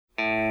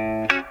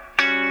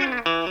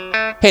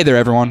Hey there,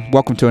 everyone.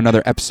 Welcome to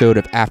another episode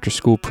of After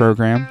School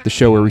Program, the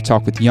show where we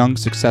talk with young,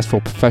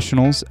 successful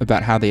professionals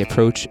about how they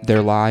approach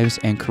their lives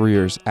and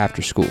careers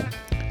after school.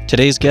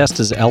 Today's guest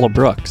is Ella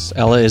Brooks.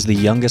 Ella is the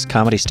youngest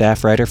comedy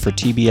staff writer for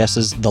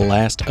TBS's The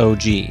Last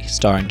OG,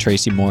 starring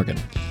Tracy Morgan.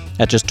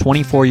 At just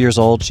 24 years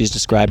old, she's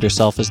described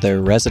herself as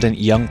their resident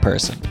young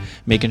person,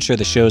 making sure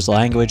the show's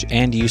language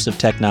and use of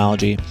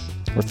technology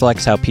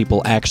reflects how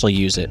people actually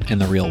use it in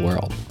the real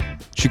world.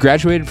 She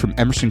graduated from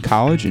Emerson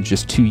College in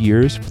just 2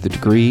 years with a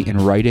degree in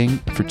writing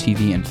for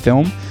TV and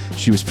film.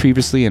 She was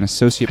previously an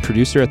associate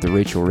producer at The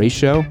Rachel Ray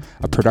Show,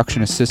 a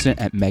production assistant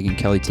at Megyn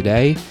Kelly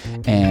Today,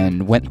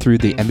 and went through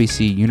the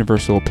NBC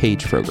Universal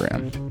Page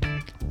program.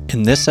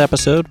 In this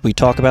episode, we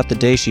talk about the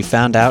day she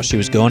found out she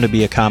was going to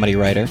be a comedy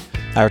writer,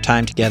 our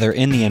time together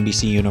in the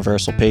NBC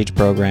Universal Page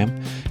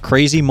program,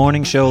 crazy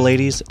morning show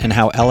ladies, and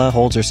how Ella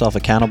holds herself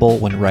accountable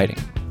when writing.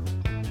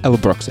 Ella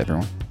Brooks,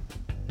 everyone.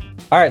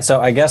 All right,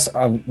 so I guess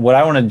what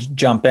I want to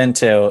jump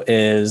into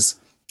is,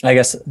 I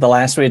guess the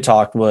last we had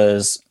talked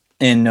was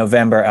in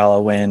November,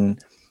 Ella, when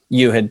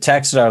you had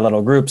texted our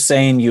little group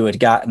saying you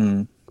had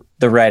gotten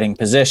the writing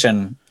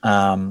position.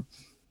 Can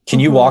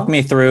you walk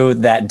me through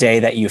that day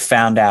that you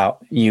found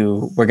out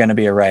you were going to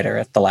be a writer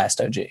at The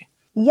Last OG?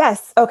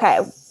 Yes.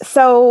 Okay.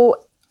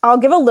 So I'll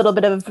give a little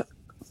bit of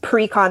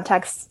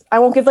pre-context. I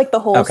won't give like the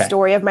whole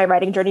story of my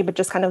writing journey, but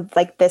just kind of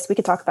like this. We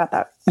could talk about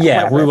that.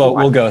 Yeah,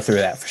 we'll go through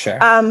that for sure.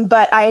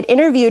 But I had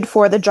interviewed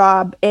for the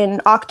job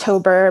in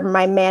October.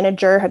 My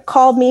manager had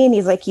called me and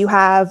he's like, you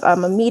have a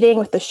meeting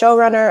with the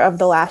showrunner of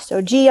The Last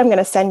OG. I'm going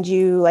to send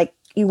you like,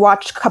 you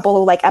watch a couple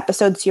of like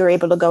episodes, so you're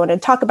able to go in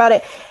and talk about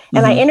it.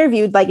 And I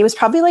interviewed, like, it was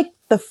probably like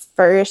the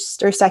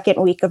first or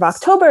second week of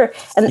October.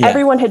 And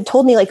everyone had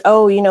told me like,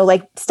 oh, you know,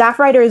 like staff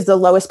writer is the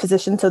lowest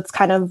position. So it's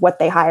kind of what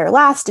they hire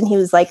last. And he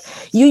was like,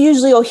 you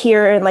usually will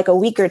hear in like a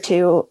week or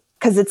two,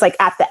 because it's like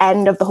at the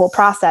end of the whole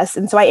process.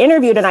 And so I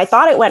interviewed and I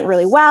thought it went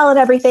really well and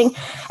everything.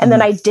 And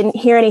then I didn't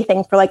hear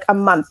anything for like a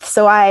month.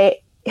 So I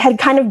had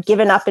kind of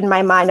given up in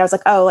my mind. I was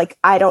like, oh, like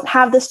I don't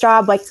have this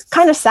job, like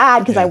kind of sad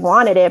because I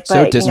wanted it,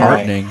 but so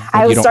disheartening.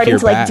 I was starting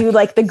to like do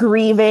like the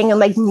grieving and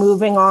like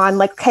moving on,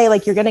 like, okay,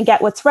 like you're going to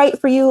get what's right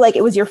for you. Like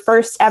it was your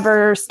first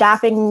ever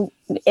staffing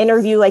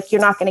interview. Like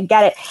you're not going to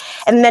get it.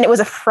 And then it was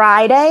a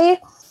Friday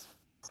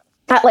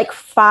at like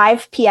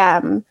 5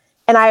 p.m.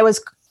 and I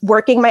was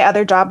working my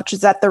other job, which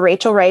is at the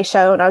Rachel Ray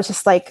Show. And I was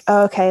just like,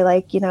 oh, okay,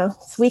 like, you know,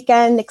 it's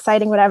weekend,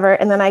 exciting, whatever.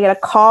 And then I get a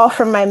call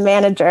from my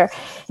manager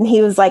and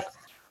he was like,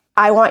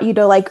 I want you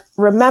to like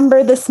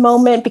remember this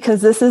moment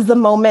because this is the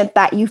moment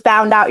that you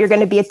found out you're going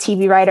to be a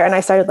TV writer. And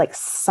I started like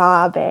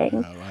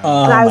sobbing and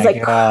I was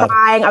like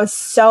crying. I was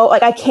so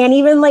like, I can't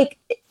even like,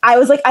 I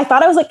was like, I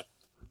thought I was like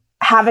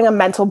having a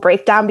mental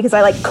breakdown because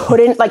I like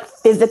couldn't like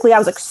physically, I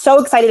was like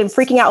so excited and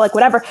freaking out, like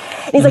whatever.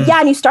 And he's like, yeah,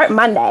 and you start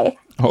Monday.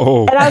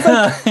 Oh. And I was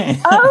like,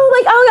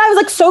 I was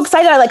like so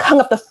excited. I like hung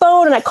up the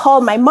phone and I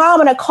called my mom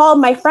and I called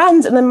my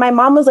friends. And then my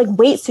mom was like,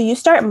 wait, so you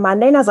start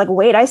Monday? And I was like,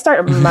 wait, I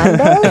start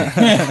Monday?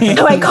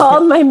 So I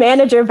called my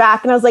manager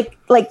back and I was like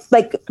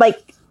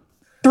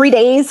 3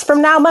 days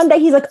from now, Monday?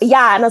 He's like,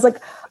 yeah. And I was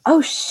like,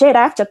 oh shit,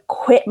 I have to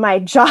quit my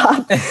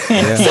job.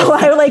 So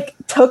I like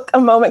took a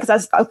moment because I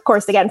was, of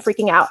course, again,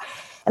 freaking out.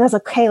 And I was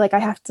like, okay, like I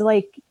have to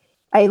like,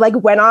 I like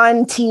went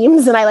on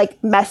Teams and I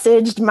like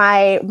messaged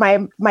my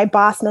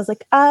boss and I was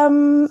like,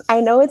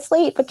 I know it's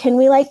late, but can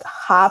we like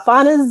hop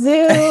on a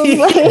Zoom?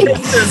 Like,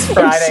 it's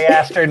Friday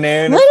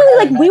afternoon. Literally,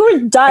 like we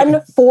were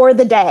done for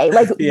the day.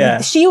 Like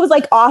she was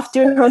like off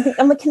doing her own thing.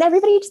 I'm like, can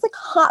everybody just like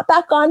hop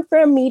back on for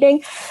a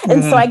meeting?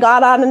 And so I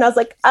got on and I was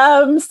like,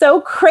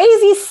 so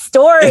crazy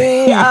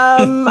story.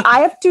 I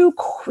have to,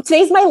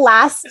 today's my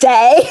last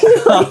day.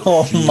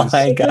 Oh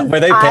my God. Were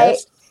they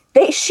pissed?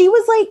 She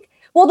was like,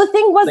 well, the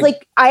thing was,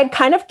 like, I had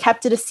kind of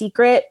kept it a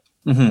secret,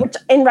 which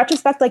in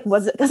retrospect, like,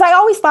 was it? Because I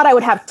always thought I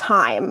would have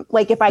time.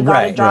 Like, if I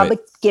got a job,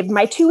 like, give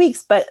my 2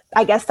 weeks. But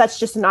I guess that's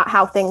just not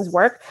how things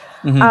work.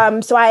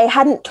 So I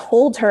hadn't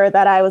told her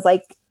that I was,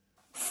 like,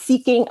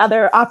 seeking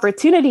other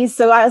opportunities.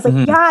 So I was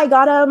like, yeah, I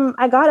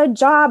got a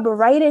job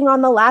writing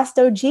on The Last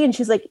OG. And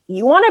she's like,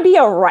 you want to be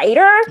a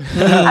writer?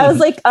 I was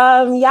like,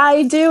 yeah,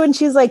 I do. And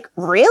she's like,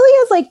 really?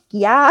 I was like,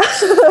 yeah.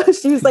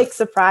 She was like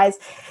surprised.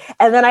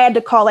 And then I had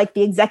to call like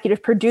the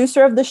executive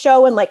producer of the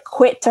show and like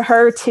quit to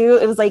her too.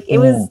 It was like, it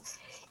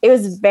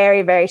was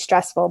very, very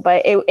stressful,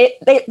 but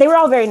they were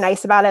all very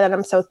nice about it. And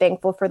I'm so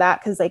thankful for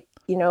that. Cause like,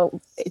 you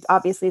know, it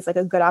obviously it's like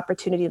a good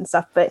opportunity and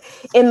stuff, but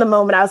in the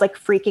moment I was like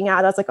freaking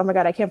out. I was like, oh my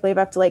God, I can't believe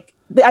I have to like,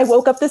 I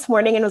woke up this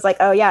morning and was like,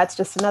 oh yeah, it's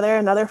just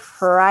another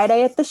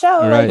Friday at the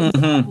show. Right. Like,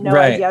 I had no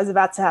idea I was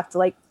about to have to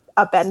like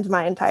upend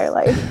my entire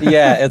life.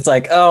 Yeah, it's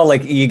like, oh,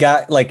 like you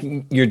got like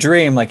your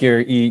dream, like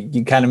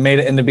you kind of made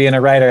it into being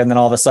a writer, and then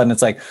all of a sudden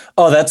it's like,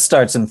 oh, that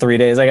starts in 3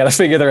 days. I got to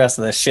figure the rest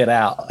of this shit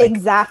out. Like,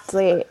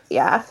 exactly.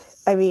 Yeah.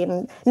 I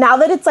mean, now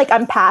that it's like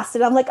I'm past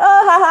it, I'm like,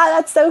 oh, haha,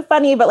 that's so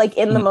funny. But like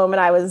in the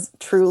moment, I was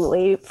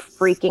truly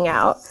freaking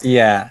out.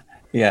 Yeah,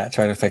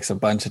 trying to fix a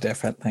bunch of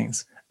different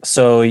things.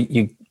 So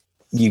you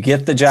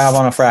get the job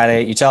on a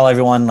Friday. You tell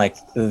everyone, like,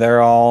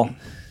 I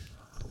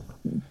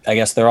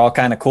guess they're all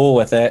kind of cool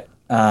with it.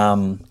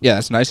 Yeah,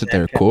 that's nice that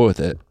they're cool with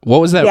it.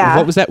 What was that? Yeah.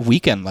 What was that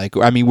weekend like?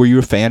 I mean, were you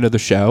a fan of the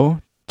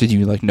show? Did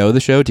you like know the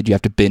show? Did you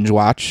have to binge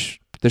watch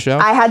the show?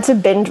 I had to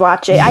binge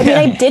watch it. I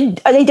mean,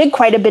 I did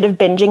quite a bit of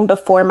binging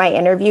before my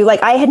interview.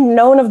 Like, I had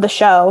known of the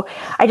show,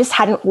 I just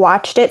hadn't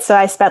watched it. So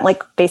I spent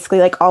like basically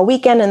like all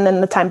weekend and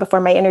then the time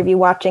before my interview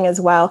watching as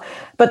well.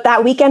 But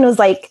that weekend was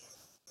like,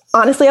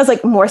 honestly, I was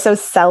like more so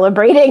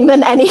celebrating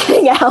than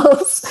anything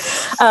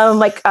else.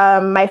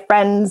 My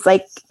friends,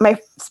 like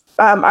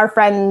our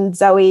friend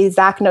Zoe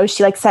Zachno,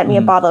 she like sent me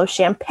a bottle of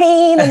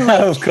champagne. And, like,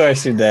 of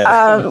course you did.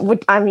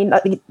 I mean,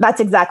 that's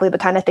exactly the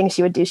kind of thing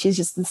she would do. She's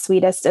just the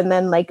sweetest. And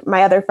then like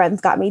my other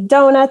friends got me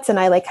donuts and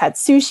I like had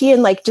sushi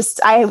and like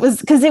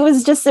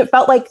it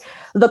felt like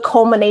the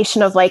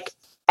culmination of like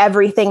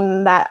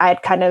everything that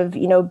I'd kind of,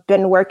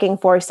 been working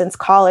for since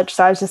college.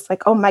 So I was just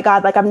like, oh my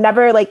God, like I'm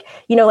never like,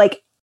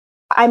 like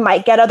I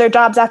might get other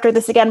jobs after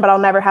this again, but I'll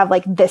never have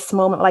like this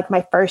moment, like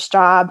my first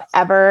job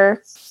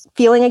ever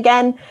feeling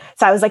again.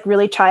 So I was like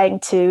really trying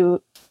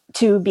to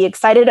be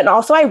excited. And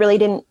also I really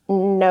didn't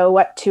know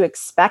what to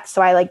expect.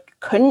 So I like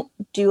couldn't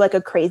do like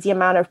a crazy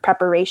amount of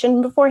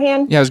preparation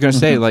beforehand. Yeah, I was going to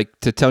say, like,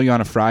 to tell you on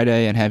a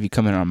Friday and have you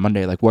come in on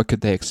Monday, like what could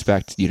they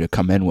expect you to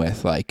come in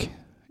with? Like,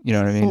 you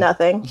know what I mean?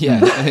 Nothing.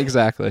 Yeah,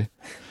 exactly.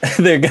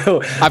 There you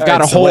go. I've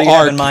got a whole what do you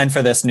arc have in mind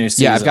for this new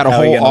season. Yeah, I've got a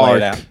whole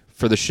arc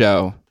for the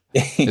show.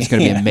 It's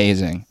going to be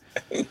amazing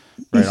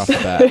right off the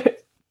bat.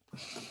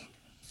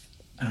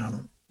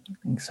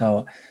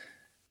 So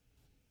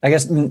I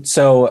guess,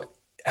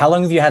 how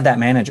long have you had that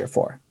manager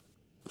for?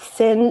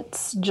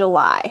 Since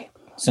July.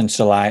 Since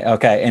July.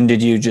 Okay. And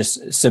did you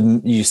just,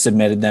 you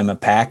submitted them a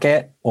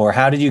packet, or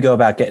how did you go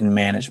about getting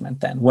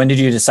management then? When did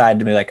you decide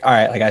to be like, all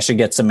right, like I should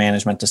get some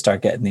management to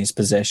start getting these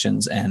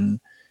positions?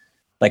 And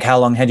like, how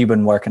long had you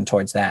been working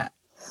towards that?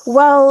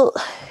 Well,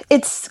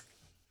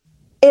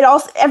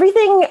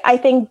 everything I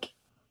think,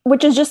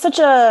 which is just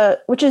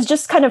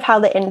kind of how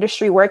the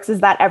industry works, is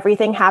that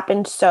everything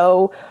happened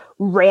so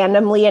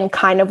randomly and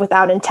kind of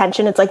without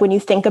intention. It's like when you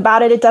think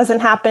about it, it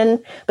doesn't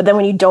happen. But then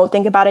when you don't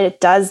think about it,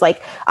 it does.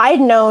 Like I'd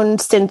known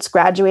since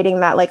graduating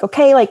that like,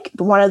 okay, like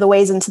one of the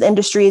ways into the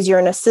industry is you're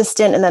an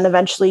assistant and then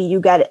eventually you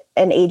get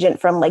an agent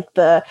from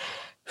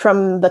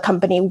the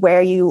company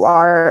where you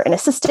are an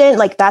assistant.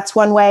 Like that's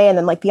one way. And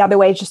then like the other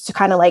way is just to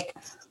kind of like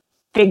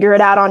figure it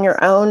out on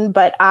your own.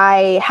 But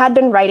I had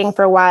been writing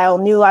for a while,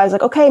 knew I was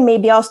like, okay,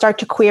 maybe I'll start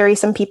to query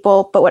some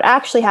people. But what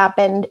actually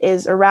happened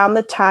is around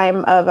the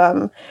time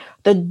of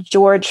the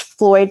George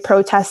Floyd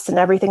protests and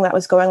everything that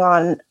was going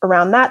on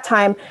around that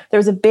time, there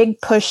was a big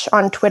push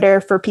on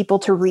Twitter for people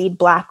to read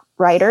Black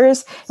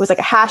writers. It was like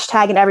a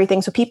hashtag and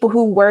everything. So people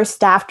who were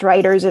staffed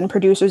writers and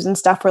producers and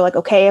stuff were like,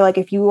 okay, like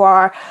if you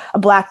are a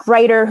Black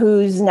writer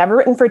who's never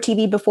written for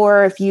TV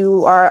before, if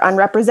you are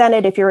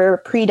unrepresented, if you're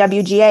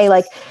pre-WGA,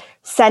 like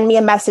send me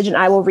a message and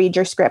I will read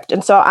your script.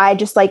 And so I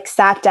just like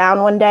sat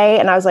down one day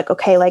and I was like,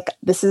 okay, like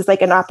this is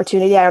like an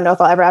opportunity. I don't know if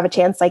I'll ever have a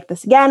chance like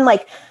this again.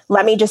 Like,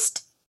 let me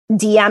just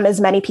DM as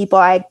many people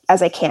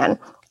as I can.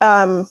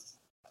 And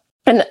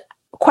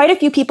quite a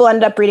few people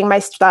ended up reading my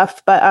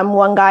stuff, but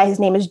one guy, his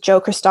name is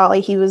Joe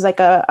Cristalli. He was like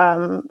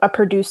a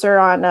producer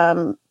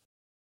on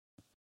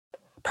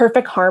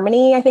Perfect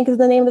Harmony, I think is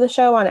the name of the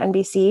show on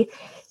NBC.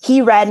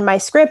 He read my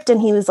script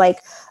and he was like,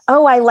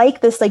 oh, I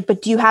like this, like,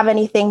 but do you have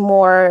anything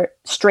more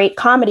straight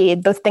comedy?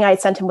 The thing I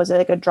sent him was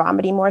like a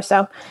dramedy more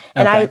so.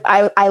 And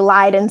okay. I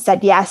lied and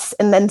said yes,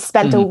 and then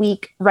spent a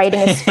week writing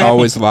a script.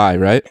 Always lie,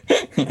 right?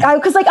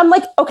 Because like, I'm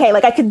like, okay,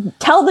 like I could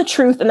tell the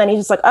truth. And then he's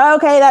just like, oh,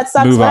 okay, that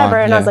sucks, move whatever.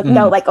 on, and I was like,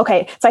 no, like,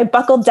 okay. So I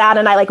buckled down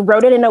and I like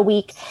wrote it in a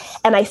week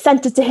and I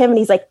sent it to him and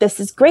he's like, this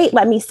is great.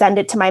 Let me send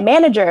it to my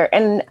manager.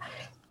 And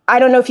I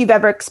don't know if you've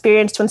ever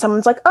experienced when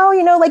someone's like, oh,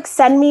 like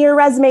send me your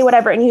resume,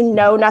 whatever. And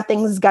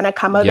nothing's going to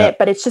come of it,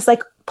 but it's just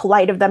like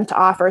polite of them to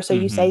offer. So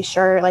you say,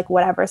 sure, like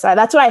whatever. So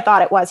that's what I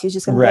thought it was. He was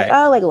just going to be like,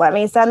 oh, like, let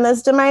me send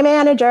this to my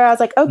manager. I was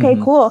like, okay,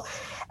 cool.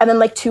 And then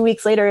like 2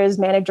 weeks later, his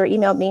manager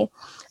emailed me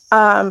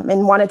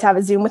and wanted to have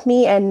a Zoom with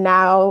me. And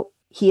now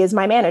he is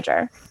my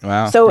manager.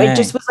 Wow. So it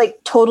just was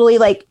like totally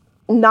like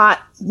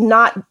not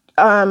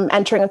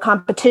entering a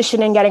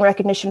competition and getting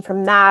recognition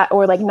from that,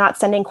 or like not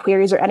sending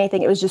queries or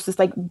anything. It was just this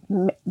like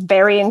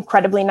very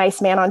incredibly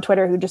nice man on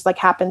Twitter who just like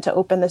happened to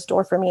open this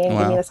door for me and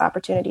give me this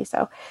opportunity.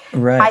 So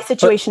my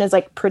situation is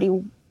like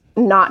pretty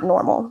not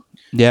normal.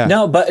 Yeah.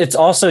 No, but it's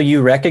also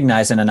you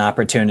recognizing an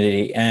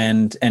opportunity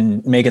and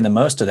making the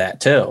most of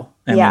that too.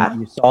 I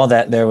mean, you saw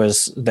that there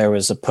was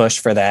a push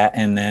for that,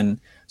 and then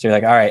so you're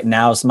like, all right,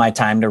 now's my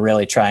time to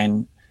really try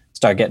and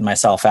start getting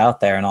myself out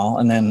there and all.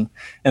 And then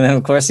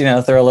of course, throw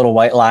a little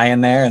white lie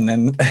in there and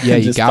then you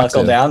just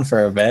buckle down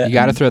for a bit. You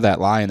got to throw that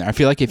lie in there. I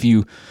feel like if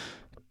you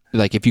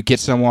get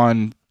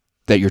someone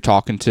that you're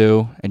talking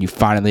to and you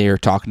finally are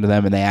talking to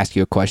them and they ask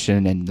you a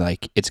question and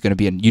like, it's going to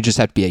be, you just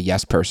have to be a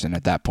yes person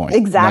at that point.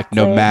 Exactly.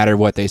 Like no matter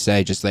what they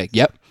say, just like,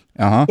 yep.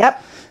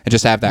 Yep. And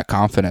just have that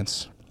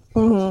confidence.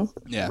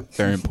 Yeah.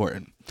 Very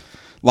important.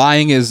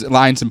 Lying's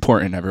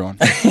important, everyone.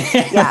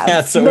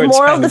 Yeah. The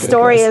moral of the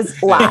story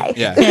is lie.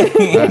 Yeah.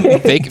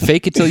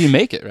 Fake it till you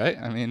make it, right?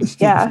 I mean.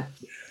 Yeah.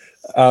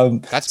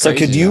 That's so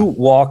crazy, could you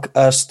walk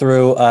us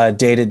through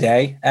day to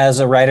day as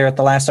a writer at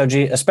The Last OG,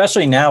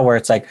 especially now where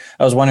it's like,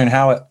 I was wondering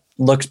how it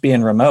looks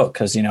being remote.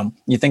 Cause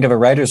you think of a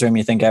writer's room,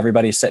 you think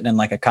everybody's sitting in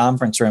like a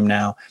conference room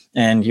now,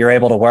 and you're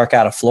able to work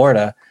out of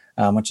Florida,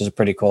 which is a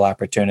pretty cool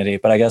opportunity.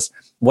 But I guess,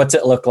 what's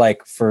it look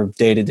like for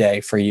day to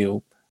day for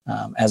you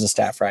as a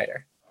staff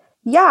writer?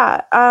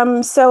 Yeah.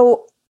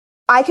 So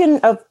I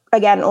can,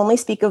 again, only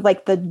speak of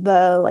like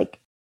the like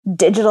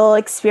digital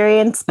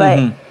experience,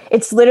 but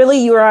it's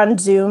literally you are on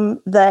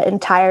Zoom the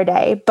entire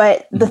day.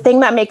 But the thing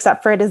that makes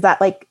up for it is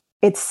that like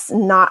it's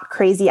not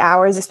crazy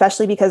hours,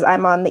 especially because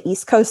I'm on the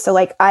East Coast. So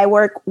like I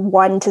work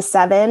 1 to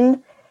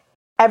 7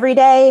 every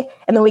day,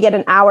 and then we get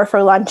an hour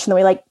for lunch, and then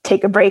we like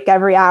take a break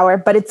every hour.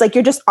 But it's like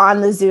you're just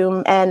on the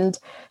Zoom, and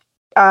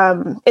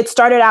it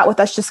started out with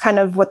us just kind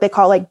of what they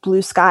call like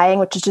blue skying,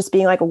 which is just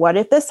being like, what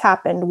if this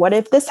happened? What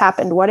if this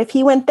happened? What if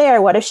he went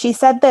there? What if she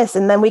said this?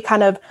 And then we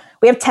have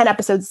 10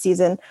 episodes a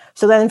season.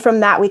 So then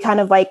from that, we kind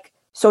of like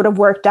sort of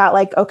worked out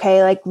like,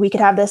 okay, like we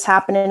could have this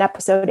happen in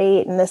episode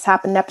 8 and this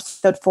happen in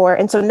episode 4.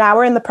 And so now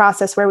we're in the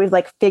process where we've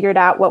like figured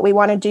out what we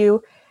want to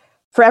do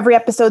for every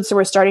episode. So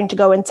we're starting to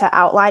go into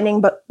outlining,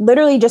 but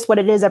literally just what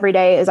it is every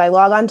day is I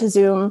log on to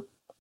Zoom.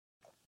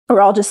 We're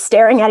all just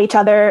staring at each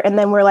other. And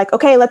then we're like,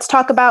 okay, let's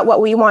talk about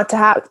what we want to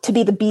have to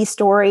be the B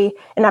story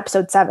in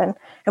episode 7.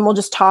 And we'll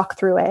just talk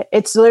through it.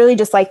 It's literally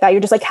just like that.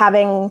 You're just like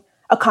having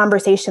a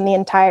conversation the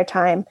entire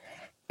time.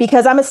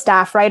 Because I'm a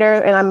staff writer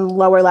and I'm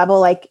lower level,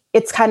 like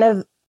it's kind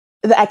of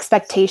the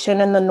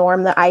expectation and the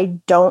norm that I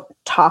don't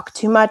talk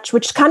too much,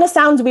 which kind of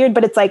sounds weird,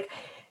 but it's like,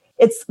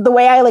 it's the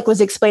way I like was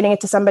explaining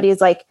it to somebody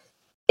is like,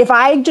 if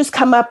I just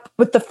come up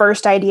with the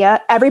first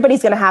idea,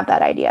 everybody's going to have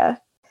that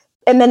idea.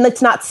 And then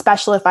it's not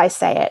special if I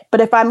say it.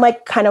 But if I'm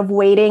like kind of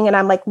waiting and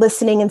I'm like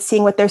listening and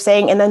seeing what they're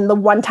saying, and then the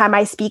one time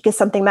I speak is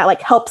something that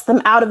like helps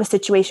them out of a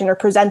situation or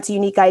presents a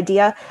unique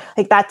idea,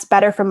 like that's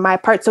better from my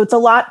part. So it's a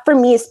lot for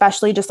me,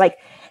 especially just like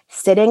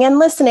sitting and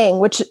listening,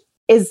 which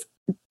is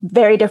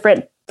very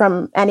different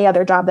from any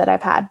other job that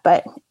I've had.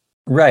 But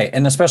right.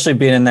 And especially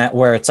being in that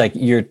where it's like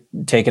you're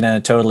taken in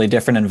a totally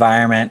different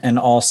environment, and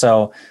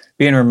also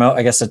being remote,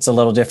 I guess it's a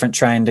little different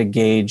trying to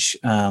gauge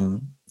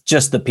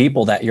just the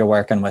people that you're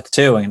working with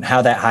too, and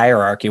how that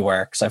hierarchy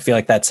works. I feel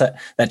like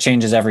that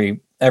changes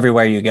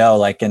everywhere you go,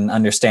 like in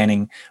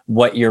understanding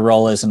what your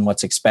role is and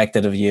what's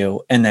expected of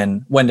you, and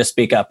then when to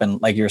speak up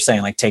and, like you were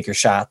saying, like take your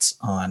shots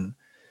on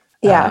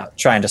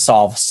trying to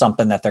solve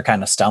something that they're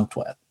kind of stumped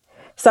with.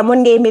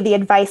 Someone gave me the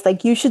advice,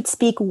 like, you should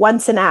speak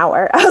once an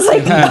hour. I was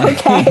like,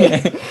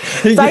 okay.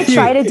 So I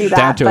try to do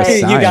that. But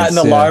you got an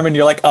alarm and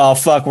you're like, oh,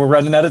 fuck, we're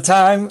running out of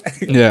time.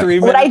 Yeah. 3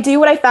 minutes.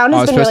 What I found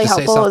has been really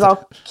helpful is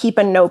I'll keep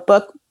a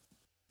notebook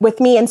with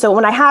me. And so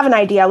when I have an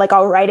idea, like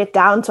I'll write it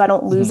down so I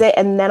don't lose it.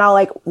 And then I'll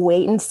like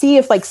wait and see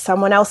if like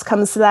someone else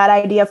comes to that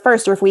idea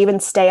first, or if we even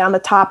stay on the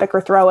topic or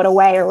throw it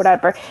away or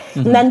whatever.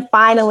 And then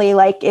finally,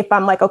 like if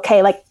I'm like,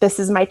 okay, like this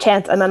is my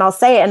chance, and then I'll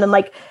say it. And then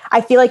like,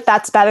 I feel like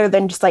that's better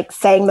than just like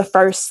saying the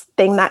first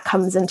thing that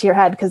comes into your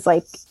head. Cause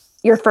like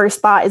your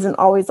first thought isn't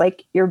always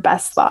like your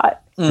best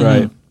thought.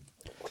 Right.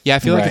 Yeah. I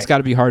feel like it's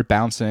gotta be hard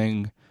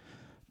bouncing,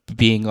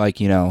 being like,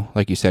 you know,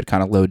 like you said,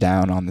 kind of low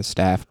down on the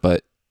staff,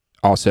 but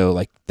also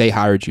like they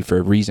hired you for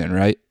a reason,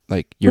 right?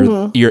 Like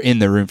you're in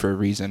the room for a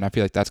reason. I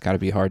feel like that's got to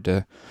be hard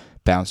to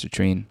bounce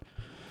between.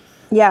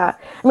 Yeah.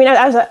 I mean,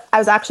 I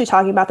was actually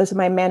talking about this with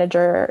my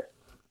manager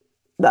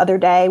the other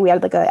day. We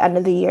had like a end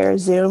of the year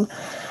Zoom,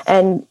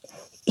 and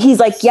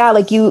he's like, yeah,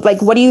 like you,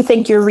 like, what do you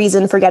think your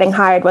reason for getting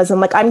hired was? I'm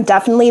like, I'm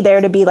definitely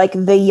there to be like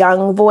the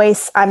young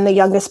voice. I'm the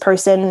youngest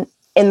person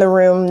in the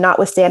room,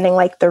 notwithstanding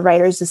like the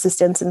writer's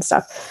assistants and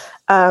stuff.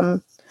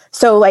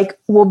 So like,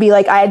 we'll be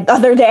like, the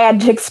other day I had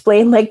to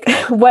explain like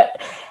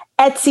what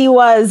Etsy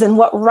was and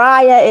what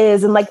Raya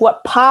is and like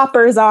what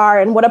poppers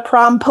are and what a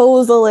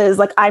promposal is.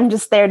 Like, I'm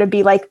just there to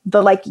be like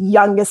the like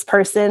youngest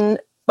person,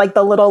 like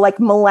the little like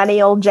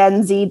millennial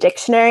Gen Z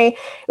dictionary,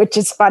 which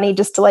is funny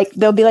just to like,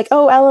 they'll be like,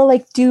 oh, Ella,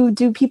 like, do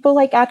people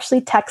like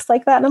actually text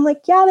like that? And I'm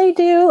like, yeah, they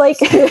do.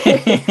 Like,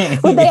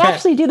 would they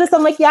actually do this?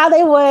 I'm like, yeah,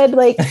 they would.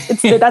 Like,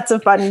 that's a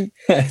fun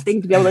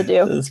thing to be able to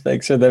do. This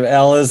picture of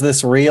Ella, is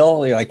this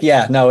real? You're like,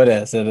 yeah, no, it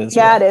is. It is.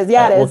 Yeah, real. It is.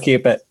 Yeah, it is. We'll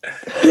keep it.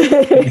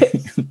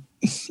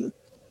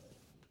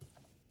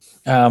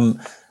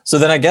 So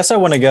then I guess I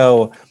want to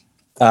go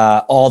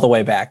all the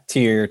way back to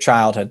your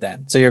childhood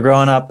then. So you're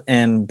growing up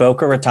in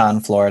Boca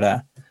Raton,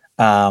 Florida.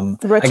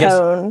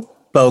 Raton.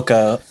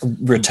 Boca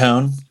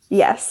Raton?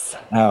 Yes.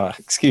 Oh,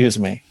 excuse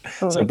me.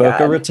 Oh so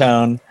Boca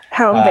Raton.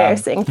 How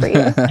embarrassing for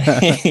you.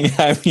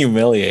 I'm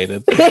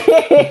humiliated.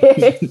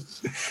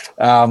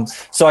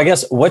 So I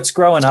guess what's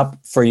growing up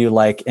for you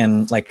like,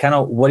 and like kind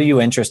of what are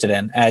you interested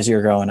in as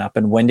you're growing up,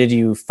 and when did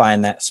you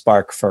find that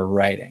spark for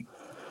writing?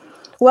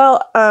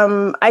 Well,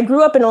 I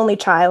grew up an only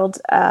child,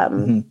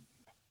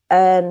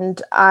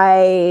 and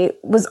I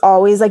was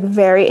always like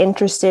very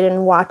interested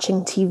in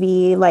watching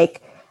TV.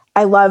 Like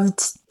I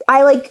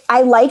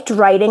liked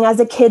writing as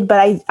a kid,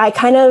 but I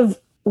kind of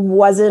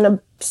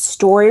wasn't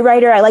story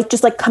writer. I like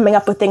just like coming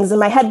up with things in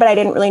my head, but I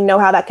didn't really know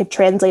how that could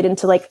translate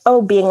into like,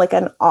 being like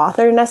an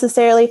author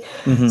necessarily.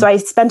 Mm-hmm. So I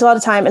spent a lot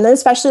of time. And then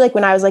especially like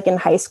when I was like in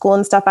high school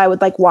and stuff, I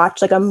would like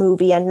watch like a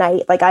movie a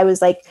night. Like I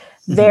was like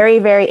very,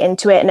 very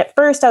into it. And at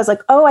first I was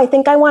like, I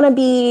think I want to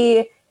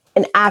be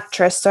an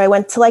actress. So I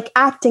went to like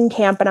acting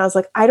camp and I was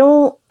like, I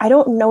don't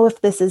know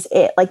if this is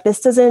it. Like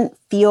this doesn't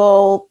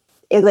feel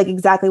like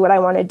exactly what I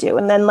want to do.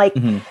 And then like,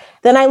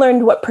 then I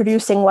learned what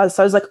producing was.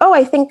 So I was like,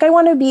 I think I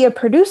want to be a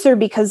producer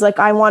because like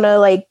I want to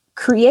like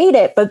create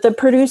it. But the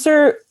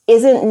producer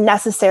isn't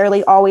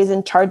necessarily always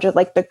in charge of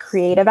like the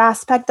creative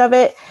aspect of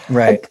it.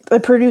 Right. Like,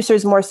 the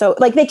producer's more so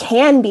like they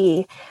can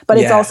be, but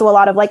it's also a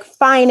lot of like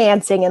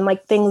financing and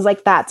like things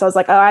like that. So I was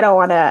like, I don't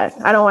want to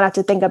have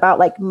to think about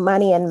like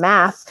money and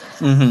math.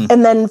 Mm-hmm.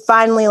 And then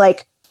finally,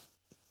 like,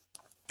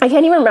 I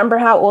can't even remember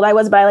how old I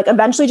was, but I like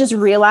eventually just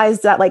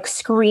realized that like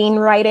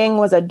screenwriting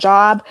was a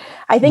job.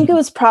 I think it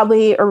was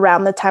probably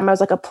around the time I was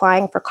like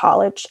applying for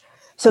college.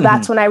 So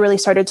that's when I really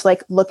started to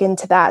like look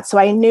into that. So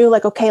I knew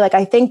like, okay, like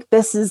I think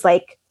this is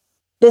like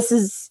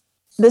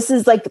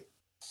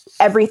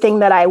everything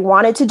that I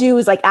wanted to do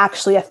is like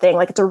actually a thing.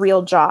 Like it's a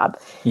real job.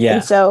 Yeah.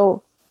 And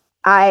so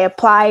I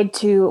applied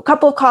to a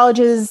couple of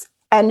colleges,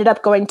 ended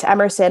up going to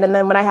Emerson. And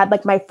then when I had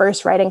like my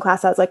first writing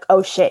class, I was like,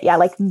 oh shit. Yeah.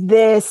 Like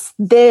this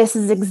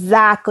is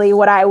exactly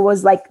what I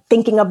was like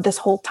thinking of this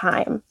whole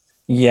time.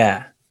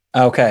 Yeah.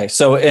 Okay.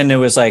 So, and it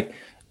was like,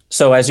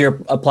 so as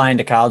you're applying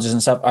to colleges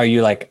and stuff, are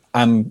you like,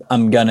 I'm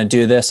going to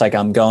do this. Like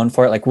I'm going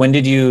for it. Like, when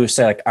did you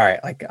say like, all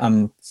right, like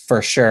I'm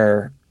for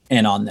sure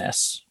in on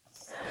this?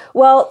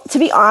 Well, to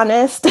be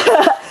honest,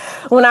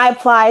 when I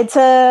applied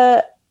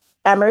to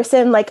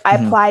Emerson, like I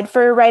applied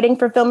for writing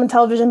for film and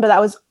television, but that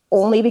was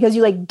only because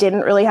you like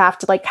didn't really have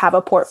to like have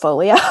a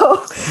portfolio.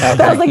 Okay.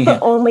 That was like the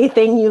only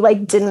thing you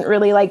like didn't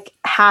really like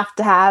have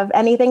to have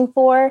anything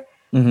for.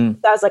 So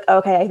I was like,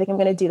 okay, I think I'm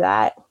going to do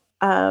that.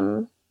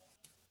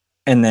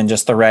 And then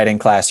just the writing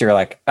class, you're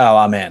like, oh,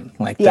 I'm in.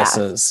 Like this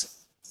is.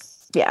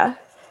 Yeah.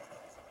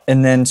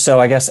 And then, so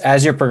I guess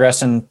as you're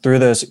progressing through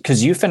those,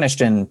 because you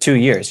finished in 2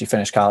 years, you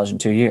finished college in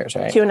 2 years,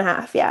 right?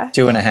 2.5, yeah.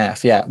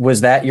 2.5, yeah.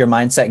 Was that your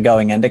mindset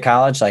going into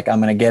college? Like,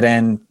 I'm going to get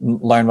in,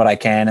 learn what I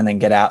can, and then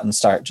get out and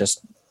start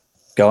just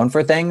going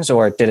for things?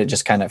 Or did it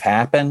just kind of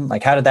happen?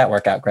 Like, how did that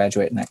work out,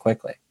 graduating that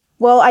quickly?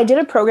 Well, I did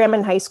a program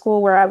in high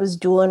school where I was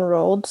dual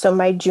enrolled. So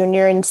my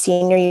junior and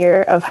senior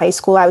year of high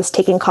school, I was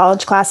taking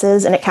college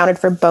classes and it counted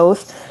for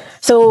both.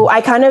 So I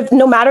kind of,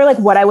 no matter like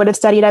what I would have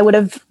studied, I would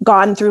have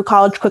gone through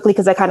college quickly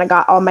because I kind of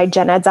got all my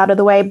gen eds out of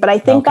the way. But I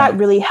think that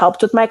really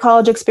helped with my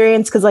college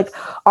experience because like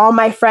all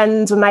my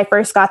friends when I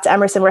first got to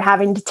Emerson were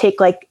having to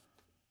take like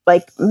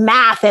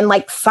math and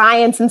like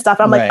science and stuff.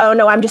 I'm like, oh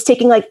no, I'm just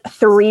taking like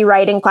 3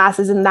 writing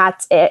classes and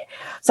that's it.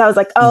 So I was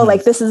like, oh,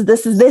 like this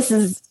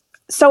is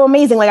so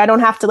amazing. Like I don't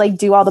have to like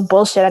do all the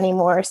bullshit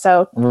anymore.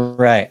 So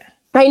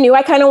I knew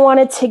I kind of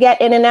wanted to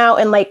get in and out,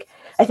 and like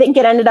I think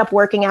it ended up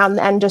working out in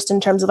the end just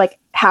in terms of like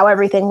how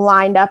everything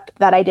lined up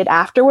that I did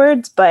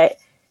afterwards. But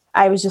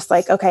I was just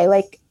like, okay,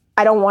 like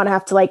I don't want to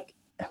have to like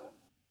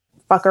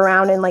fuck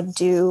around and like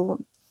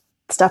do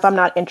stuff I'm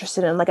not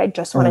interested in. Like I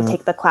just want to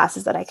take the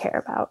classes that I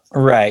care about.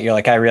 Right. You're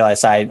like, I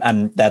realize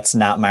I'm that's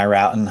not my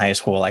route in high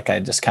school. Like I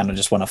just kind of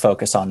just want to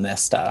focus on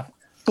this stuff.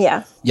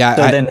 Yeah. Yeah.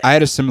 So I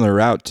had a similar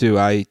route too.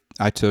 I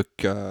took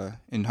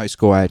in high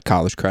school, I had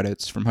college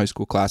credits from high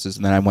school classes,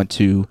 and then I went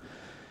to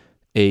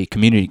a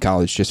community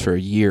college just for a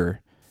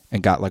year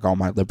and got like all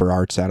my liberal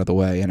arts out of the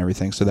way and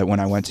everything, so that when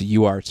I went to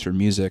UArts for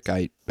music,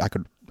 I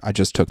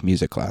just took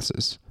music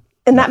classes.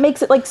 And that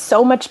makes it like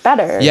so much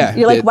better. Yeah.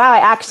 You're like, wow, I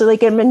actually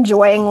like am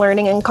enjoying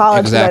learning in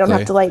college because I don't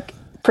have to like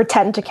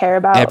pretend to care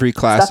about every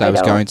class I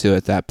was going to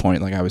at that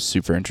point. Like I was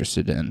super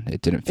interested in.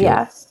 It didn't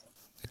feel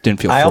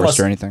forced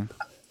or anything.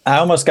 I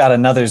almost got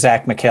another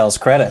Zach McHale's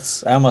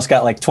credits. I almost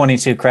got like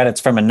 22 credits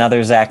from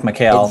another Zach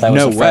McHale that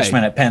was a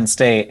freshman at Penn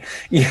State.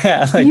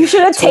 Yeah. Like you should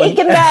have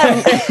taken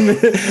them.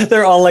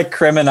 They're all like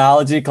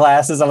criminology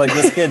classes. I'm like,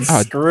 this kid's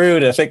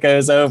screwed if it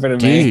goes over to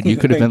me. Dude, you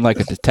could have been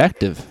like a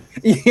detective.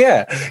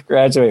 Yeah.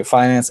 Graduate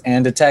finance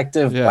and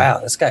detective. Yeah. Wow.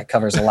 This guy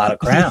covers a lot of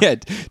ground. Yeah.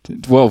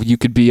 Well, you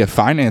could be a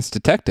finance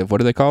detective. What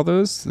do they call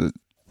those?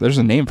 There's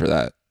a name for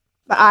that.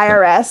 The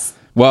IRS.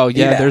 Well,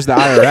 yeah. There's the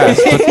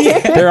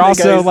IRS. But they're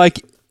also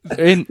like...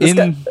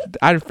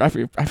 I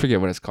forget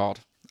what it's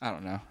called. I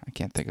don't know. I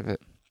can't think of it.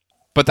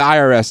 But the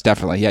IRS,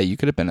 definitely. Yeah, you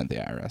could have been at the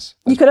IRS.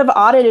 You could have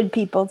audited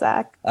people,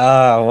 Zach.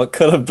 What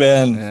could have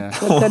been? Yeah.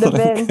 What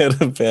could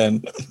have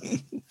been?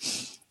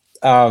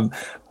 All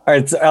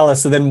right, so Ella,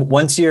 so then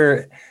once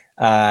you're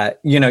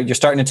you're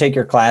starting to take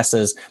your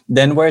classes,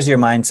 then where's your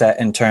mindset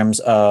in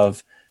terms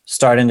of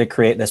starting to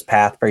create this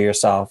path for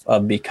yourself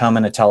of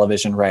becoming a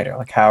television writer?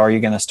 Like, how are you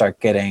going to start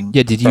getting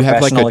did you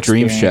have like a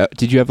dream show?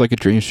 Did you have like a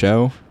dream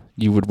show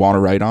you would want to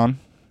write on?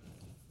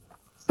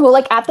 Well,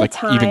 like at the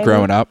time, even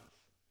growing up,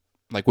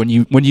 like when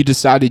you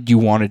decided you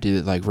wanted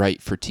to like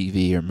write for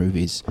TV or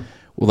movies,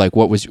 well, like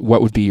what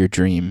would be your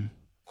dream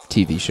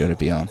TV show to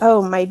be on?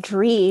 Oh, my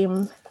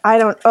dream. I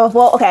don't. Oh,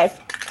 well, okay.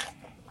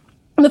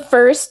 The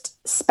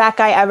first spec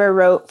I ever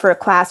wrote for a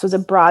class was a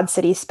Broad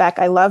City spec.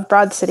 I love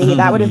Broad City.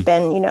 That would have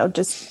been,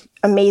 just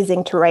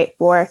amazing to write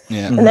for.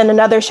 Yeah. And then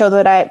another show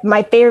that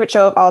my favorite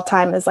show of all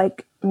time is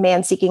like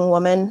Man Seeking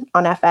Woman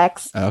on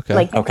FX. Okay.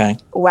 Like,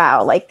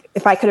 wow. Like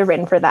if I could have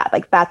written for that,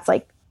 like that's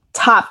like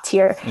top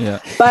tier. Yeah.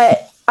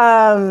 But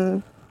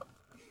I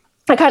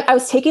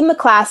was taking the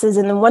classes,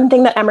 and then one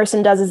thing that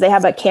Emerson does is they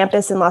have a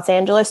campus in Los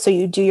Angeles. So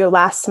you do your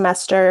last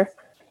semester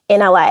in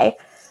LA.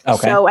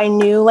 Okay. So I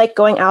knew like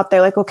going out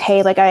there, like,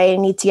 okay, like I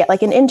need to get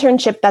like an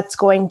internship that's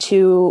going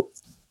to,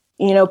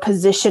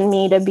 position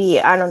me to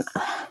be,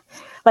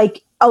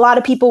 like a lot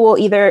of people will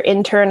either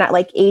intern at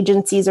like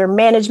agencies or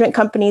management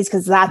companies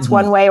because that's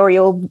one way, or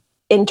you'll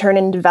intern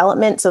in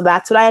development. So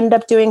that's what I ended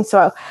up doing.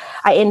 So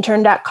I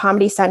interned at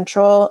Comedy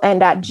Central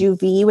and at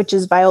Juvie, which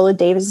is Viola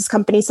Davis's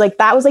company. So like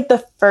that was like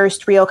the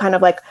first real kind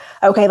of like,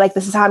 okay, like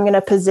this is how I'm going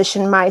to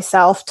position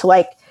myself to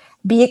like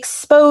be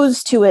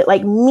exposed to it,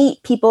 like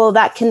meet people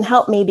that can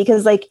help me,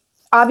 because like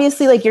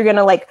obviously like you're going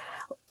to like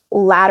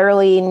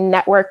laterally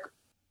network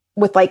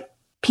with like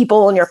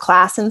people in your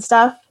class and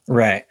stuff.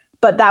 Right.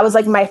 But that was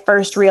like my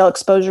first real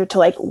exposure to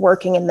like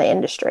working in the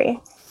industry.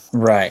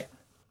 Right.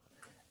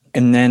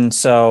 And then,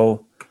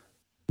 so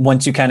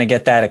once you kind of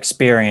get that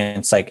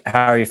experience, like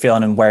how are you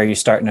feeling, and where are you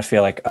starting to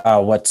feel like,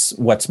 oh,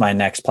 what's my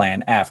next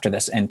plan after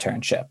this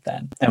internship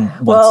then? And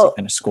once you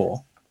finish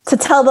school? To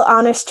tell the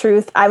honest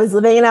truth, I was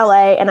living in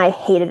LA and I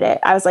hated it.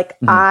 I was like,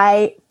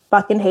 I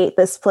fucking hate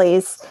this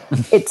place.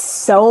 It's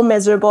so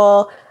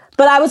miserable.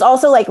 But I was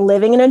also like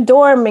living in a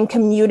dorm and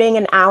commuting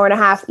an hour and a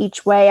half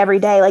each way every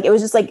day. Like it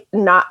was just like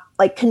not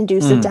like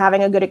conducive to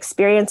having a good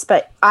experience.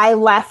 But I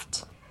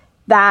left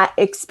that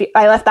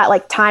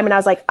like time, and I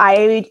was like,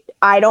 I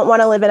don't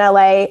want to live in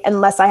LA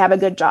unless I have a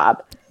good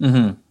job.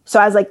 So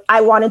I was like,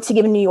 I wanted to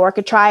give New York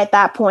a try at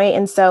that point.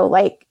 And so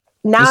like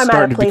now I'm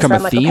at a place where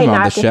I'm like, okay,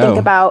 now I can think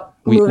about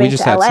moving to LA. We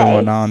just had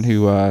someone on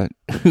who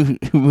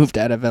moved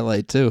out of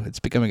LA too. It's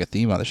becoming a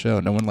theme on the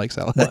show. No one likes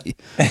LA.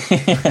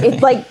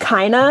 It's like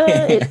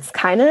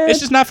it's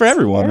just not for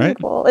everyone,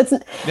 terrible. right?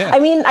 I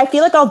mean, I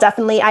feel like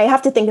I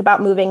have to think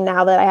about moving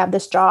now that I have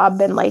this job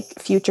and like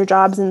future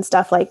jobs and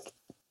stuff. Like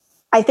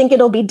I think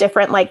it'll be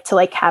different, like to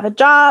like have a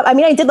job. I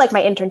mean, I did like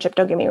my internship,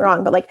 don't get me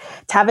wrong, but like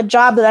to have a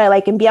job that I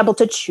like and be able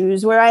to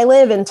choose where I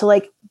live, and to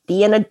like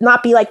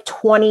not be like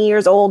 20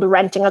 years old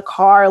renting a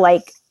car,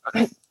 like,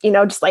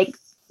 just like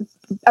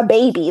a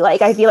baby.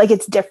 Like, I feel like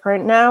it's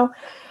different now.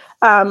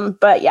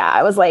 But yeah,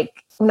 I was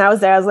like, when I was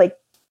there, I was like,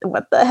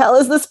 what the hell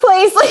is this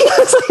place? Like, I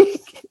was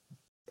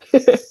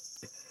like,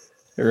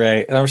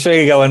 right. And I'm sure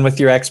you go in with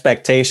your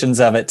expectations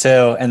of it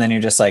too. And then you're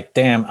just like,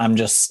 damn, I'm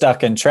just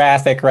stuck in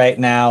traffic right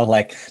now.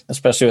 Like,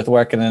 especially with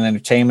working in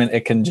entertainment,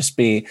 it can just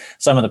be,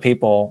 some of the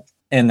people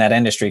in that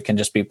industry can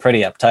just be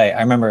pretty uptight. I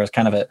remember it was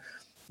kind of a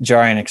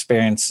jarring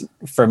experience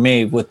for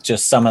me with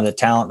just some of the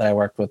talent that I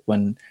worked with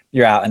when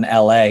you're out in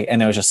LA.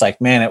 And it was just like,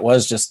 man, it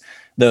was just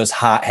those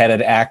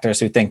hot-headed actors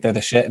who think they're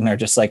the shit and they're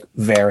just like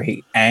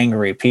very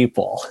angry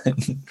people.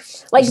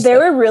 Like there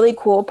were really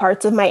cool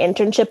parts of my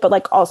internship, but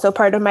like also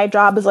part of my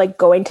job is like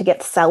going to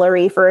get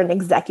celery for an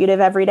executive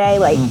every day.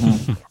 Like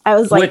I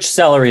was like, which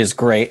celery is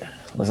great.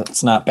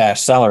 Let's not bash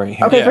celery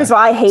here. Okay, first of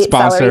all, I hate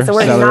celery, so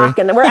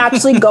we're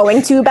actually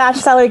going to bash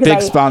celery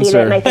because I hate it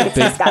and I think it's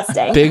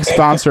disgusting. Big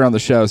sponsor on the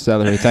show,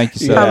 celery. Thank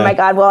you, celery. Oh my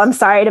God. Well, I'm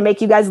sorry to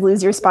make you guys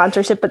lose your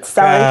sponsorship, but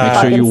celery.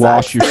 Make sure you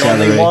wash your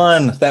celery.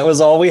 That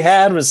was all we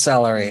had was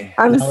celery.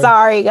 I'm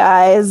sorry,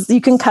 guys. You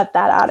can cut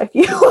that out if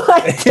you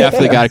want.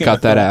 Definitely got to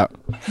cut that out.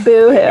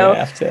 Boo-hoo. You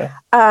have to.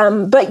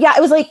 But yeah,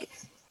 it was like,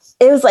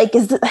 it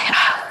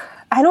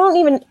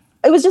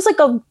was just like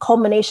a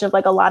culmination of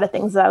like a lot of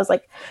things that I was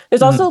like,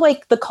 there's also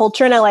like the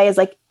culture in LA is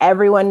like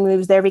everyone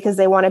moves there because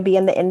they want to be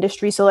in the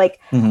industry. So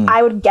like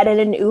I would get in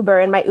an Uber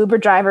and my Uber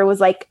driver was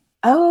like,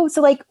 oh,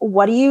 so like,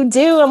 what do you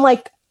do? I'm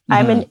like,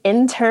 I'm an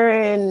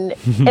intern.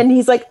 And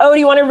he's like, oh, do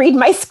you want to read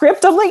my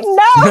script? I'm like,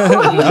 no.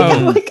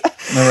 I'm like,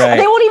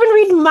 they won't even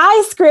read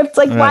my script.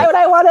 Like, why would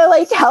I want to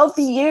like help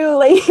you?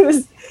 Like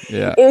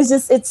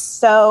it's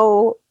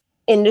so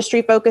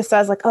industry focused. So I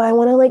was like, oh, I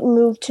want to like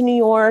move to New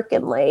York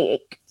and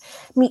like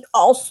meet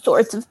all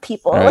sorts of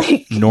people,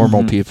 like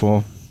normal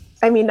people.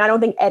 I mean, I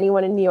don't think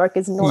anyone in New York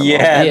is normal.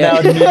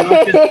 No,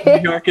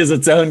 New York is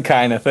its own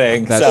kind of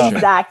thing.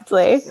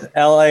 Exactly.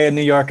 LA and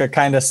New York are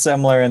kind of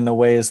similar in the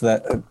ways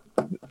that,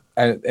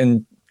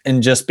 in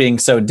just being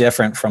so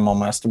different from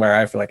almost where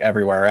I feel like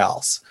everywhere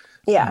else.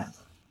 Yeah.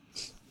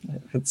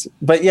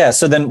 But yeah,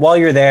 so then while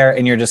you're there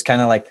and you're just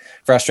kind of like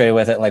frustrated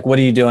with it, like what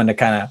are you doing to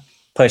kind of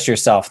push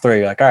yourself through?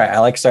 You're like, all right, I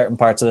like certain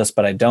parts of this,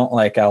 but I don't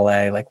like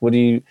LA. Like,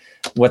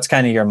 what's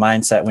kind of your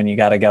mindset when you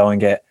got to go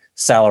and get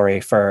salary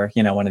for,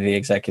 one of the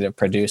executive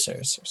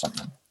producers or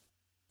something?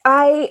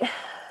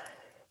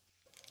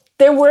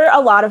 There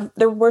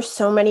were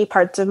so many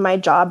parts of my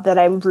job that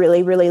I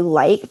really, really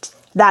liked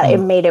that it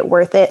made it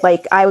worth it.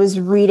 Like I was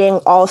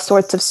reading all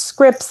sorts of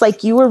scripts.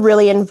 Like you were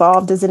really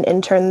involved as an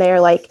intern there.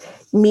 Like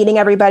meeting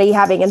everybody,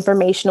 having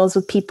informationals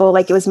with people.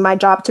 Like it was my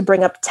job to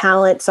bring up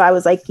talent. So I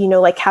was like,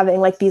 like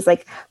having like these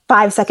like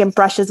 5-second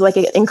brushes with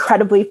like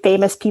incredibly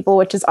famous people,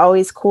 which is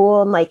always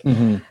cool. And like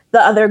the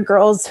other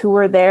girls who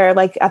were there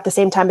like at the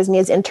same time as me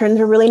as interns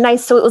were really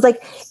nice. So it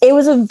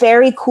was a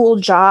very cool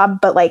job,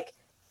 but like,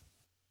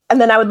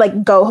 and then I would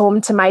like go home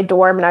to my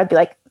dorm and I'd be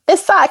like,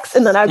 this sucks.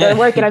 And then I'd go to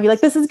work and I'd be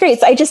like, this is great.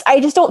 So I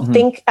just don't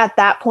think at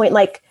that point,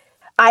 like,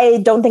 I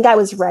don't think I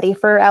was ready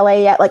for LA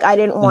yet. Like I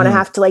didn't want to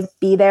have to like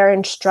be there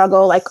and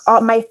struggle. Like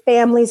all my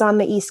family's on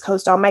the East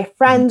Coast, all my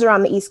friends are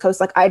on the East Coast.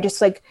 Like I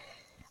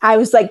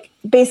was like,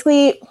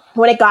 basically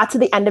when it got to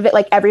the end of it,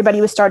 like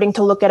everybody was starting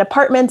to look at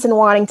apartments and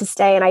wanting to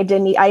stay. And I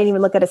didn't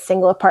even look at a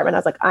single apartment. I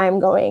was like,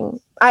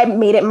 I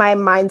made it my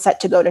mindset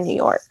to go to New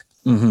York.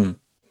 Mm-hmm.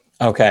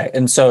 Okay.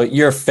 And so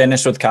you're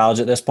finished with college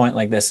at this point?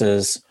 Like this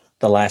is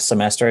the last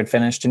semester had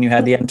finished and you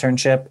had the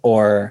internship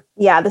or?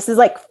 Yeah, this is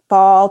like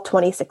fall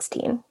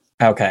 2016.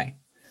 Okay.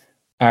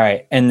 All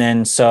right. And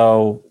then,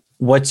 so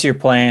what's your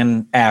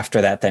plan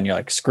after that? Then you're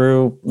like,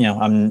 screw,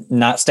 I'm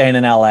not staying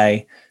in LA.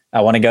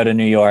 I want to go to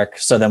New York.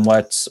 So then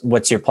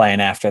what's your plan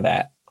after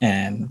that?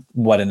 And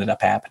what ended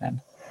up happening?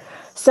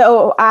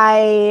 So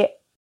I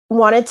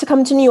wanted to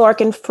come to New York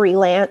and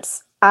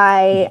freelance.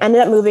 I ended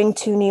up moving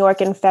to New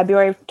York in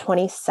February of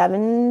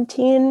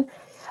 2017.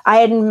 I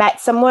had met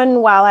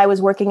someone while I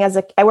was working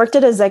I worked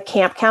as a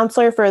camp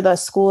counselor for the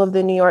School of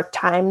the New York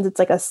Times. It's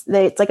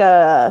like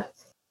a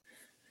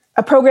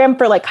program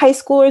for like high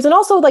schoolers and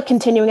also like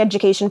continuing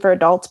education for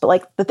adults. But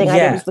like the thing I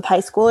did was with high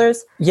schoolers.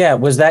 Yeah.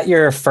 Was that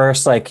your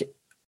first like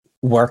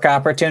work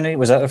opportunity?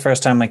 Was that the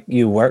first time like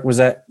you worked? Was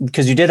that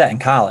because you did that in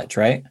college,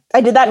 right?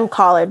 I did that in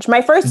college.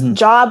 My first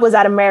job was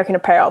at American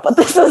Apparel, but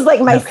this was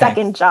like my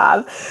second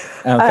job.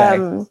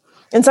 Okay.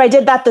 And so I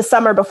did that the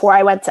summer before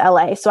I went to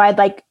LA. So I'd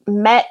like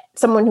met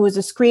someone who was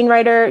a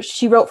screenwriter.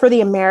 She wrote for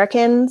The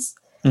Americans.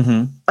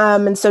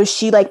 And so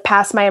she like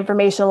passed my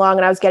information along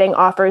and I was getting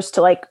offers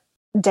to like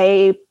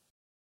day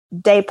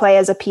play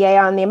as a PA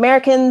on The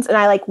Americans. And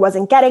I like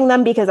wasn't getting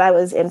them because I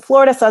was in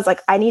Florida. So I was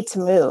like, I need to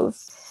move.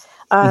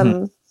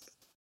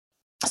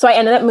 So I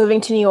ended up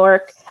moving to New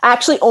York. I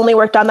actually only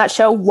worked on that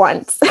show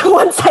once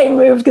I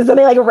moved because then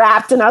they like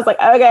wrapped and I was like,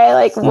 okay,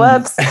 like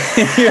whoops.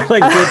 You're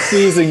like, good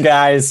season,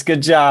 guys.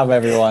 Good job,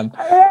 everyone.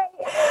 All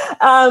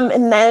right.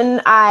 And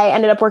then I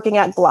ended up working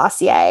at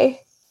Glossier,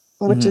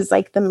 which is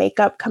like the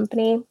makeup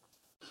company.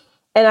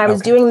 And I was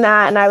doing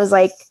that and I was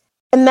like,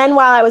 and then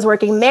while I was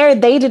working there,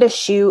 they did a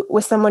shoot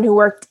with someone who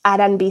worked at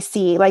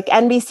NBC. Like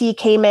NBC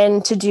came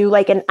in to do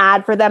like an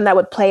ad for them that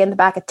would play in the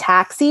back of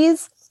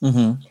taxis.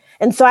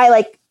 And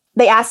so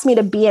they asked me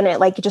to be in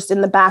it, like just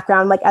in the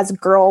background, like as a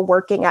girl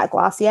working at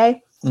Glossier.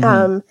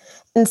 And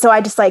so I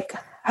was like,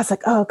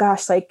 oh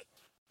gosh, like,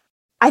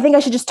 I think I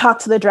should just talk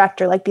to the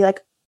director, like be like,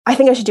 I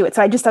think I should do it.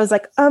 So I was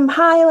like,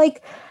 hi,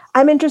 like,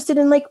 I'm interested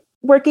in like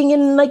working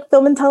in like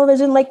film and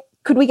television. Like,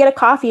 could we get a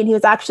coffee? And he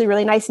was actually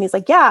really nice. And he's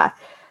like, yeah.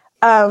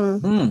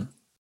 So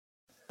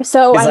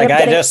he's like,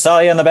 I just saw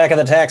you in the back of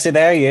the taxi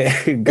there.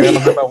 You girl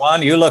number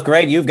one, you look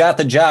great. You've got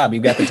the job.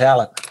 You've got the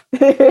talent.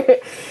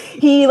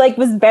 He like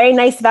was very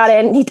nice about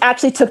it. And he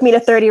actually took me to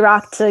 30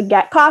 Rock to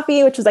get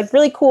coffee, which was like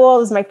really cool. It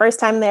was my first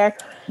time there.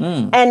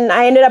 And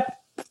I ended up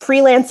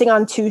freelancing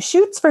on 2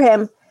 shoots for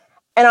him.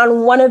 And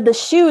on one of the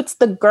shoots,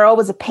 the girl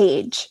was a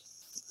page.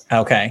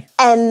 Okay.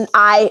 And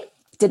I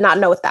did not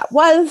know what that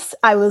was.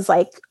 I was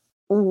like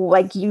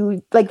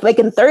you like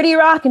in 30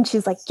 Rock. And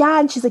she's like, yeah.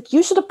 And she's like,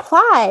 you should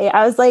apply.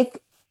 I was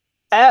like,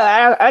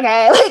 oh,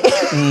 okay.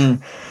 Like,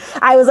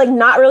 I was like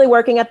not really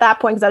working at that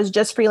point because I was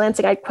just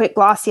freelancing. I quit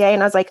Glossier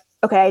and I was like,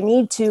 okay, I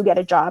need to get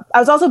a job. I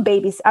was also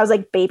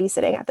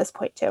babysitting at this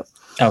point too.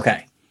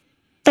 Okay.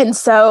 And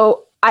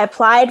so I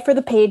applied for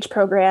the page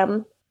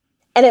program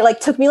and it like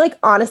took me like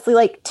honestly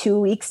like 2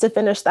 weeks to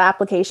finish the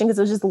application because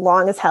it was just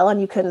long as hell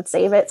and you couldn't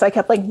save it. So I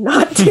kept like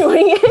not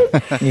doing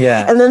it.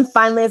 Yeah. And then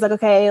finally I was like,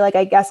 okay, like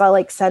I guess I'll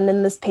like send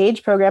in this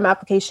page program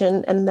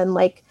application. And then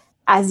like,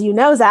 as you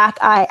know, Zach,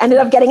 I ended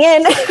up getting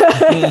in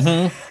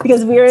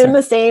because we were in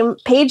the same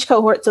page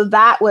cohort. So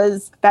that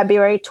was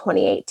February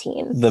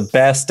 2018. The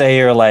best day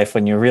of your life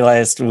when you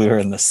realized we were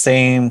in the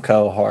same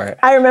cohort.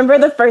 I remember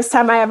the first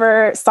time I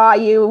ever saw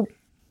you.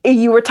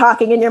 You were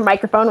talking and your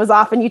microphone was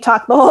off and you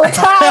talked the whole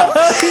time.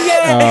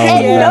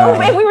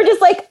 And we were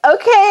just like,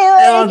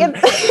 okay.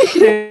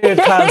 Dude,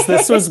 Cons,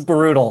 this was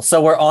brutal.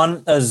 So we're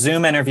on a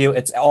Zoom interview.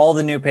 It's all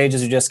the new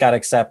pages who just got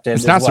accepted.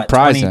 It's not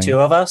surprising. 22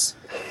 of us?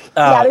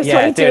 There's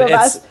 22 of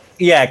us.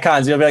 Yeah,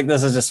 Cons, you'll be like,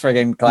 this is just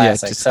friggin'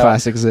 classic. Yeah, just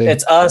classic Z.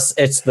 It's us.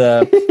 It's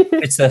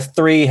the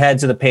 3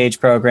 heads of the page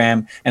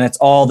program, and it's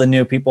all the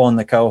new people in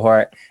the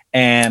cohort.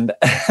 And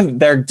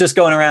they're just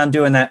going around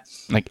doing that.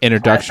 Like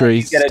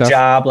introductory stuff. Get a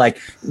job, like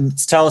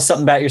tell us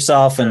something about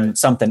yourself and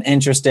something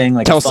interesting.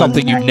 Like tell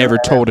something you've never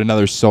told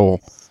another soul.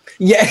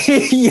 Yeah,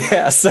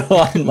 yeah. So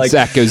I'm like,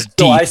 Zach goes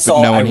deep, but no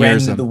one I ran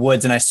hears into him. the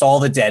woods and I saw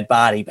the dead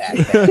body back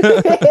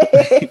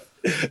there.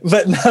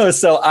 But no,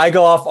 so I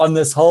go off on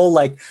this whole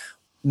like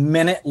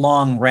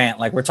minute-long rant.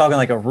 Like we're talking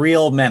like a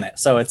real minute.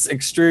 So it's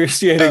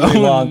excruciatingly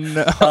long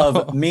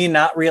of me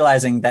not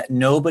realizing that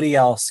nobody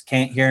else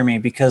can't hear me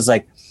because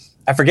like,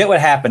 I forget what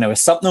happened. It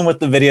was something with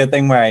the video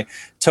thing where I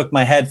took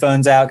my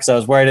headphones out because I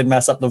was worried it'd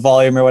mess up the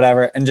volume or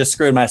whatever and just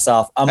screwed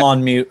myself. I'm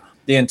on mute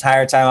the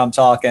entire time I'm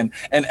talking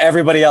and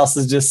everybody else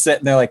is just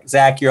sitting there like,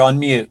 Zach, you're on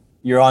mute.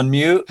 You're on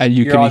mute. And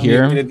you couldn't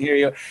hear him? We didn't hear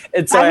you.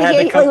 And so I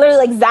had to come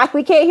literally like, Zach,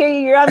 we can't hear you.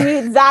 You're on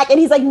mute, Zach. And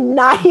he's like,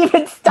 not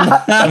even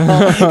stop.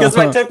 Because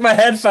I took my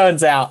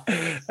headphones out.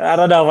 I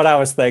don't know what I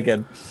was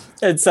thinking.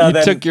 And so you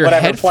then took your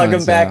whatever, plug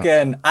them back out.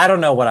 in. I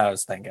don't know what I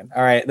was thinking.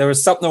 All right. There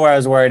was something where I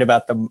was worried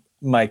about the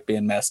mic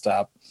being messed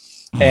up.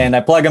 And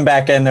I plug them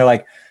back in. They're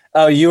like,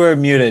 oh, you were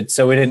muted,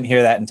 so we didn't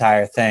hear that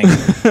entire thing.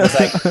 It's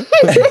like,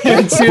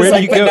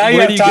 now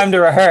you have time to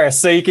rehearse,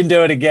 so you can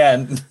do it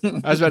again.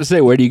 I was about to say,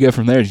 where do you go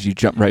from there? Did you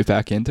jump right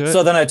back into it?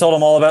 So then I told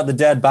him all about the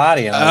dead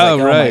body. And I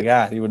was like, oh my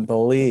God, you wouldn't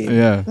believe.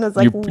 Yeah. And I was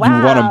like, you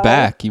want him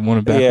back. You want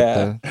him back.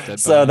 Yeah. With the dead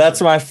so body.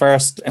 that's my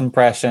first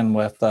impression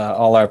with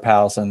all our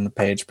pals in the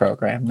Page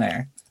program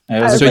there.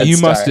 So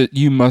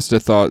you must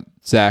have thought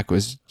Zach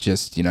was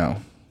just,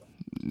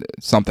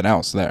 something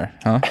else there,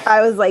 huh?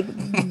 I was like,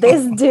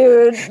 this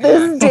dude,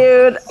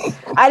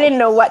 I didn't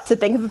know what to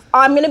think.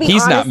 I'm going to be honest.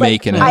 He's not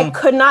making it. I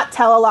could not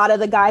tell a lot of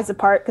the guys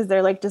apart because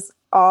they're like just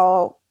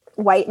all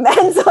white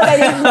men. So I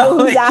didn't know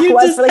who Zach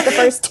was for like the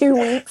first 2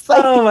 weeks.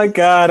 Like, oh my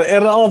God.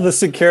 And all the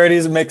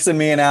security's mixing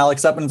me and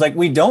Alex up. And it's like,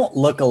 we don't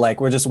look alike.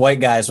 We're just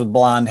white guys with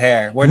blonde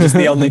hair. We're just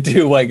the only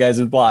two white guys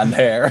with blonde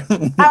hair.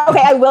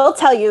 Okay, I will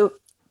tell you,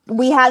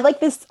 we had like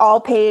this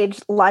all Page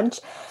lunch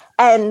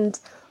and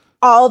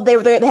they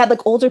had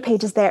like older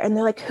pages there and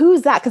they're like,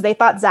 who's that? Because they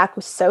thought Zach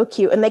was so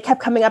cute and they kept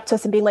coming up to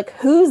us and being like,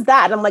 who's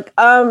that? And I'm like,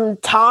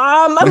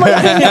 Tom. I'm like,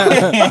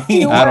 I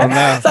don't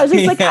know. So I was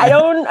just like, I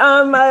don't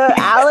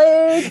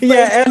Alex.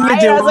 Yeah, and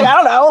I was like, I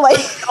don't know. Like,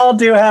 all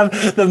do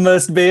have the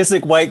most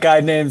basic white guy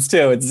names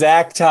too. It's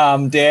Zach,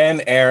 Tom,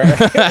 Dan, Eric.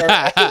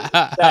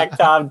 Zach,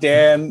 Tom,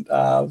 Dan,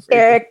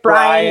 Eric,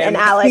 Brian, and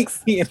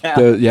Alex. Yeah. So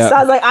I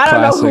was like, I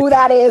don't know who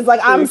that is. Like,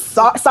 I'm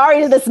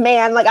sorry to this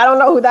man. Like, I don't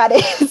know who that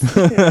is.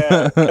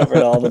 Yeah.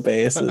 All the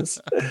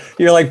bases.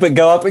 You're like, but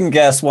go up and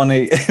guess one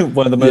of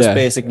the most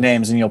basic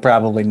names and you'll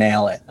probably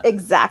nail it.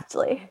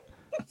 Exactly.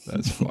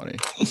 That's funny.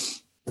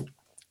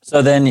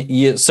 So then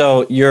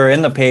you're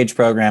in the Page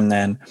program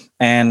then,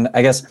 and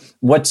I guess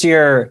what's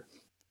your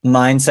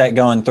mindset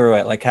going through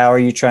it? Like, how are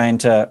you trying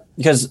to,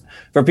 because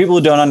for people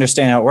who don't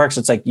understand how it works,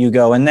 it's like you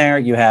go in there,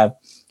 you have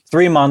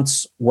 3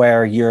 months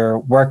where you're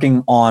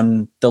working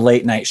on the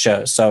late night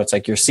shows. So it's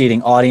like you're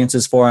seeding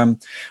audiences for them.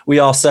 We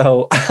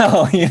also,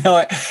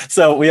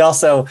 we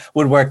also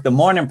would work the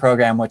morning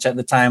program, which at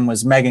the time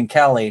was Megyn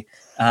Kelly.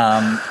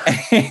 And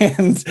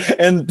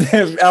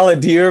Ella,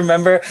 do you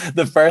remember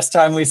the first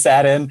time we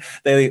sat in,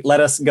 they let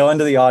us go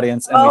into the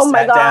audience and we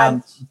sat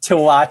down to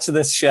watch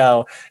this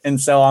show. And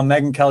so on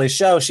Megyn Kelly's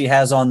show, she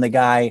has on the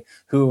guy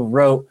who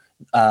wrote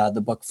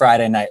the book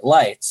Friday Night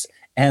Lights.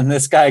 And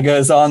this guy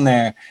goes on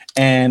there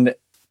and,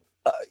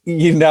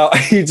 he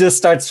just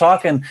starts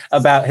talking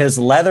about his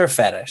leather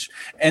fetish.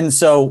 And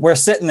so we're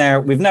sitting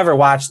there. We've never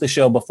watched the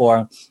show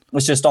before.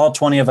 It's just all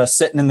 20 of us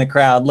sitting in the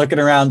crowd, looking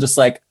around just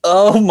like,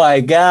 oh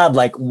my God,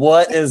 like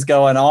what is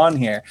going on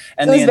here?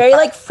 And it was very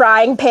like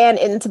frying pan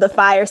into the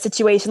fire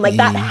situation. Like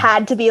that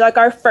had to be like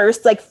our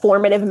first like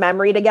formative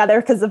memory together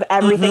because of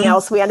everything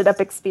else we ended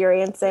up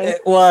experiencing.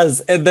 It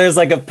was. And there's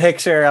like a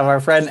picture of our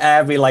friend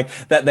Abby, like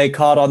that they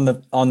caught on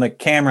the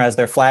camera as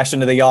they're flashing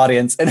to the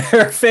audience. And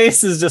her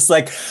face is just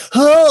like,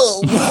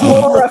 oh,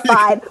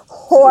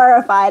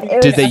 horrified.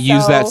 Did they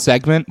use that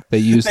segment? They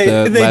used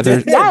the leather.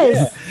 Did.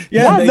 Yes.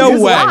 Yeah.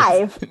 No way.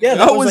 Live. Yeah,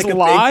 that was like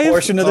live? a big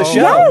portion of the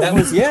show. Yes. That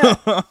was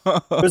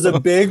it was a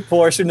big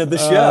portion of the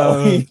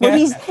show.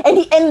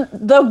 And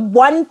the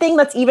one thing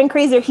that's even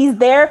crazier, he's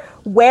there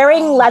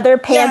wearing leather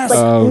pants,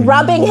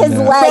 rubbing his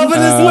legs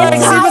the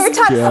entire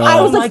time. I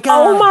was like,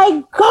 oh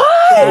my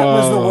God. That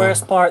was the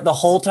worst part. The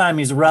whole time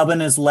he's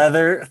rubbing his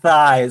leather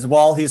thighs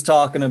while he's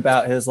talking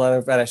about his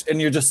leather fetish. And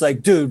you're just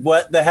like, dude,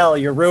 what the hell?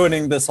 You're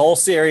ruining this whole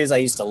series. I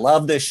used to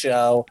love this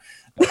show.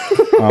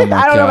 Oh my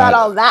I don't know about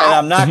all And that.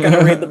 I'm not going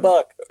to read the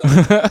book.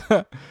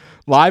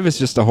 Live is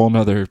just a whole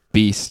nother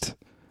beast.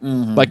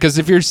 Like, because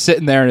if you're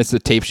sitting there and it's a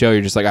tape show,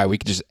 you're just like, we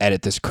could just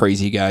edit this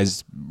crazy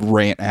guy's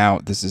rant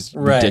out. This is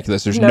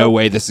ridiculous. There's no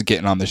way this is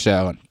getting on the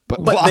show.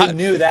 But they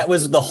knew that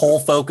was the whole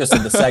focus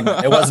of the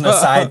segment. It wasn't a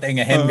side thing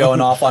of him going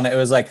off on it. It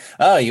was like,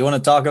 oh, you want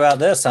to talk about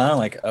this, huh?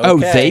 Like, okay. Oh,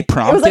 they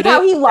prompted it was like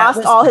how he lost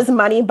was- all his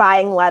money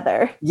buying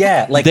leather.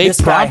 Yeah, like They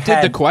this guy prompted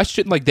had, the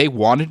question. Like, they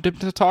wanted him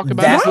to talk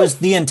about that it. was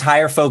the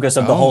entire focus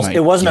of the Oh whole. my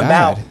It wasn't God.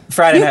 about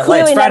Friday You've Night Lights.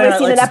 clearly Friday never Night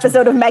seen an Lights-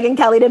 episode of Megyn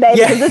Kelly today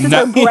because this is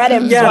her bread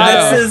and Yeah,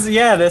 butter.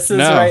 this is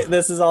No. right.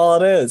 This is all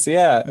it is.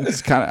 Yeah.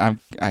 It's kind of.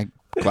 I'm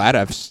glad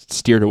I've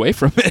steered away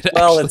from it.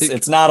 Well, actually.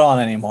 it's not on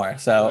anymore.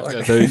 So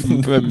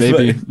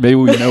maybe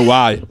we know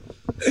why.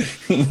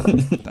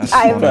 That's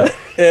funny. But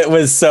it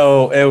was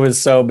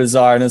so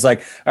bizarre, and it's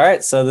like, all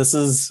right, so this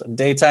is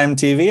daytime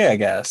TV, I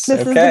guess. This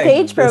is the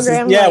Page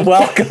program. Yeah, like-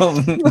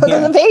 welcome. Welcome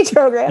to the Page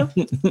program.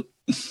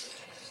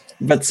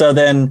 But so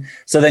then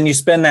you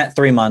spend that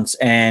 3 months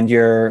and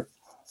you're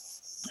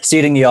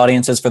seeding the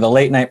audiences for the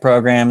late night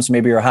programs.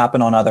 Maybe you're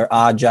hopping on other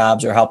odd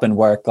jobs or helping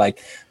work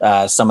like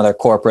some of their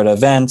corporate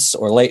events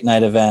or late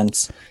night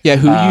events. Yeah.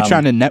 Who are you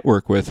trying to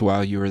network with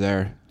while you were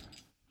there?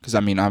 Because I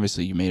mean,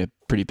 obviously you made a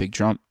pretty big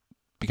jump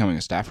becoming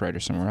a staff writer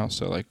somewhere else.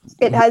 So like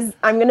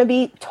I'm going to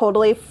be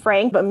totally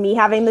frank, but me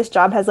having this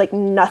job has like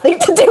nothing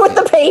to do with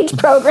the Page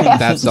program.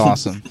 That's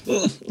awesome.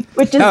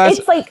 Which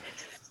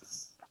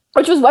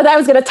was what I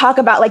was going to talk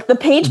about. Like the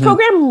Page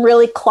program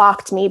really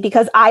clocked me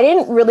because I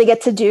didn't really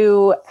get to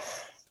do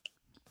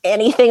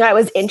anything I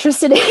was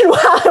interested in while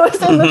I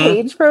was in the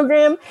Page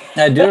program.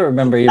 I do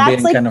remember you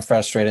being kind of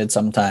frustrated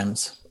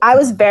sometimes. I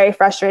was very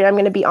frustrated. I'm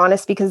going to be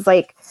honest because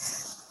like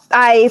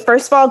I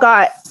first of all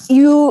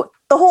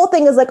the whole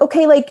thing is like,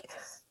 okay, like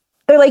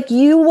they're like,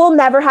 you will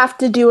never have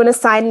to do an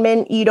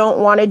assignment you don't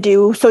want to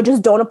do. So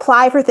just don't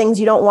apply for things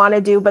you don't want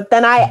to do. But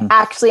then I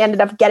actually ended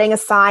up getting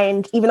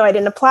assigned, even though I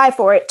didn't apply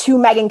for it, to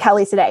Megyn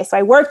Kelly Today. So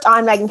I worked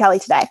on Megyn Kelly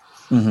Today,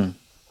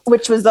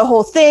 which was the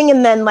whole thing.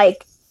 And then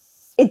like,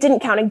 it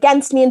didn't count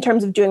against me in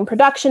terms of doing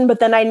production, but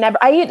then I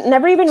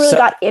never even really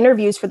got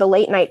interviews for the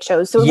late night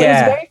shows. So it was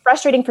very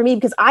frustrating for me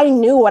because I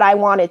knew what I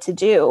wanted to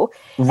do.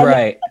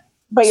 Right.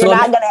 But you're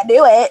not going to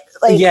do it.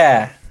 Like,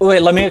 yeah.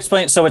 Wait, let me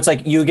explain. So it's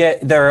like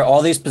there are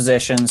all these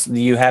positions.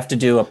 You have to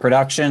do a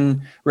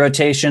production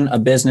rotation, a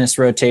business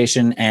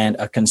rotation, and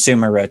a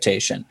consumer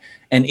rotation.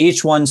 And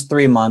each one's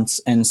 3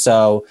 months. And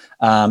so,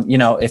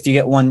 if you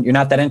get one you're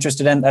not that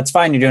interested in, that's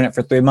fine. You're doing it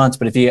for 3 months.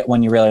 But if you get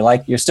one you really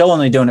like, you're still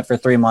only doing it for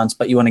 3 months,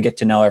 but you want to get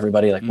to know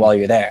everybody like while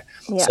you're there.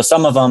 Yeah. So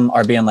some of them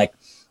are being like,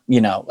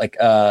 like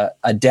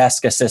a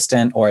desk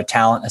assistant or a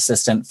talent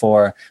assistant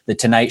for the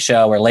Tonight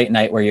Show or late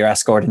night where you're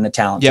escorting the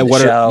talent to the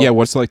show.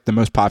 What's like the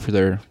most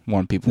popular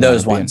one people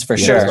those ones for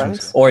sure.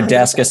 Or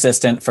desk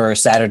assistant for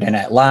Saturday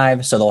Night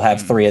Live. So they'll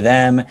have 3 of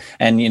them.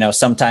 And,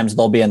 sometimes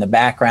they'll be in the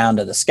background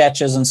of the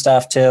sketches and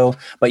stuff too.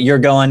 But you're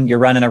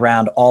running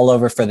around all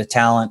over for the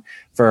talent,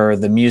 for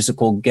the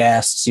musical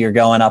guests. You're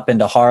going up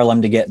into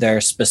Harlem to get their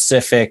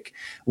specific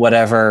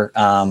whatever,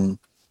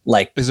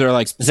 is there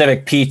like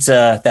specific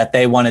pizza that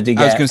they wanted to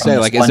get? I was going to say,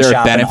 like, is there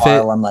a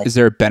benefit? Is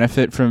there a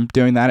benefit from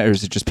doing that, or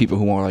is it just people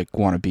who want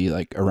to be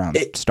like around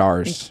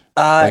stars?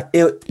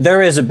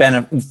 There is a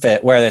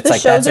benefit where it's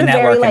like that's a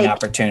networking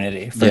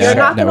opportunity. For You're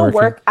not going to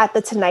work at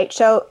the Tonight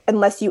Show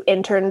unless you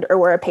interned or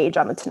were a page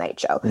on the Tonight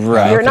Show.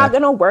 Right. You're not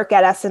going to work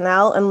at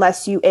SNL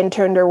unless you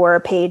interned or were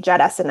a page at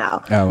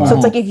SNL. Oh, wow. So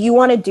it's like if you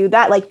want to do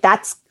that, like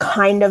that's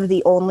kind of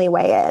the only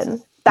way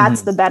in.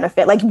 That's the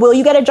benefit. Like, will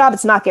you get a job?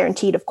 It's not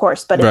guaranteed, of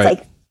course, but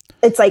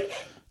it's like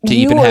to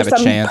you even or have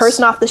some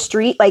person off the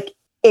street, like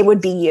it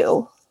would be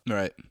you.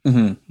 Right.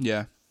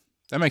 Yeah.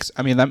 That makes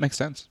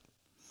sense.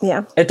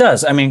 Yeah, it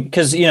does. I mean,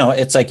 because,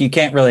 it's like you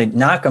can't really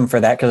knock them for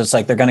that because it's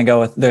like they're going to go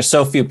with, there's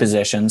so few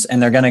positions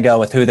and they're going to go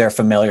with who they're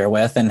familiar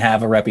with and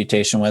have a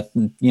reputation with,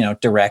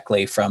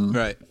 directly from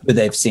who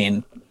they've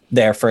seen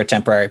there for a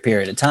temporary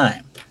period of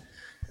time.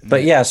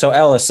 But yeah, so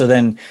Ellis, so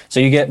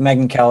you get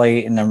Megyn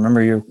Kelly, and I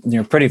remember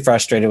you're pretty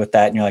frustrated with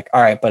that, and you're like,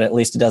 all right, but at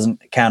least it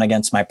doesn't count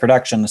against my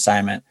production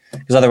assignment,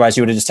 because otherwise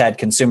you would have just had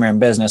consumer and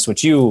business,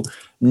 which you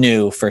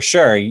knew for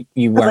sure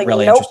you weren't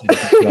really interested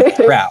in that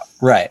route,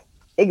 right?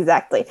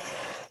 Exactly.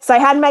 So I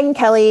had Megyn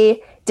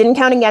Kelly, didn't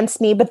count against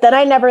me, but then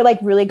I never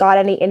really got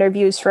any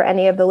interviews for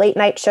any of the late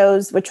night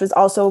shows, which was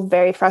also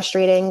very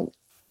frustrating.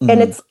 And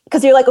it's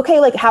because you're like, okay,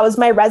 like, how is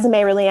my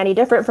resume really any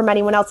different from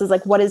anyone else's?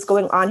 Like, what is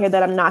going on here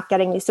that I'm not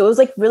getting these? So it was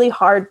really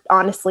hard,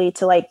 honestly,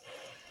 to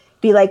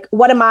be like,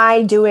 what am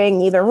I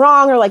doing either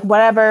wrong or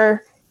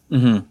whatever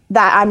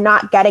that I'm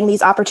not getting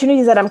these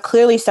opportunities that I'm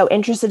clearly so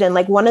interested in.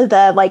 Like one of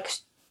the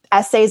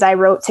essays I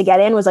wrote to get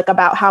in was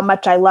about how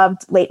much I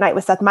loved Late Night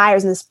with Seth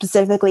Meyers and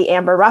specifically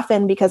Amber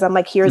Ruffin, because I'm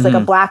here's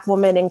a Black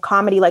woman in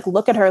comedy.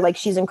 Look at her.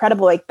 She's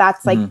incredible.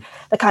 That's the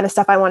kind of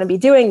stuff I want to be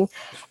doing.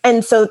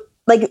 And so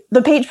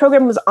the Page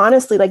program was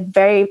honestly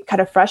very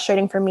kind of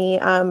frustrating for me.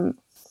 I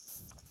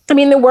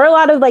mean, there were a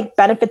lot of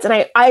benefits,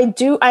 and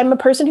I'm a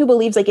person who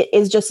believes it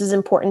is just as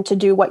important to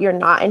do what you're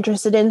not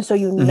interested in.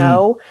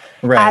 So,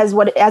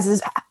 as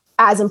is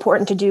as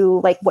important to do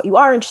what you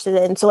are interested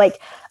in. So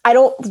I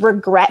don't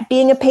regret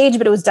being a page,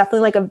 but it was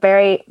definitely a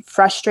very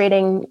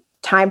frustrating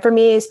time for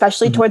me,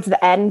 especially towards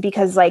the end,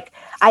 because I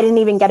didn't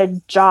even get a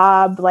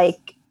job when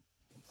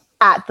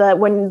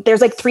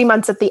there's 3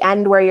 months at the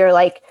end where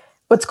you're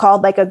what's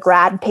called a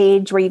grad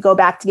page, where you go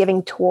back to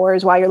giving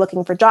tours while you're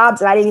looking for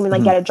jobs. And I didn't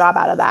even get a job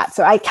out of that.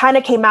 So I kind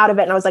of came out of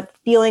it and I was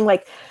feeling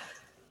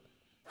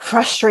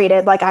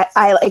frustrated.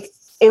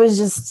 It was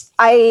just,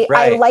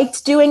 I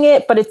liked doing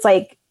it, but it's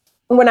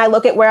when I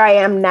look at where I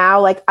am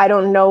now, I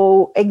don't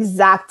know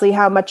exactly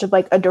how much of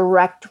a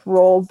direct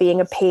role being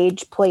a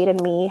page played in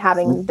me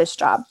having this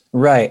job.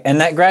 Right.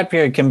 And that grad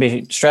period can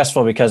be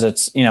stressful because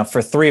it's,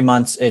 for 3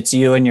 months, it's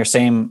you and your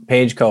same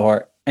page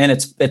cohort. And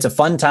it's a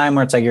fun time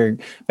where it's you're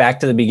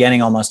back to the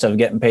beginning almost of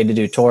getting paid to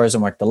do tours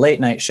and work the late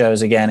night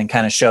shows again and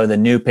kind of show the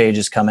new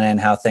pages coming in,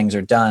 how things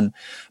are done.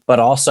 But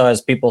also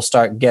as people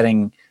start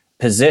getting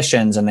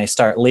positions and they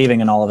start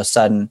leaving, and all of a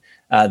sudden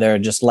there are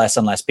just less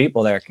and less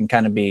people there, it can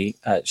kind of be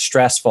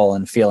stressful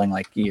and feeling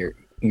like you're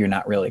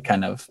not really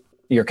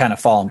you're kind of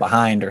falling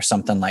behind or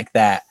something like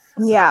that.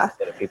 Yeah.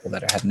 The people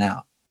that are heading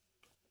out.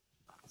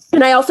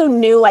 And I also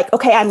knew like,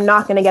 okay, I'm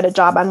not going to get a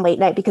job on late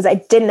night because I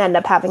didn't end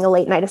up having a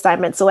late night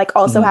assignment. So like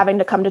also having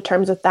to come to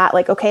terms with that,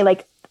 like, okay,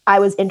 like I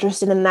was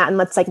interested in that and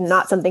that's like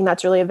not something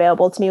that's really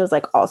available to me, was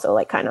like also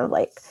like kind of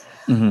like,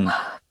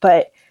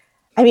 but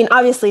I mean,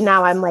 obviously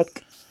now I'm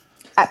like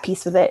at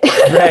peace with it.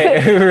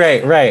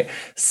 Right.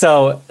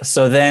 So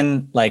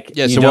then like,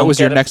 yeah. So what was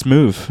your next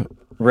move?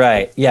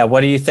 Right. Yeah.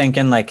 What are you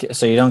thinking? Like,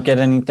 so you don't get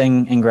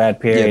anything in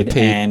grad period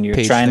and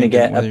you're trying to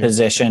get a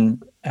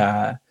position,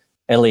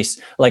 at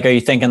least, like, are you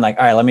thinking like,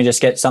 all right, let me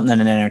just get something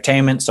in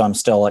entertainment so I'm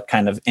still like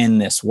kind of in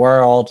this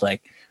world?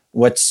 Like,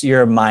 what's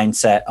your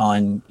mindset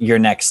on your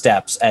next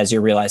steps as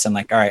you're realizing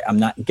like, all right, I'm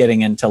not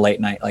getting into late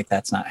night. Like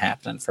that's not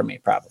happening for me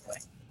probably.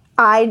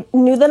 I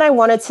knew that I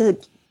wanted to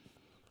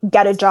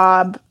get a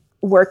job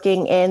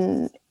working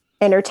in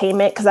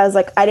entertainment because I was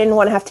like, I didn't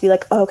want to have to be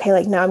like, oh, okay,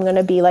 like now I'm going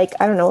to be like,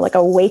 I don't know, like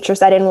a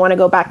waitress. I didn't want to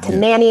go back to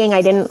nannying.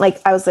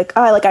 I was like,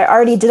 oh, like I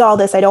already did all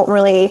this. I don't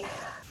really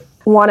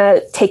want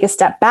to take a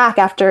step back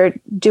after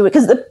do it,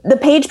 because the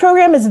Page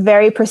program is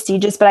very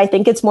prestigious, but I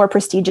think it's more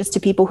prestigious to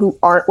people who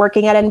aren't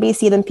working at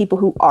NBC than people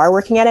who are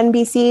working at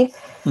NBC.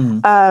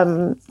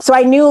 So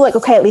I knew like,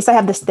 okay, at least I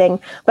have this thing,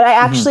 but I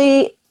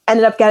actually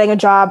ended up getting a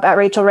job at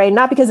Rachael Ray,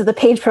 not because of the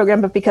Page program,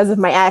 but because of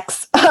my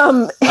ex.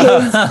 Oh,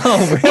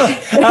 really?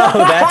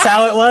 Oh, that's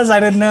how it was? I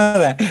didn't know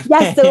that.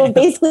 Yeah, so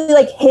basically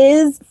like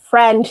his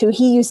friend who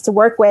he used to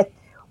work with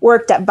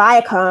worked at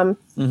Viacom.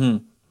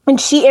 And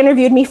she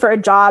interviewed me for a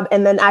job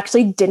and then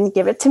actually didn't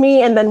give it to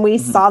me. And then we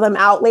saw them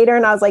out later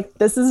and I was like,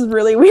 this is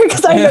really weird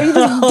because I know you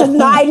just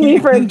denied me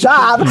for a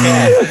job.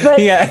 But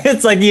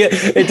it's like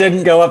it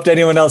didn't go up to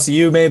anyone else.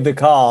 You made the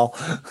call.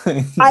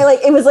 But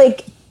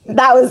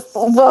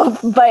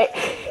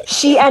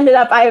she ended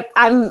up,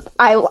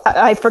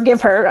 I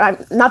forgive her.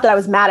 Not that I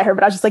was mad at her,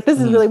 but I was just like,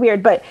 this is really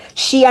weird. But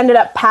she ended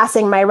up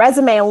passing my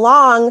resume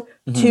along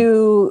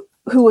to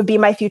who would be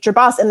my future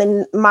boss. And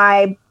then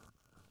my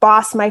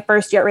boss, my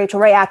first year at Rachael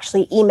Ray,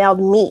 actually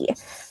emailed me.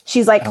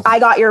 She's like, I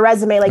got your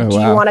resume. Like, do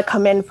you want to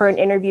come in for an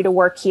interview to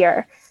work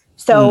here?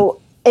 So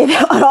it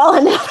all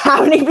ended up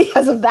happening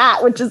because of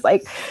that, which is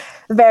like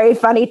very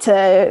funny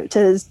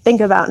to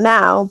think about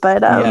now.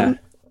 But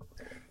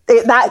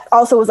that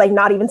also was like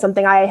not even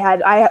something I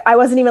had. I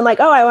wasn't even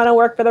like, oh, I want to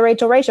work for the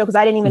Rachael Ray show because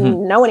I didn't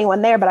even know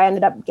anyone there, but I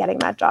ended up getting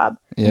that job.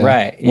 Yeah.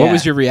 Right. Yeah. What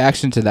was your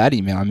reaction to that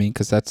email? I mean,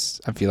 because I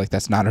feel like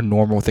that's not a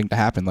normal thing to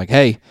happen. Like,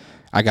 hey,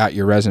 I got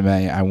your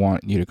resume. I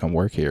want you to come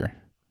work here.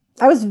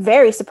 I was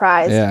very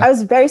surprised. Yeah. I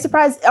was very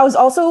surprised. I was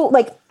also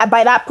like,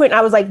 by that point, I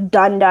was like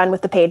done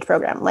with the Page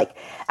program. Like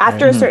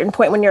after a certain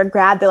point when you're a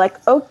grad, they're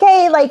like,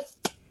 okay, like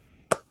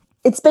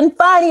it's been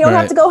fun. You don't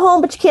have to go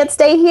home, but you can't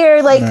stay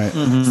here. Like,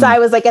 so I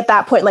was like at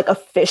that point, like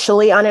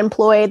officially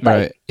unemployed.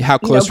 Like, how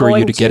close were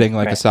you to getting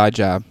like a side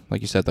job?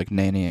 Like you said, like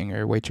nannying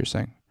or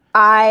waitressing?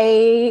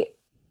 I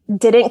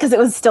didn't, because it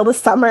was still the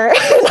summer.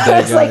 I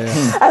was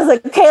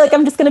like, okay, like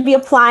I'm just going to be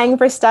applying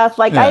for stuff.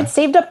 Like I had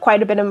saved up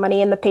quite a bit of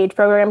money in the Page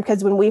program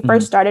because when we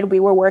first started, we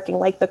were working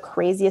like the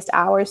craziest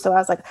hours. So I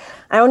was like,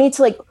 I don't need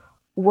to like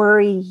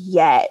worry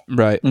yet.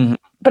 Right.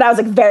 But I was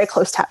like very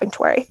close to having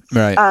to worry.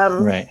 Right.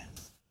 Right.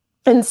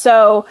 And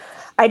so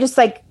I just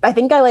like, I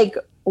think I like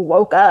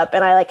woke up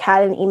and I like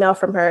had an email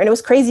from her, and it was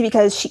crazy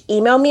because she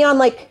emailed me on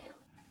like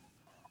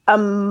a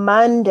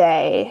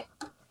Monday.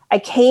 I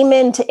came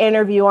in to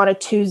interview on a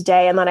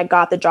Tuesday, and then I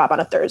got the job on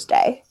a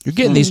Thursday. You're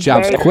getting these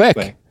jobs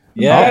quick.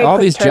 Yeah. All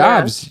these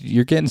jobs,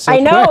 you're getting so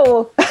quick. I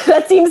know.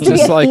 That seems to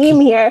be a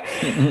theme here.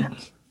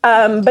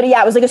 But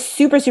yeah, it was like a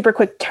super, super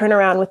quick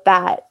turnaround with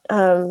that.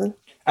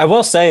 I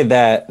will say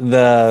that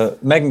the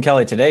Megyn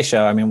Kelly Today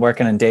Show, I mean,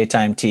 working in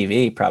daytime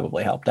TV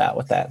probably helped out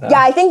with that, though.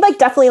 Yeah, I think like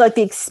definitely like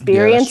the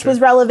experience was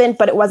relevant,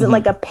 but it wasn't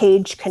like a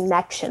Page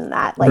connection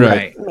that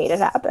like made it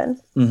happen.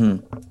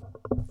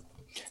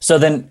 So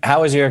then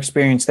how was your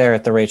experience there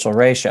at the Rachael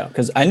Ray show?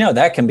 Because I know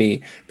that can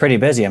be pretty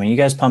busy. I mean, you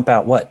guys pump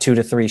out, 2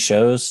 to 3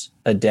 shows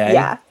a day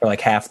for like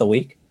half the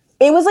week?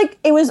 It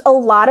was a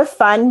lot of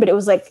fun, but it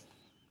was like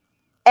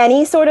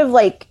any sort of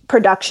like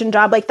production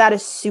job like that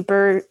is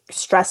super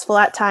stressful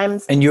at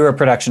times. And you were a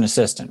production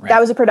assistant, right? I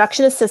was a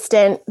production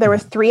assistant. There were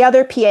 3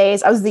 other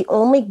PAs. I was the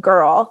only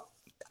girl.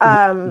 What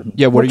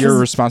are your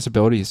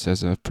responsibilities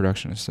as a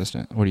production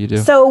assistant? What do you do?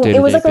 So it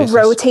was like a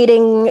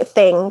rotating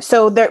thing.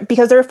 So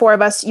because there were 4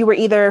 of us, you were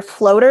either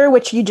floater,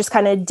 which you just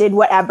kind of did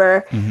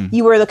whatever.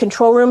 You were the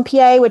control room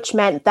PA, which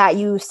meant that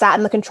you sat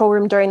in the control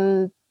room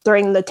during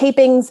the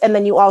tapings, and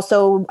then you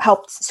also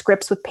helped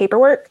scripts with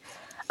paperwork.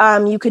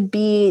 You could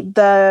be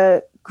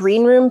the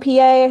green room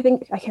PA. I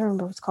can't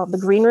remember what it's called, the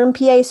green room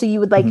PA. So you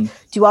would like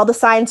do all the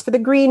signs for the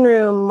green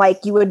room.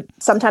 Like you would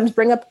sometimes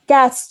bring up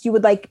guests. You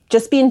would like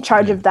just be in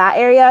charge of that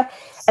area.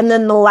 And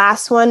then the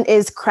last one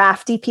is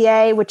crafty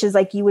PA, which is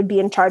like you would be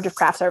in charge of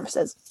craft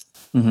services.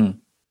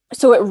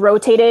 So it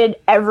rotated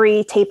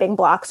every taping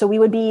block. So we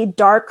would be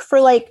dark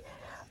for like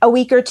a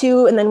week or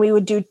two, and then we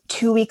would do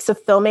 2 weeks of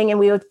filming, and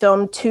we would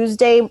film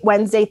Tuesday,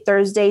 Wednesday,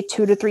 Thursday,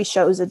 2 to 3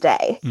 shows a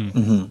day.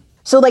 Mm-hmm.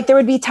 So like there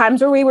would be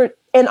times where we were,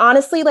 and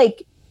honestly,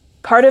 like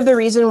part of the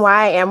reason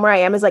why I am where I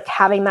am is like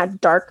having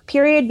that dark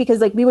period, because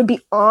like we would be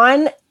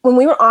on, when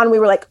we were on, we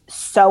were like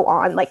so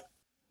on, like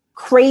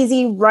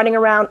crazy running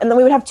around. And then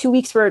we would have 2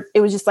 weeks where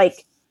it was just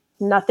like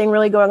nothing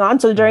really going on.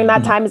 So during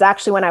that time is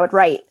actually when I would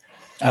write.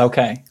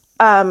 Okay.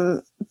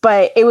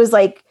 But it was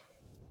like,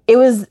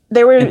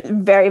 there were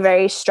very,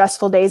 very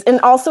stressful days. And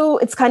also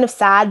it's kind of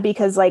sad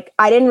because like,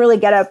 I didn't really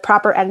get a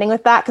proper ending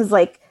with that. Cause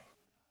like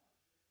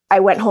I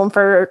went home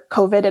for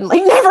COVID and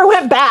like never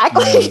went back.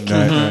 Like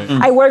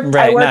I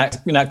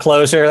worked. Not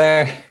closure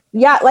there.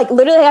 Yeah. Like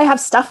literally I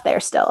have stuff there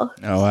still.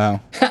 Oh, wow.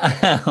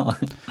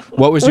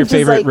 What was your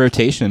favorite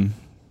rotation?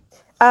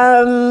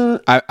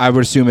 I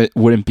would assume it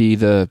wouldn't be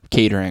the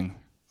catering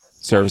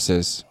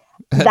services.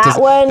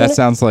 That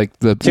sounds like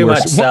the too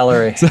worst. much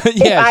celery.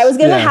 If I was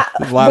gonna have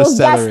a lot of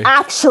celery. Yes,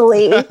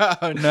 actually.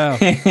 Oh no.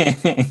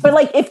 But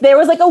like if there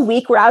was like a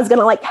week where I was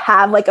gonna like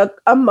have like a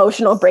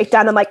emotional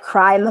breakdown and like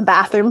cry in the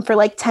bathroom for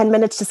like 10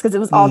 minutes just because it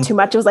was all too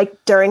much, it was like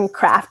during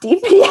craft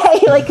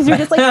EPA. Like because you're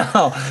just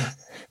like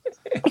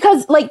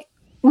because like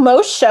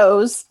most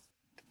shows,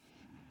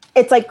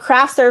 it's like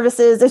craft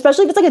services,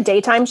 especially if it's like a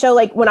daytime show.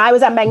 Like when I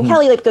was at Megyn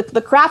Kelly, like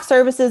the craft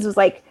services was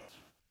like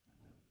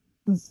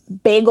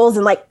bagels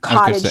and like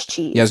cottage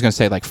cheese. Yeah, I was gonna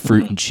say like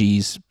fruit and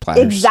cheese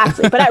platters.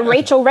 Exactly. But at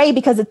Rachel Ray,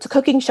 because it's a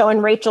cooking show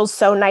and Rachel's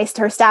so nice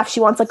to her staff, she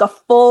wants like a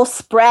full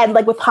spread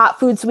like with hot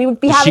food. So we would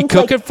be having to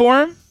cook it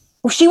for him?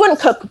 She wouldn't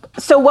cook.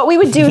 So what we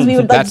would do is we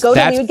would like go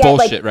to we would get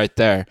bullshit like right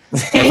there.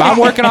 If I'm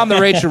working on the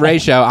Rachel Ray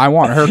show, I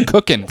want her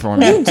cooking for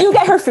me. You do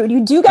get her food.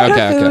 You do get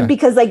her food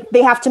because like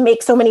they have to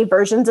make so many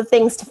versions of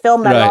things to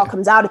film that it all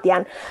comes out at the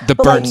end. The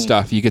burnt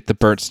stuff. You get the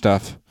burnt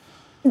stuff.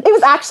 It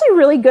was actually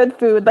really good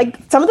food. Like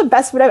some of the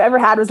best food I've ever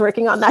had was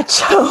working on that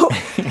show.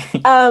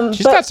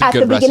 But at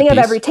the beginning of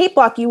every tape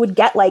block, you would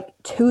get like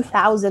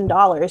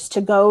 $2,000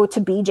 to go to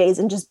BJ's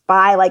and just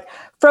buy like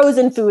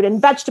frozen food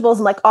and vegetables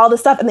and like all this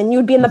stuff. And then you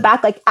would be in the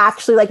back, like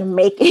actually like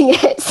making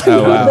it.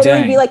 So you would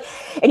literally be like,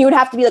 and you would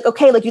have to be like,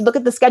 okay, like you'd look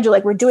at the schedule,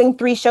 like we're doing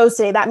 3 shows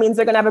today. That means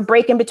they're going to have a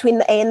break in between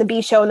the A and the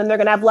B show. And then they're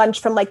going to have lunch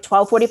from like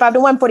 12:45 to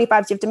 1:45. So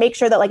you have to make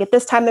sure that like at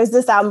this time there's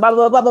this out and blah,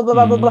 blah, blah, blah, blah,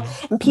 blah, blah, blah.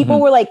 And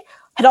people were like,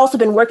 had also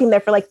been working there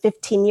for like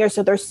 15 years.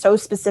 So they're so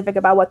specific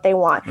about what they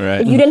want.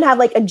 Right. If you didn't have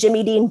like a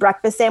Jimmy Dean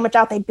breakfast sandwich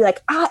out, they'd be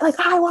like,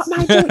 I want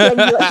my Jimmy Dean.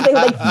 They would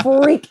like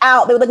freak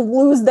out. They would like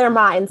lose their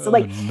minds. So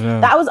like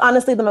that was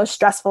honestly the most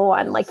stressful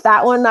one. Like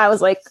that one, I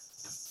was like,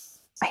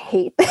 I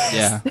hate this.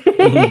 Yeah.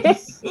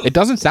 It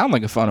doesn't sound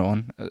like a fun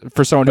one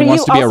for someone who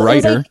wants to be a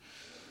writer. Like,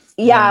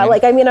 yeah.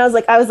 Like, I mean, I was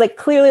like,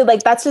 clearly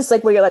like, that's just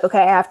like where you're like,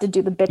 okay, I have to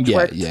do the bitch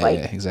work. Yeah,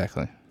 like,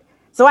 exactly.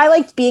 So I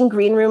liked being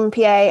green room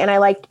PA and I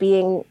liked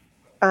being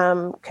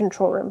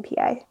control room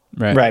PA.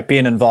 Right.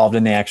 Being involved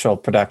in the actual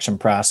production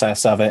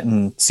process of it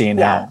and seeing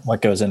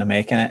what goes into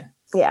making it.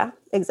 Yeah,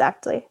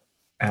 exactly.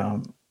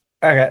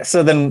 Okay.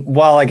 So then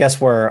while I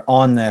guess we're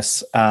on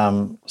this,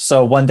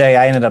 so one day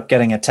I ended up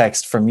getting a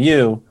text from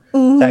you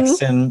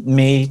texting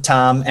me,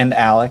 Tom, and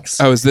Alex.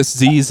 Oh, is this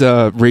Z's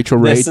Rachel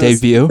Ray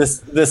debut?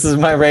 This is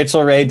my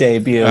Rachel Ray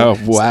debut. Oh,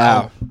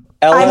 wow. So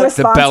Ella,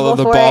 the belle of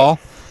the ball.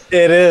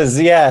 It is,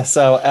 yeah.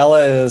 So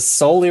Ella is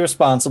solely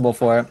responsible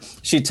for it.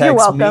 She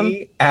texts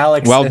me,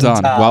 Alex, and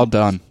Tom. Well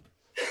done.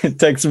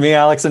 Texts me,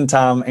 Alex, and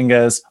Tom, and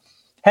goes,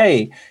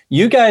 "Hey,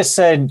 you guys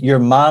said your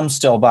mom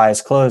still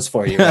buys clothes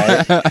for you,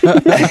 right?"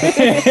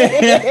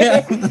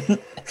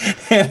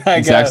 And I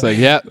exactly.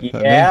 Go,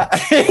 yeah.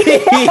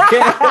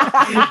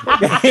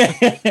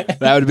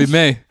 That would be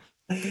me.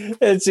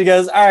 And she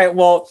goes, "All right,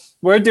 well,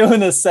 we're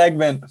doing a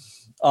segment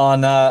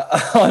on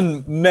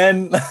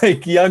men,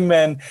 like young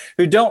men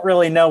who don't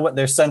really know what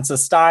their sense of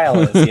style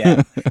is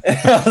yet." And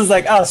I was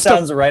like, "Oh,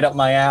 sounds right up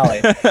my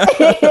alley."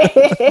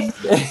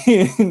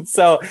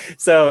 So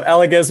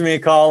Ella gives me a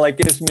call, like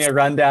gives me a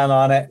rundown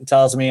on it, and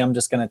tells me I'm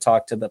just going to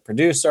talk to the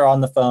producer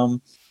on the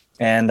phone,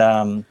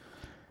 and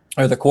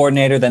or the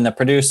coordinator, then the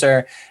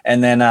producer,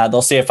 and then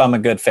they'll see if I'm a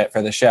good fit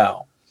for the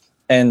show.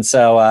 And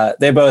so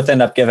they both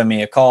end up giving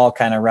me a call,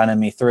 kind of running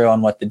me through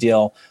on what the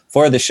deal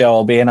for the show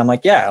will be. And I'm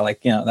like, yeah,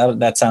 like, you know,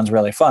 that sounds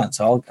really fun.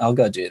 So I'll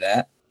go do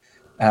that.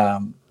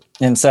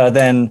 And so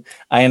then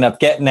I end up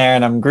getting there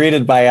and I'm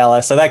greeted by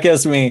Ella. So that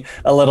gives me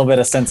a little bit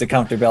of sense of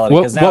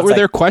comfortability. What were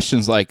their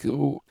questions like?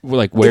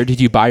 Like, where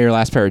did you buy your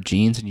last pair of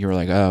jeans? And you were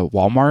like,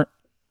 Walmart?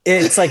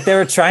 It's like they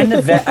were trying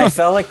to vet. I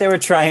felt like they were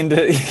trying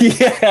to.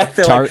 Yeah,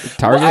 Target.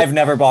 Well, I've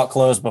never bought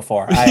clothes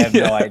before. I have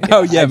no idea.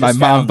 Oh yeah, my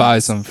mom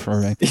buys them for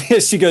me.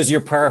 She goes,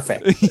 "You're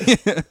perfect."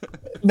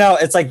 No,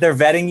 it's like they're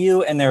vetting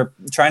you and they're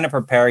trying to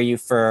prepare you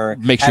for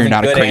make sure you're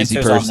not a crazy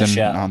person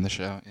on the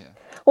show. Yeah.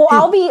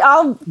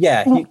 Well,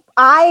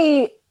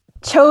 I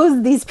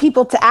chose these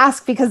people to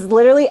ask because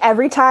literally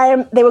every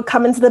time they would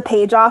come into the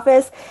Page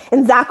office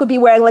and Zach would be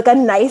wearing like a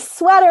nice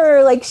sweater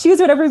or like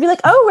shoes or whatever, he'd be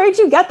like, oh, where'd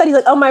you get that? He's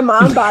like, oh, my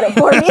mom bought it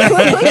for me.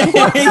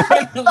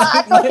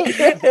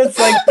 It's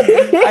like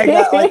I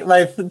got like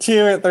my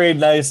 2 or 3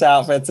 nice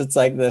outfits. It's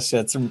like this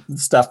shit's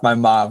stuff my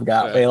mom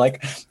got me.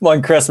 Like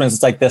one Christmas,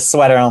 it's like this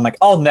sweater. And I'm like,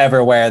 I'll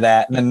never wear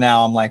that. And then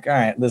now I'm like, all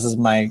right, this is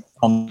my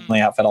only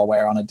outfit I'll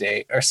wear on a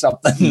date or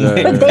something.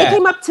 But they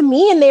came up to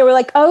me and they were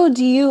like, oh,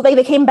 do you like,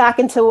 they came back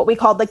into what we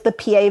called like the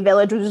PA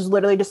village, which is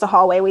literally just a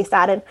hallway we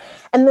sat in.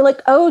 And they're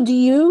like, oh, do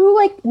you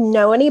like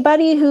know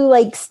anybody who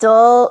like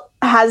still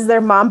has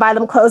their mom buy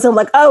them clothes? I'm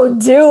like, oh,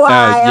 do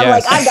I? I'm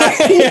like, I got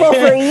people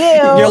for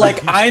you. You're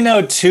like, I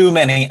know too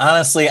many.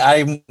 Honestly,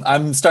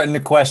 I'm starting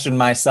to question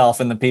myself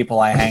and the people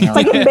I hang around.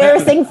 It's like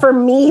embarrassing for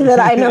me that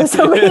I know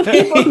so many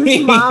people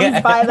whose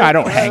moms buy them. I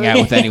don't hang out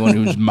with anyone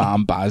whose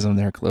mom buys them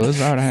their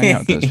clothes. I would hang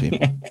out with those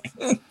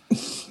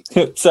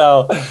people.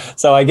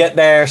 So I get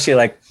there. She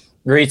like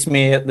greets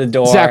me at the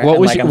door. Zach, what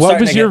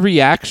was your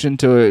reaction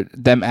to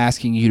them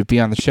asking you to be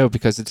on the show?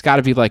 Because it's got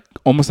to be like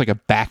almost like a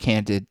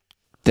backhanded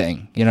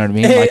thing. You know what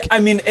I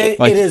mean?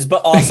 Like, it is,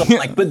 but also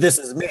like, but this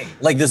is me.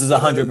 Like, this is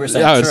 100%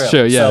 true. Oh, it's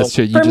true. Yeah, that's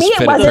true. For me,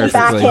 it wasn't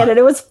backhanded.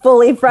 It was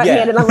fully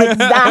fronthanded. I'm like,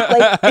 Zach,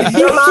 like, if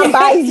your mom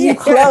buys you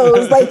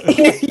clothes, like,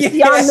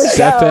 be on the show.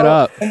 Step it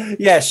up.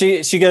 Yeah,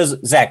 she goes,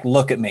 Zach,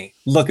 look at me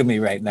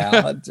right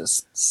now. It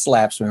just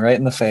slaps me right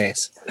in the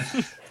face.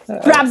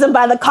 Grabs him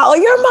by the collar.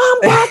 Your mom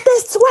bought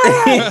this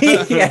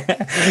sweater.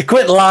 Yeah.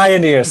 Quit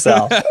lying to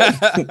yourself.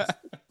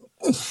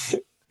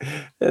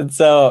 And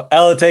so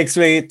Ella takes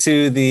me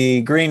to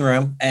the green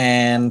room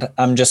and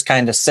I'm just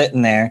kind of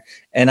sitting there.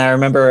 And I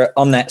remember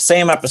on that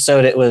same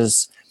episode,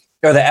 the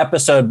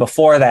episode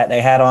before that, they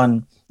had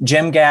on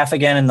Jim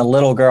Gaffigan and the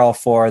little girl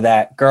for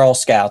that Girl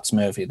Scouts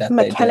movie that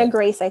McKenna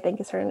Grace, I think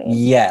is her name.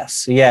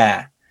 Yes.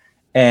 Yeah.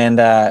 And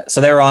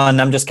so they were on,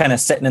 I'm just kind of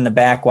sitting in the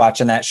back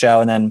watching that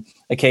show. And then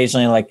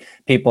occasionally like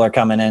people are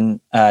coming in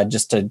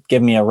just to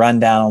give me a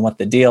rundown on what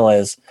the deal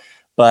is.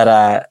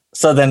 But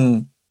so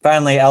then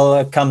finally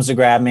Ella comes to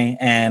grab me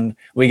and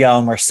we go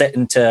and we're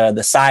sitting to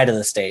the side of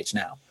the stage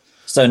now.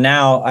 So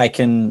now I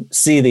can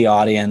see the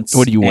audience.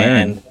 What are you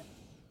wearing?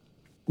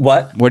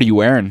 What are you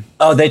wearing?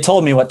 Oh, they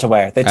told me what to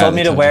wear. They told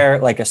me to wear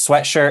like a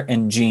sweatshirt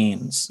and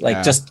jeans,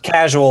 like just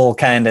casual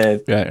kind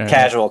of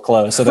casual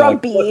clothes. So they're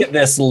like, look at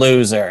this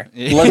loser.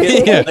 Look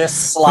at this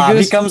slob.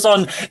 He comes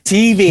on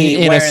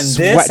TV wearing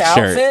this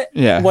outfit.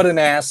 Yeah. What an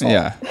asshole.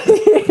 Yeah.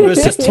 It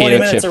was just 20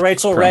 minutes of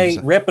Rachel Ray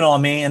ripping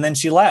on me, and then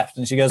she left.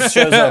 And she goes,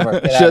 show's over.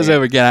 Show's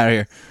over. Get out of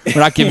here. We're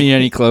not giving you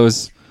any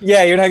clothes.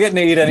 Yeah, you're not getting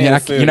to eat any of the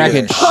food. You're not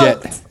getting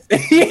shit.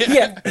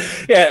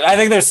 yeah. I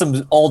think there's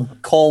some old,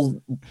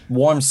 cold,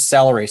 warm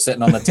celery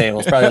sitting on the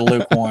table. It's probably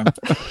lukewarm.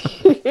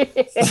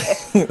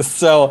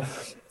 So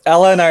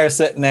Ella and I are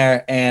sitting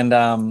there, and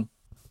I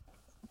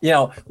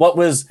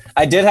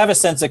did have a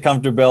sense of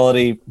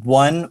comfortability.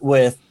 One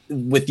with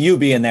you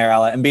being there,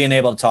 Ella, and being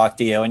able to talk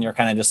to you, and you're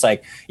kind of just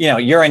like,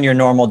 you're in your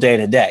normal day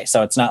to day,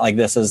 so it's not like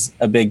this is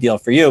a big deal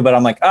for you. But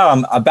I'm like, oh,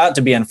 I'm about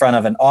to be in front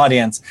of an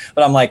audience,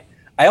 but I'm like,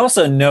 I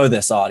also know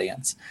this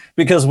audience,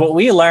 because what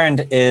we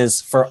learned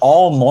is for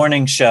all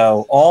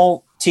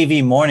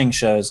TV morning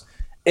shows,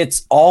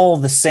 it's all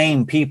the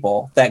same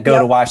people that go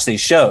to watch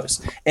these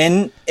shows.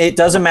 And it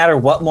doesn't matter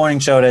what morning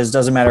show it is. It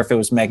doesn't matter if it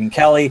was Megyn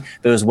Kelly, if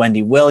it was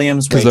Wendy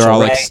Williams, because they're all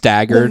like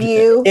staggered.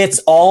 It's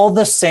all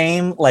the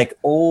same, like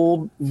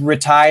old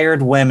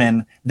retired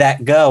women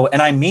that go.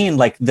 And I mean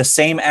like the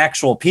same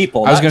actual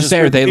people. I was going to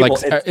say, are they like,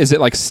 is it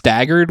like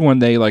staggered when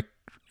they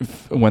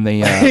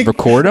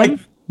record them?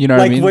 You know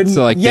what I mean?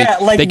 So like,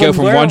 they go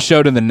from one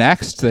show to the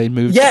next. They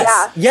move.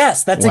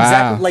 Yes, that's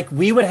exactly. Like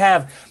we would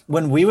have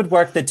when we would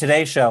work the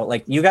Today Show.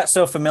 Like you got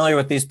so familiar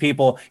with these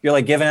people, you're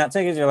like giving out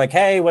tickets. You're like,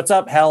 hey, what's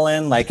up,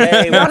 Helen? Like,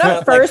 hey, on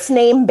a first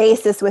name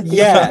basis with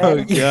you.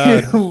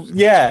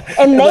 Yeah.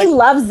 And they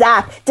love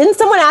Zach. Didn't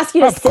someone ask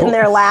you to sit in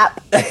their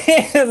lap?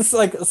 It's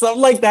like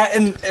something like that.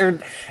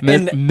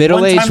 And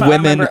middle-aged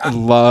women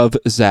love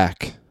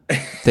Zach.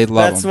 They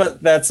love him.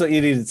 That's what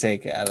you need to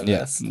take out of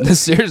this.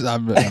 Seriously,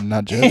 I'm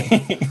not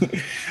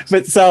joking.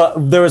 But so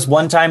there was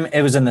one time,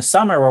 it was in the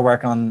summer, we're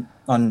working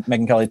on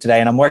Megyn Kelly Today,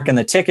 and I'm working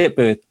the ticket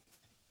booth.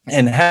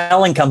 And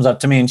Helen comes up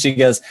to me and she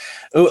goes,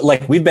 ooh,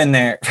 like we've been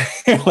there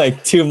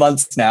like 2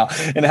 months now.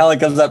 And Helen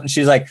comes up and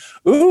she's like,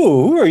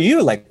 ooh, who are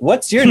you? Like,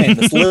 what's your name?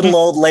 This little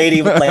old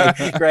lady with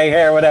like gray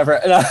hair,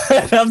 whatever.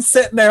 And I'm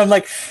sitting there. I'm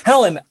like,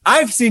 Helen,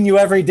 I've seen you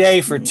every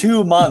day for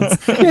 2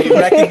 months. Do you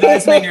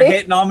recognize me and you're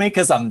hitting on me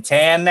because I'm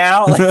tan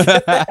now? Like,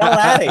 get the hell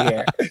out of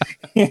here.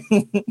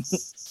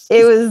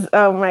 It was,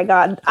 oh my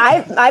God.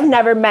 I've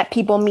never met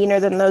people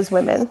meaner than those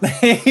women.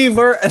 They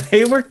were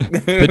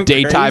the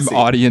daytime crazy.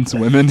 Audience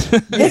women.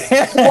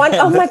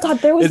 Oh my God,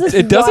 there was this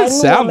it doesn't one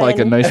sound like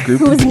a nice group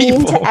who of was people.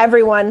 mean to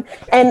everyone.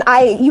 And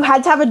you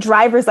had to have a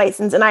driver's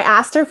license. And I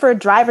asked her for a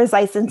driver's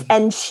license,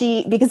 and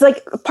because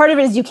like part of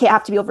it is you can't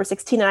have to be over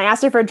 16. And I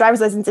asked her for a driver's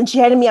license, and she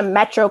handed me a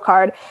Metro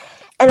card.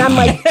 And I'm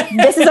like,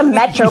 this is a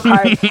Metro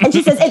card. And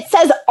she says, it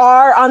says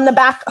R on the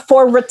back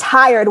for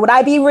retired. Would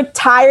I be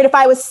retired if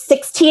I was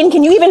 16?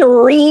 Can you even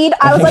read?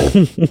 I was like,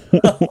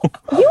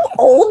 you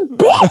old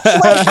bitch.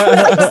 Like, I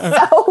was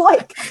like, so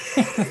like,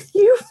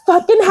 you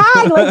fucking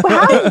hag. Like,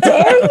 how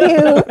dare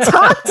you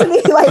talk to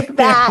me like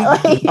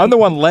that? Like, I'm the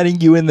one letting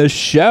you in the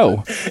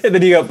show. And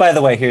then you go, by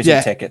the way, here's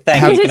your ticket.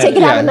 Thank you. Here's your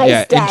ticket. Have a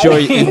nice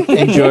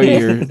day. Enjoy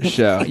your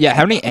show. Yeah,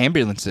 how many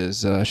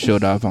ambulances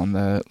showed up on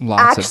the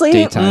lots of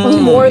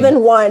daytime? More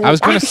than one. I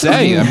was going to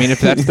say, I mean, if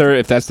that's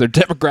their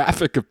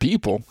demographic of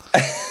people,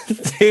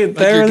 dude,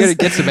 you're going to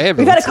get some ambulances.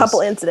 We've had a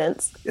couple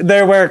incidents.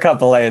 There were a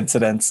couple of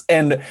incidents,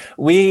 and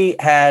we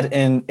had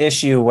an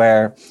issue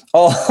where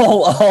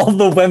all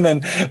the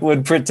women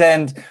would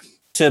pretend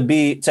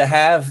to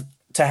have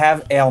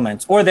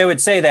ailments, or they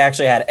would say they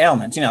actually had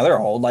ailments. You know, they're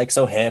old, like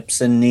so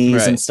hips and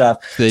knees and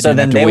stuff. So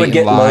then they would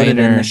get loaded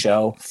in the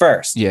show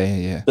first.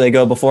 Yeah. So they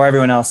go before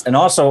everyone else, and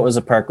also it was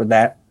a perk with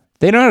that.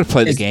 They know how to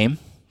play the game.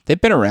 They've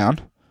been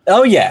around.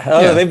 Oh,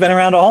 yeah. They've been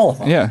around all of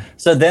them. Yeah.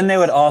 So then they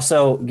would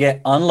also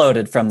get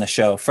unloaded from the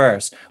show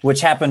first,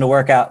 which happened to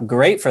work out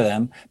great for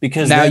them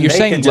because now you're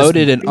saying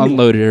loaded and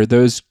unloaded. Are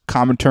those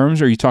common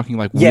terms, or are you talking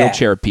like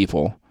wheelchair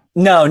people?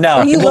 No.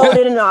 You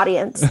loaded an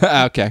audience.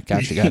 Okay,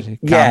 gotcha.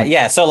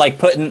 Yeah. So like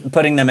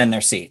putting them in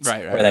their seats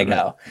where they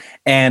go,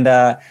 and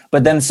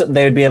but then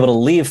they would be able to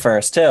leave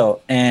first too,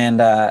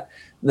 and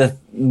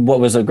what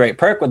was a great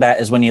perk with that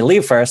is when you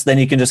leave first, then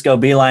you can just go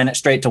beeline it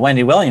straight to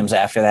Wendy Williams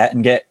after that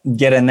and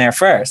get in there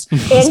first.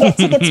 And get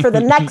tickets for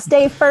the next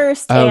day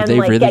first, and they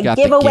like really get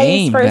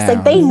giveaways first. Down.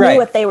 Like they knew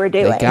what they were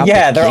doing.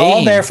 They're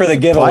all there for the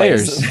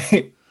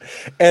giveaways.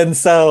 And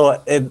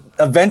so it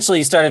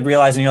eventually started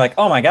realizing, you're like,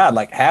 oh my God,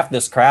 like half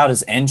this crowd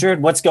is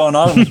injured. What's going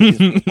on with these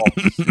people?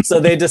 So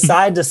they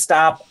decide to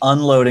stop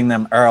unloading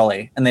them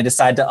early, and they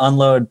decide to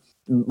unload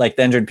like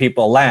the injured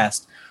people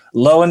last.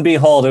 Lo and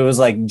behold, it was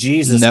like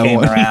Jesus came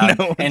around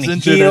and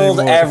healed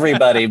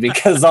everybody,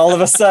 because all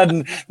of a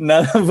sudden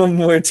none of them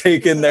were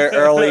taking their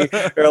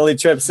early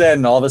trips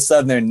in. All of a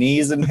sudden their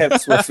knees and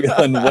hips were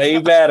feeling way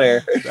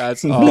better.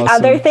 That's awesome. The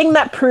other thing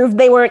that proved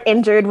they weren't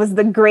injured was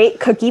the great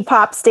Cookie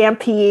Pop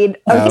Stampede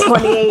of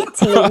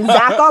 2018.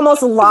 Zach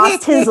almost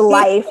lost his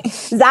life.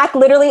 Zach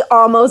literally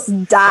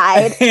almost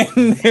died.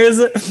 And here's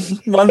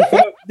one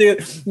point,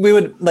 dude. We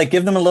would like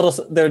give them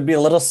there would be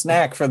a little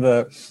snack for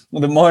the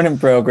morning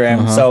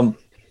program. So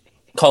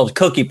called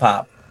Cookie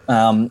Pop.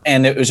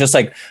 And it was just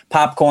like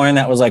popcorn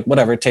that was like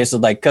whatever, it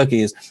tasted like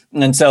cookies.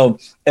 And so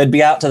it'd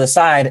be out to the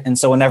side. And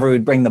so whenever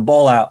we'd bring the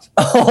bowl out,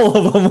 all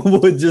of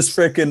them would just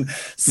freaking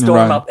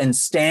storm up and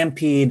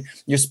stampede.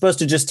 You're supposed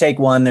to just take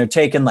one. They're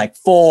taking like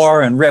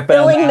 4 and ripping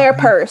filling their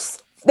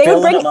purse. They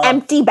would bring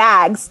empty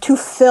bags to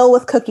fill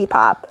with Cookie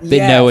Pop. They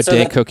know what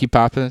day Cookie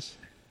Pop is?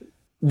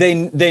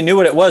 They knew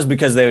what it was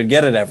because they would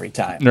get it every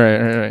time.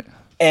 Right.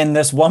 And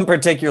this one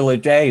particular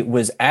day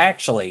was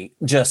actually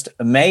just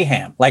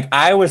mayhem. Like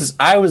it was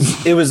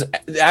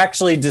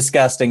actually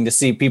disgusting to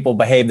see people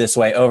behave this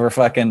way over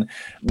fucking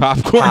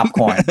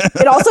popcorn.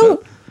 It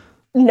also,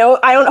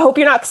 I don't hope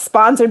you're not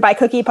sponsored by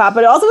Cookie Pop,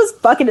 but it also was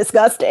fucking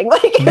disgusting.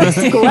 Like it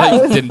was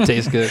gross. Didn't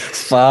taste good.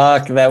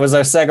 Fuck, that was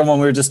our second one.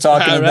 We were just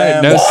talking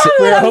about. No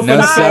celery.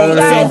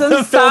 Guys,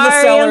 I'm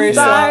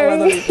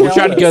sorry. We're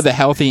trying to go the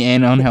healthy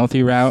and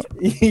unhealthy route.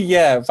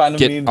 Yeah,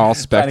 get all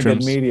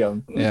spectrums.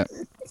 Medium. Yeah.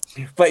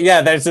 But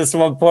yeah, there's this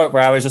one point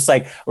where I was just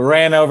like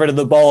ran over to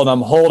the bowl and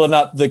I'm holding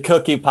up the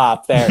Cookie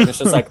Pop there. And it's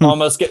just like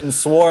almost getting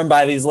swarmed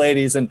by these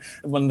ladies. And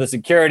when the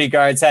security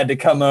guards had to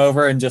come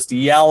over and just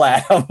yell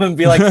at them and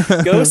be like,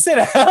 go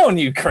sit down,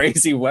 you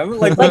crazy women.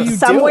 Like what are you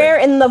somewhere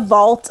doing? In the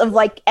vault of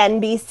like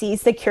NBC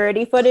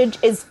security footage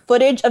is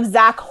footage of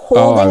Zach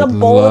holding a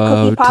bowl of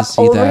Cookie Pop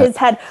over his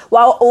head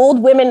while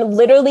old women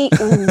literally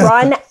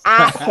run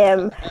at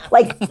him.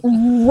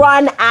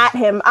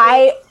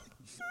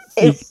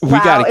 We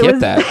gotta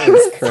get that.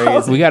 It's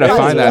crazy. We gotta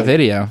find that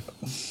video.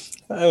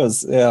 That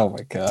was, oh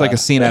my God. It's like a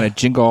scene out of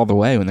Jingle All the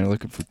Way when they're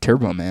looking for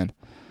Turbo Man.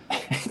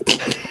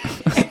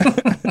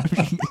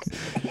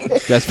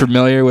 That's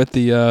familiar with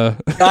the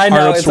I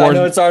know it's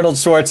Arnold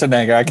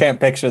Schwarzenegger. I can't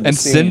picture the and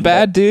scene.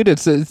 Sinbad, dude,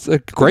 it's a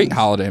great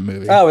holiday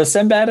movie. Oh, is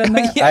Sinbad in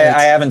that? Yeah,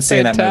 I haven't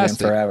seen fantastic.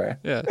 that movie in forever.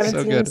 Yeah, I haven't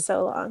so seen good. it in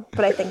so long,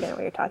 but I think I know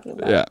what you're talking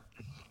about. Yeah.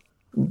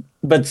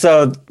 But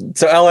so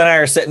Ella and I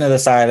are sitting to the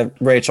side of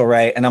Rachel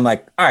Ray, and I'm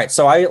like, all right,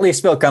 so I at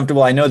least feel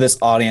comfortable. I know this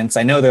audience.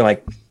 I know they're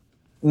like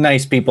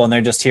nice people, and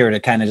they're just here to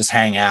kind of just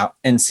hang out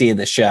and see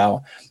the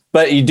show.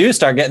 But you do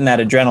start getting that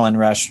adrenaline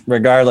rush,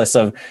 regardless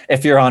of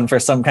if you're on for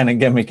some kind of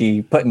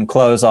gimmicky putting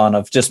clothes on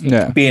of just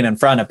being in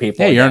front of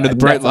people. Yeah, you're under the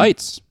bright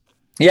lights.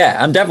 Yeah,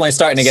 I'm definitely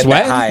starting to get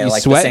that high,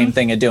 like sweating? the same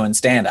thing of doing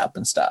stand-up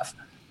and stuff.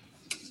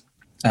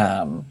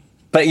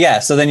 But yeah,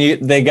 so then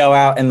they go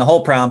out, and the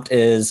whole prompt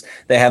is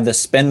they have this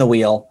spin the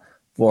wheel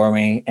for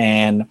me,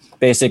 and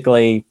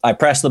basically I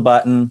press the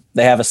button.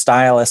 They have a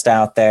stylist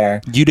out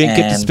there. You didn't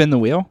get to spin the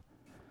wheel?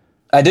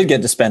 I did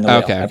get to spin the wheel.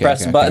 Okay, I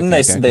press the button.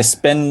 They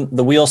spin,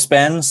 the wheel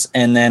spins,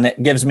 and then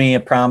it gives me a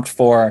prompt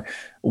for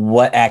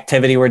what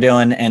activity we're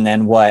doing, and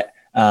then what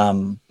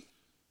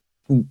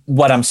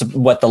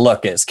what the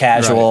look is,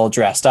 casual,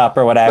 dressed up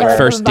or whatever. Like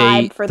First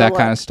date, for that the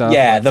kind of stuff.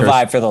 Yeah, the First-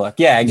 vibe for the look.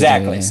 Yeah,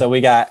 exactly. Yeah. So we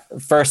got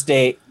first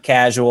date,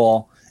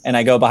 casual, and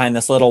I go behind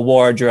this little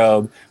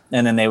wardrobe,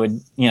 and then they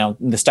would,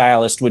 the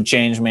stylist would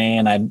change me,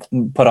 and I'd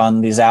put on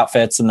these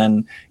outfits, and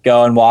then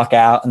go and walk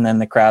out, and then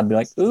the crowd would be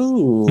like,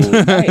 "Ooh,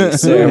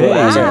 nice!"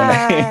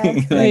 Wow.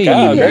 Like, Hey.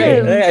 oh,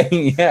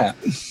 great, yeah.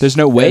 There's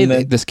no way And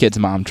then- this kid's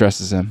mom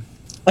dresses him.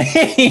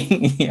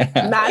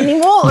 Yeah, Not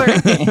anymore.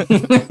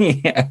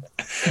 yeah,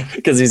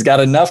 because he's got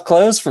enough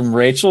clothes from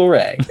Rachel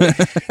Ray.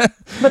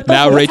 But the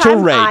Now whole Rachel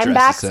time Ray I'm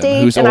dresses him,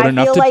 backstage who's and old I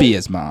enough feel to like be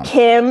his mom.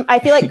 Kim, I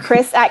feel like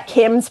Chris at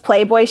Kim's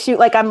Playboy shoot.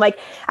 Like I'm like,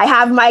 I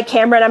have my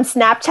camera and I'm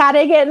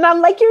Snapchatting it, and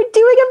I'm like, "You're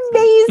doing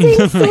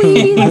amazing,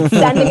 sweetie." Like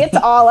sending it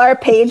to all our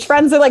page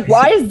friends. They're like,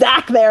 "Why is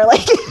Zach there?"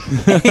 Like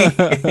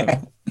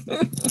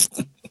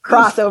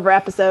crossover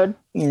episode.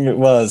 It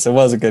was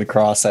a good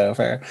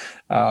crossover.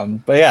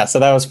 But yeah, so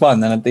that was fun.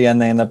 Then at the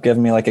end, they ended up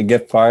giving me like a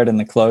gift card and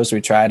the clothes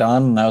we tried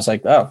on. And I was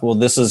like, oh, well,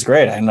 this is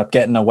great. I ended up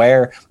getting to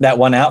wear that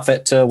one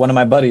outfit to one of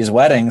my buddies'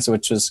 weddings,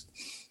 which is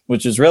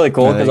really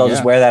cool because I'll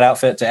just wear that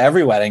outfit to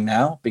every wedding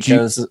now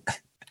because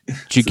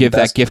Did you give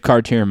that gift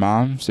card to your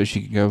mom so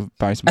she could go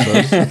buy some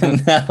clothes?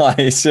 now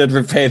I should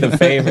repay the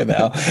favor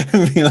though.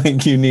 Be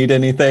like, you need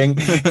anything?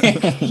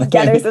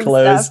 Get her some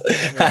clothes.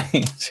 stuff.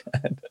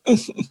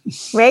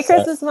 Merry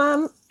Christmas,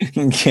 Mom.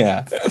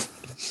 Yeah.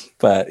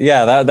 But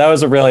yeah, that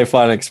was a really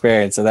fun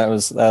experience. So that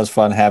was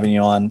fun having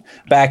you on,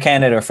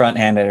 backhanded or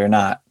front-handed or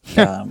not.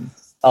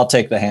 I'll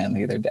take the hand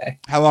either day.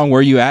 How long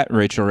were you at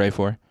Rachel Ray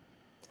for?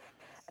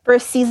 For a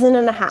season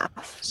and a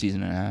half.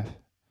 Season and a half.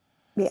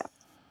 Yeah.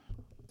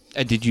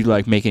 And did you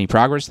like make any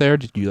progress there?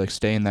 Did you like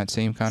stay in that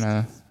same kind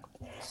of?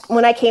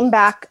 When I came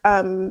back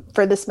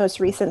for this most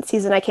recent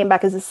season, I came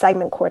back as a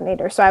segment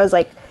coordinator. So I was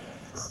like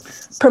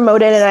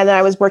promoted, and then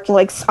I was working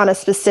like on a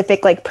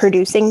specific like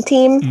producing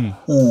team.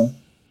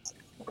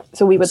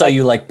 So we would. So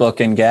you like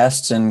booking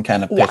guests and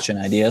kind of pitching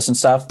ideas and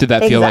stuff. Did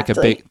that feel like a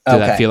Exactly. big? Did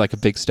that feel like a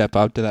big step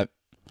up? Did that?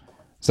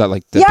 Is that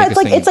like the Yeah, biggest it's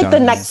like thing it's you've like the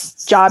done?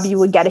 next job you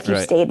would get if you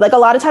Right. stayed. Like a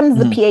lot of times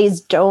the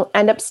PAs don't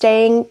end up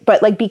staying,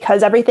 but like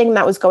because everything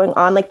that was going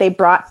on, like they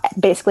brought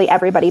basically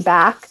everybody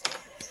back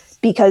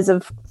because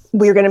of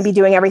we're going to be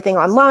doing everything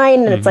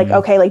online, and it's like,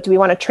 okay, like do we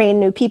want to train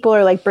new people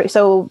or like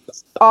so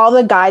all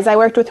the guys I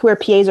worked with who are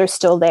PAs are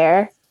still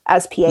there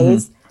as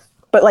PAs,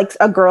 but like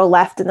a girl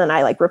left, and then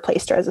I like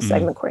replaced her as a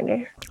segment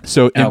coordinator.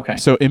 So Okay.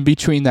 so in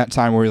between that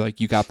time where like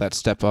you got that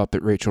step up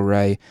at Rachel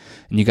Ray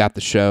and you got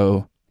the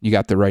show, you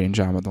got the writing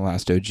job with The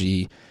Last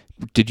OG,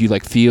 did you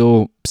like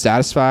feel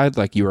satisfied,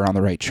 like you were on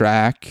the right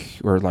track,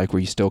 or like were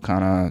you still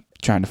kind of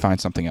trying to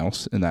find something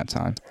else in that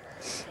time?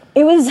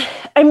 It was,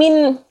 I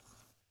mean,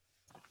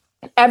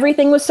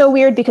 everything was so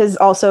weird because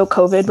also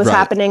COVID was Right,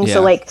 happening. yeah.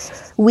 So like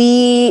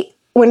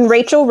when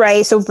Rachel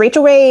Ray,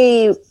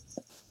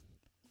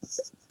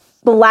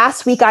 the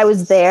last week I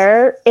was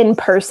there in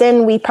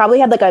person, we probably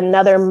had like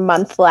another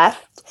month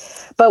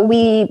left, but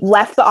we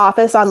left the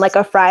office on like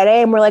a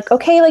Friday and we're like,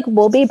 okay, like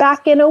we'll be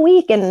back in a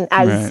week. And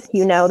as Right.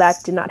 you know, that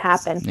did not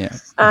happen.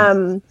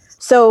 Yeah.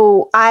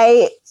 So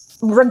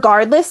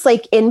regardless,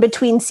 like in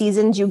between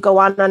seasons, you go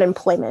on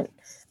unemployment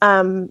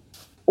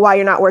while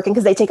you're not working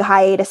because they take a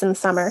hiatus in the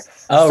summer.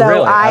 Oh, So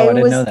really? I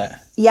didn't was- know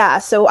that. Yeah.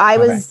 So I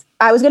was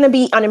going to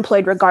be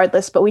unemployed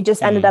regardless, but we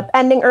just ended up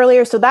ending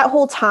earlier. So that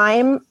whole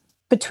time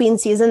between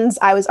seasons,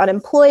 I was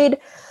unemployed.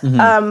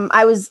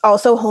 I was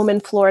also home in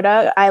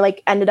Florida. I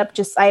like ended up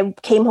I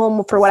came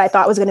home for what I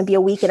thought was going to be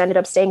a week and ended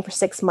up staying for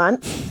 6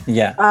 months.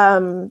 Yeah.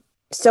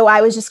 So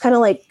I was just kind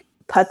of like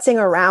putzing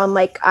around.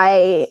 Like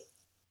I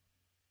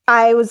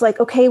was like,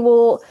 okay,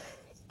 well,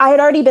 I had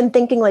already been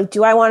thinking like,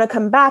 do I want to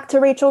come back to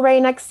Rachel Ray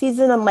next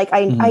season? I'm like,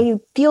 I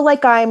feel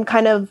like I'm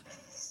kind of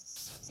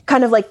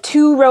like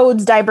two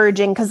roads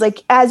diverging. Cause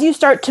like, as you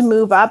start to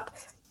move up,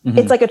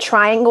 it's like a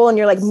triangle and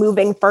you're like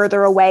moving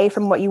further away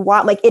from what you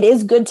want. Like it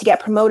is good to get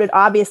promoted,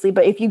 obviously,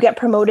 but if you get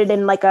promoted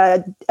in like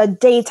a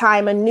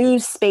daytime, a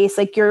news space,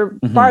 like you're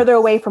farther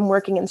away from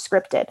working in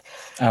scripted.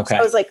 Okay. So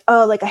I was like,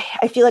 oh, like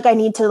I feel like I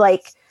need to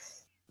like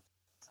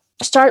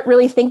start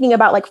really thinking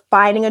about like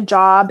finding a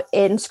job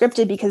in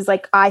scripted because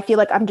like I feel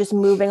like I'm just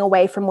moving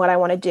away from what I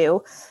want to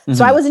do.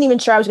 So I wasn't even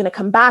sure I was going to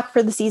come back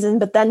for the season,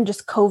 but then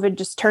just COVID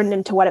just turned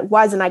into what it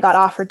was and I got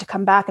offered to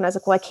come back and I was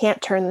like, well, I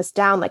can't turn this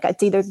down. Like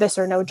it's either this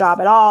or no job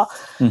at all.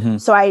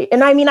 So I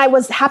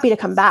was happy to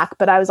come back,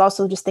 but I was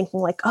also just thinking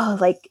like, oh,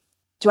 like,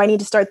 do I need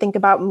to start thinking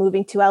about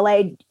moving to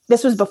LA?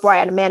 This was before I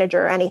had a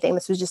manager or anything.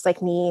 This was just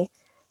like me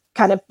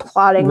kind of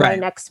plotting my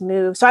next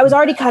move. So I was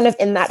already kind of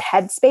in that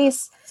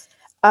headspace.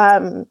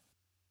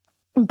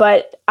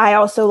 But I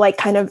also like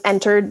kind of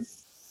entered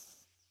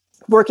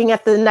working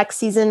at the next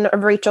season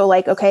of Rachel,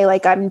 like, okay,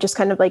 like I'm just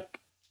kind of like,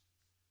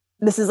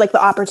 this is like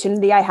the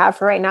opportunity I have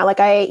for right now. Like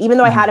even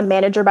though I had a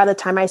manager by the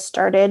time I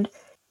started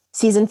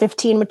season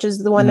 15, which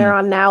is the one they're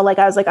on now, like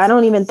I was like, I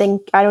don't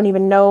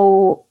even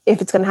know if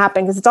it's going to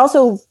happen because it's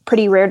also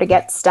pretty rare to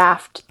get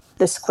staffed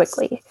this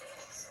quickly.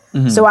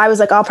 Mm-hmm. So I was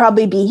like, I'll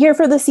probably be here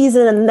for the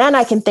season and then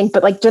I can think,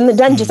 but like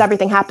then just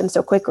everything happened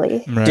so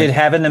quickly. Right. Did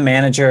having the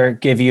manager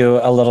give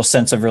you a little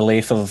sense of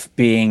relief of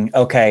being,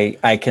 okay,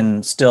 I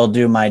can still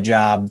do my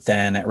job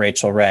then at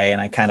Rachael Ray, and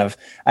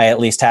I at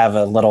least have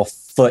a little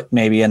foot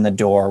maybe in the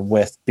door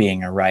with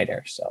being a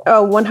writer? So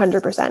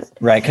 100%.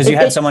 Right, because you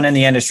had someone in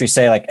the industry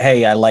say like,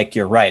 hey, I like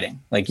your writing.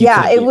 Like,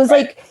 it was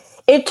like,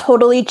 it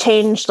totally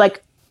changed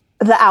like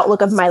the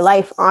outlook of my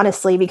life,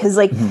 honestly, because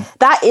like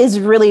that is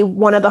really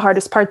one of the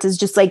hardest parts, is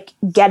just like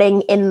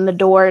getting in the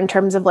door in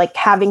terms of like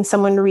having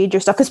someone read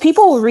your stuff, because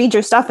people will read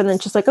your stuff and then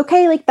it's just like,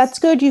 okay, like that's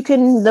good,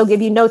 they'll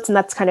give you notes and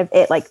that's kind of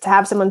it. Like to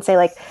have someone say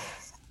like,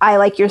 I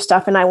like your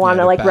stuff and I want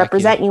to like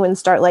represent you and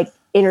start like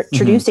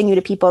introducing you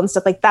to people and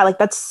stuff like that, like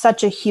that's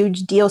such a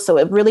huge deal. So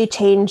it really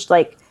changed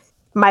like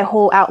my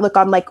whole outlook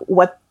on like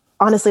what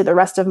honestly the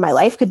rest of my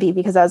life could be,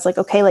 because I was like,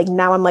 okay, like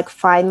now I'm like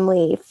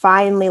finally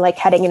like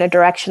heading in a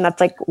direction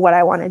that's like what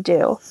I want to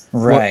do.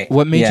 Right.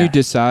 What made you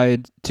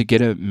decide to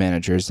get a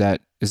manager? Is that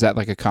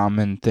like a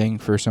common thing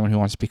for someone who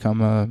wants to become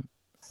a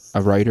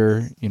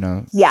writer, you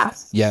know? Yeah,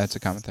 it's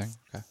a common thing.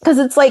 Because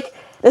it's like,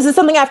 this is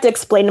something I have to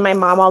explain to my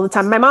mom all the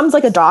time. My mom's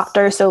like a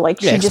doctor, so like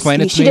she did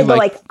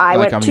I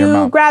went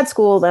to grad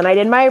school, then I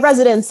did my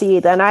residency,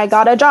 then I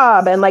got a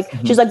job, and like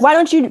she's like, why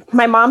don't you?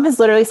 My mom has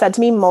literally said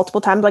to me multiple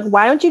times, like,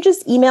 why don't you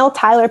just email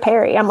Tyler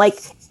Perry? I'm like,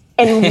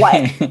 and what?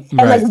 And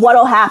like,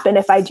 what'll happen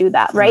if I do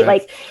that? Right?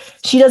 Like,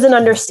 she doesn't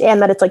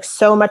understand that it's like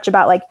so much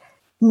about like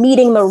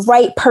meeting the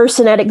right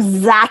person at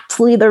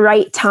exactly the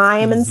right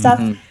time and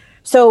stuff.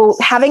 So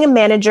having a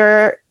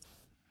manager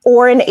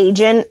or an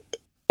agent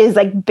is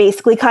like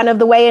basically kind of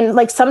the way. And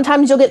like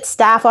sometimes you'll get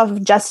staff off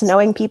of just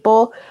knowing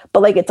people,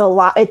 but like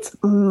it's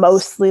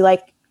mostly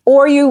like,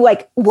 or you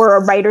like were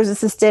a writer's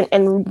assistant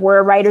and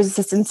were writer's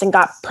assistants and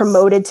got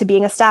promoted to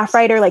being a staff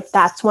writer. Like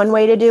that's one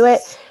way to do it.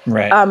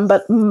 Right.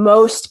 But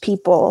most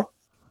people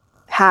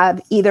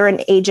have either an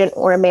agent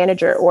or a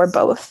manager or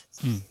both.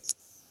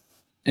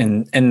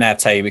 And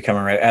that's how you become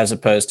a writer, as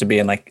opposed to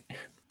being like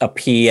a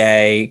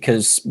PA,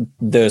 because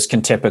those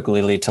can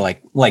typically lead to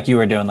like you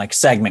were doing like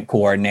segment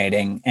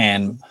coordinating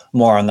and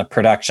more on the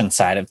production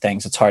side of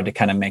things. It's hard to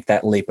kind of make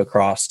that leap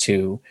across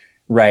to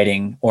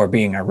writing or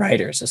being a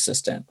writer's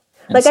assistant.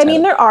 Like, I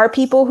mean, there are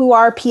people who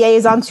are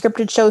PAs on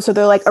scripted shows. So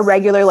they're like a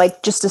regular,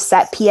 like just a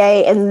set PA,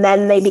 and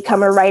then they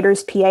become a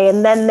writer's PA,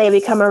 and then they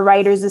become a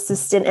writer's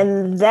assistant.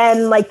 And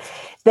then like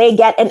they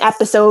get an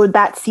episode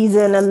that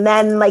season, and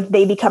then like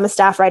they become a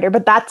staff writer.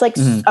 But that's like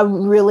a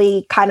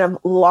really kind of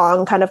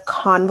long, kind of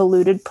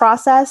convoluted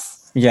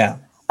process. Yeah.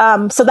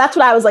 So that's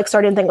what I was like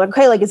starting to think, like,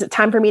 okay, like, is it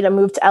time for me to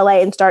move to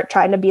LA and start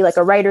trying to be like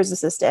a writer's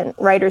assistant,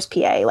 writer's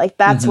PA? Like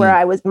that's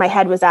where my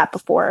head was at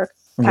before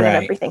kind of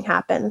everything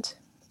happened.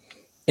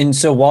 And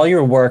so while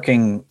you're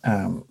working,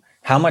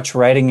 how much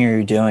writing are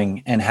you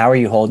doing, and how are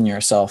you holding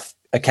yourself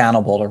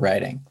accountable to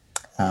writing?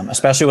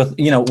 Especially with,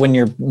 when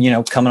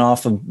you're, coming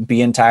off of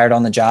being tired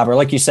on the job, or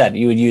like you said,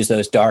 you would use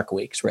those dark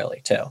weeks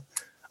really too.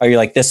 Are you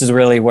like, this is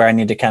really where I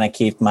need to kind of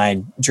keep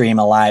my dream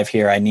alive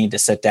here. I need to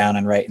sit down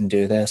and write and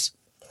do this.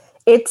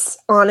 It's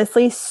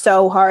honestly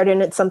so hard.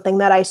 And it's something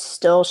that I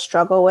still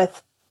struggle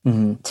with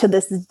to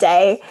this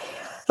day,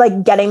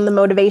 like getting the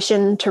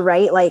motivation to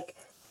write. Like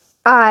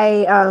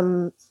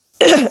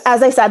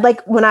as I said,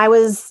 like when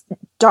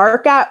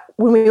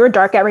we were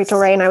dark at Rachael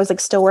Ray and I was like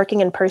still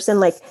working in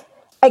person, like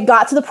I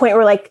got to the point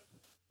where like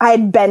I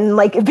had been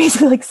like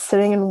basically like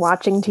sitting and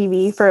watching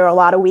TV for a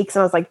lot of weeks.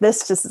 And I was like,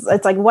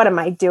 it's like, what am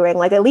I doing?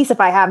 Like, at least if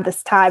I have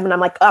this time and I'm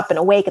like up and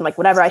awake and like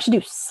whatever, I should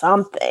do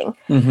something.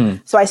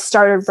 So I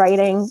started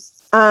writing.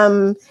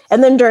 And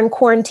then during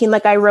quarantine,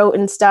 like I wrote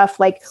and stuff.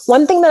 Like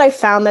one thing that I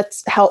found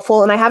that's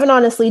helpful, and I haven't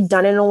honestly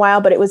done it in a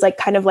while, but it was like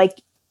kind of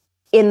like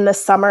in the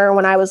summer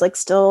when I was like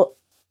still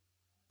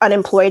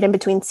unemployed in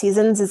between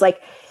seasons, is like,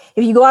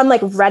 if you go on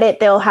like Reddit,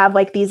 they'll have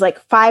like these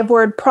like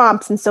 5-word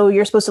prompts. And so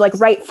you're supposed to like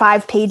write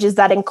 5 pages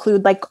that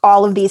include like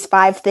all of these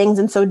 5 things.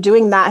 And so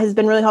doing that has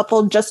been really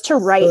helpful just to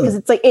write, because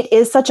it's like, it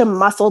is such a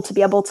muscle to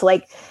be able to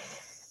like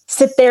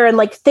sit there and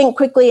like think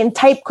quickly and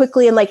type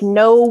quickly and like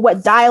know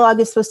what dialogue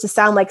is supposed to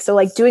sound like. So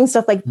like doing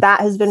stuff like that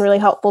has been really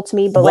helpful to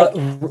me. But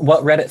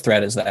what Reddit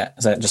thread is that?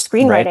 Is that just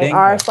screenwriting,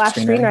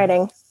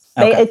 r/screenwriting?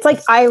 It's like,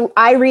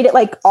 I read it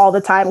like all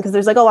the time because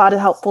there's like a lot of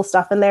helpful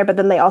stuff in there, but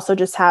then they also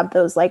just have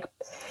those like,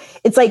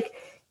 it's like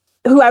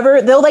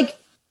whoever, they'll like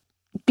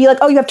be like,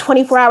 oh, you have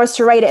 24 hours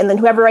to write it. And then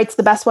whoever writes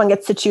the best one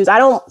gets to choose. I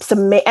don't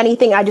submit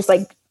anything. I just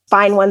like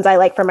find ones I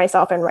like for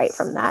myself and write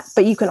from that.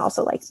 But you can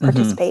also like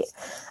participate.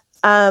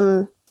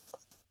 And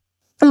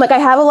like, I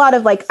have a lot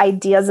of like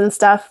ideas and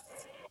stuff.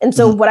 And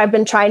so what I've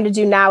been trying to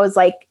do now is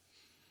like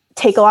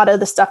take a lot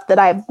of the stuff that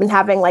I've been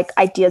having like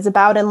ideas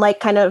about, and like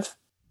kind of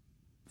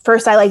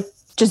first I like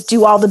just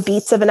do all the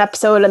beats of an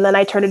episode, and then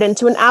I turn it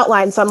into an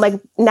outline. So I'm like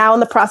now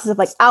in the process of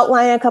like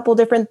outlining a couple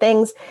different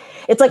things.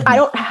 It's like, I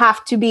don't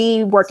have to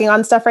be working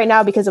on stuff right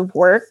now because of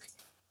work.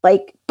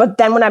 Like, but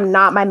then when I'm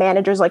not, my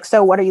manager's like,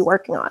 so what are you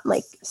working on?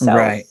 Like, so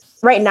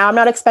right now I'm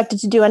not expected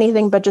to do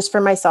anything, but just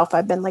for myself,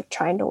 I've been like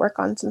trying to work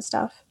on some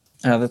stuff.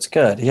 Oh, that's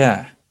good.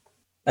 Yeah.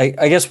 I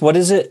guess, what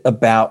is it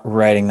about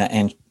writing that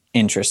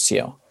interests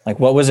you? Like,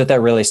 what was it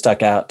that really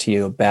stuck out to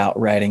you about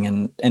writing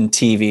and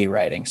TV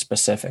writing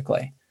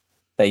specifically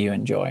that you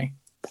enjoy?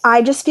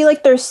 I just feel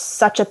like there's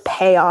such a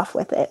payoff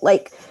with it.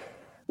 Like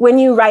when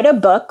you write a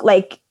book,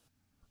 like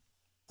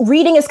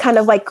reading is kind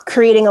of like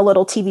creating a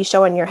little TV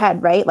show in your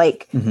head, right?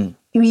 Like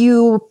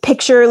you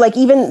picture, like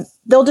even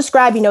they'll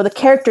describe, the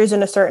characters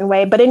in a certain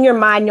way, but in your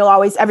mind,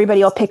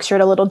 everybody will picture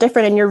it a little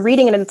different, and you're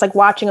reading it and it's like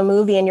watching a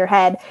movie in your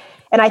head.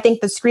 And I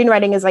think the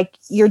screenwriting is like,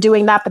 you're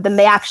doing that, but then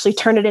they actually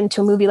turn it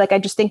into a movie. Like, I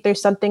just think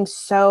there's something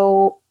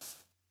so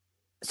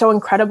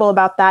incredible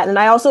about that. And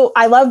I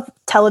love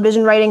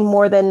television writing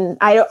more than,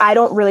 I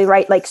don't really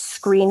write like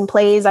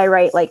screenplays. I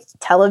write like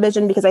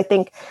television, because I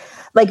think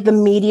like the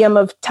medium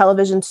of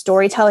television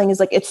storytelling is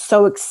like, it's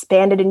so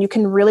expanded, and you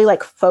can really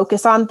like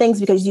focus on things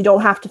because you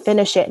don't have to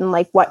finish it in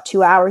like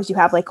 2 hours. You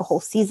have like a whole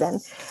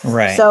season.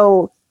 Right.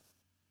 So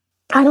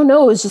I don't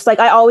know. It was just like,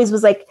 I always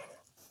was like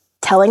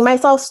telling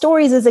myself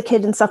stories as a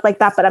kid and stuff like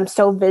that, but I'm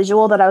so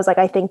visual that I was like,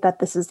 I think that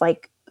this is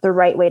like the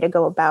right way to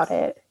go about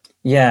it.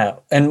 Yeah.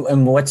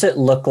 And what's it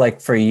look like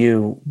for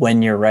you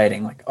when you're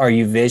writing? Like, are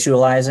you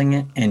visualizing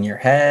it in your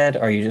head?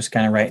 Are you just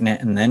kind of writing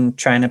it and then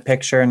trying to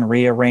picture and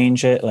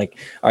rearrange it? Like,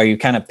 are you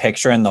kind of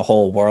picturing the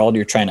whole world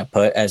you're trying to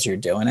put as you're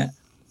doing it?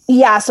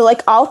 Yeah. So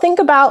like, I'll think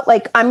about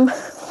like, I'm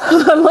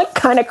like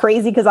kind of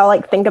crazy, because I'll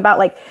like think about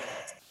like,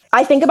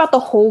 I think about the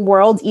whole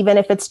world, even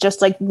if it's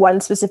just like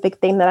one specific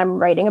thing that I'm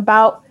writing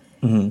about.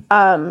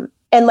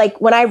 And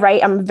like when I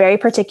write, I'm very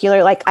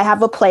particular. Like I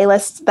have a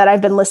playlist that I've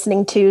been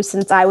listening to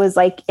since I was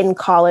like in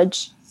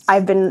college.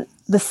 I've been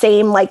the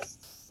same, like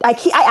I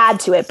add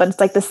to it, but it's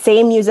like the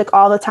same music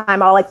all the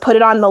time. I'll like put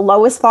it on the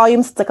lowest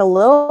volume, so it's like a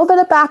little bit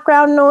of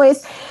background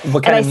noise.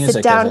 What kind of music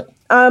sit down, is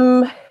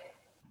it?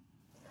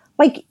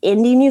 Like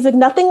indie music,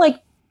 nothing like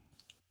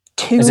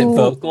too. Is it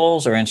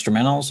vocals or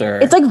instrumentals, or?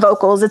 It's like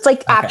vocals. It's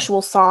like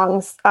actual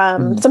songs.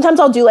 Sometimes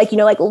I'll do like,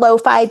 like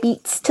lo-fi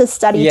beats to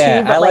study too.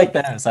 But I like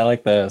those. I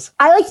like those.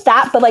 I like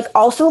that, but like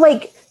also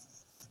like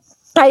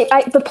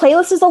the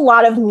playlist is a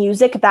lot of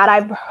music that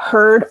I've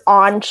heard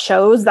on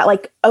shows that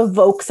like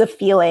evokes a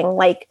feeling.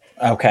 Like,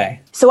 okay.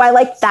 So I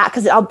like that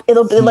because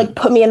it'll like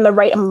put me in the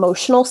right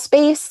emotional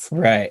space.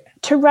 Right.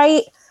 To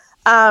write.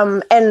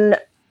 And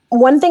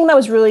one thing that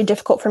was really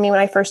difficult for me when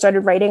I first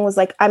started writing was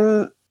like,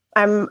 I'm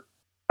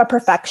a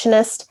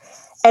perfectionist,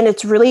 and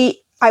it's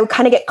really, I would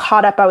kind of get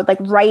caught up. I would like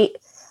write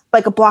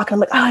like a block and I'm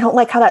like, oh, I don't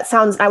like how that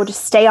sounds. And I would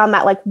just stay on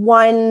that like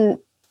one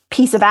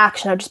piece of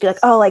action. I would just be like,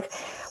 oh, like,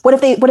 what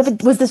if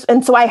it was this?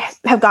 And so I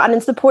have gotten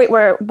into the point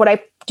where what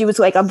I do is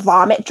like a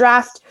vomit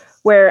draft,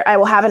 where I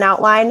will have an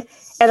outline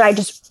and I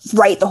just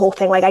write the whole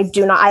thing. Like I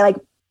like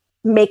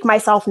make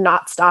myself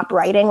not stop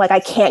writing. Like I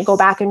can't go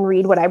back and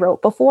read what I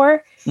wrote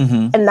before.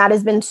 And that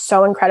has been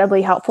so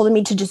incredibly helpful to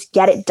me to just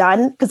get it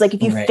done. Cause like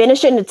if you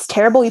finish it and it's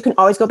terrible, you can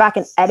always go back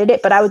and edit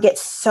it. But I would get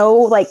so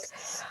like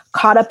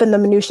caught up in the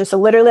minutia. So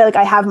literally like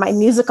I have my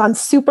music on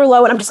super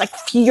low and I'm just like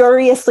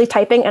furiously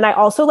typing. And I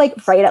also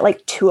like write at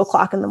like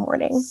 2:00 in the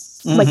morning,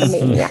 like a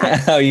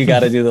maniac. Oh, you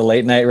got to do the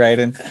late night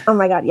writing. Oh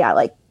my God. Yeah.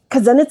 Like,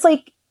 cause then it's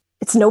like,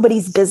 it's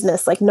nobody's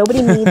business. Like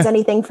nobody needs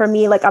anything from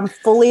me. Like I'm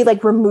fully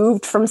like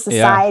removed from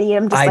society. Yeah.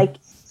 I'm just like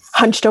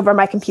hunched over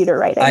my computer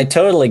writing. I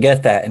totally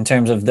get that in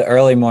terms of the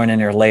early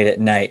morning or late at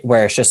night,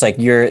 where it's just like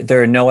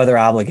there are no other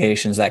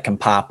obligations that can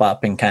pop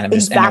up and kind of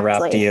just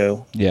interrupt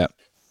you. Yeah.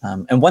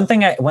 And one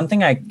thing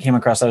I came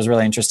across that was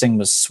really interesting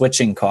was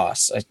switching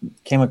costs. I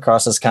came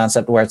across this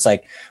concept where it's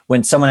like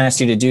when someone asks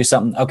you to do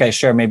something, okay,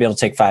 sure, maybe it'll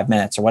take 5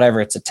 minutes or whatever.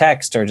 It's a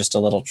text or just a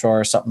little chore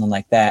or something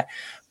like that.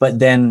 But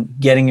then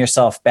getting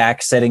yourself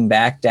back, sitting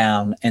back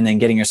down, and then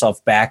getting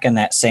yourself back in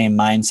that same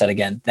mindset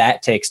again,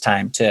 that takes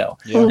time too.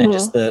 Yeah. And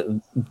just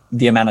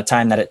the amount of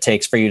time that it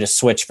takes for you to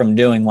switch from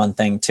doing one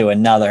thing to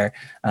another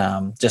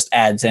just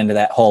adds into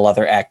that whole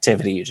other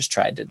activity you just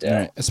tried to do.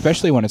 Right.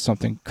 Especially when it's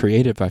something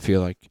creative, I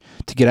feel like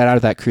to get out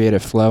of that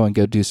creative flow and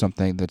go do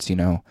something that's,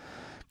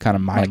 kind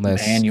of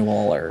mindless. Like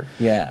manual or,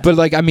 yeah. But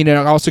like, I mean, it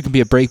also can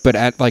be a break, but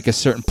at like a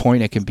certain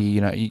point, it can be,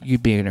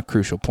 you'd be in a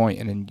crucial point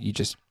and then you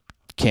just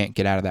can't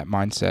get out of that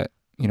mindset.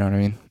 You know what I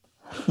mean?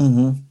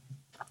 Mm-hmm.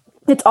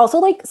 It's also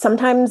like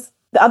sometimes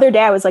the other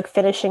day I was like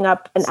finishing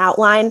up an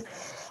outline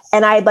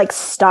and I like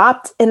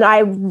stopped and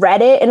I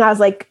read it and I was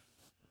like,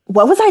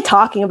 what was I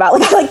talking about?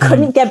 Like I like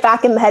couldn't get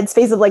back in the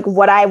headspace of like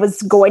what I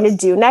was going to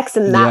do next.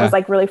 And that was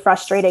like really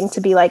frustrating to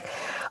be like,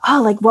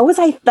 oh, like what was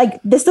I like?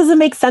 This doesn't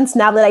make sense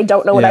now that I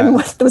don't know what I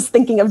was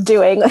thinking of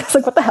doing. It's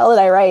like, what the hell did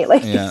I write?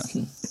 Like, yeah,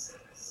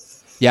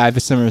 I have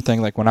a similar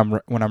thing. Like when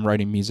I'm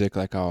writing music,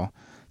 like I'll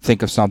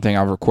think of something,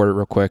 I'll record it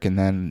real quick and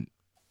then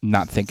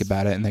not think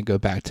about it and then go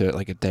back to it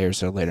like a day or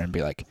so later and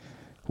be like,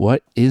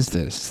 what is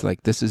this?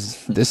 Like, this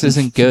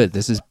isn't good.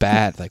 This is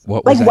bad. Like,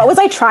 what was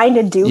I trying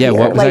to do? Yeah. Here?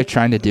 What was I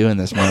trying to do in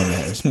this moment?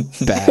 It was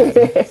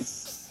bad.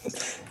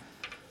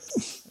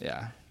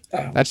 Yeah.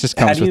 That just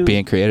comes with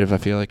being creative, I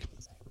feel like.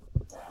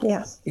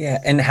 Yeah. Yeah.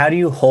 And how do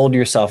you hold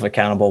yourself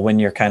accountable when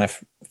you're kind of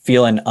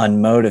feeling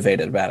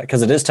unmotivated about it?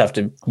 Because it is tough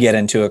to get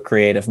into a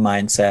creative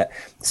mindset.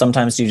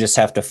 Sometimes you just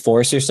have to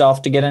force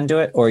yourself to get into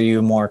it, or are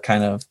you more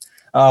kind of,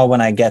 oh,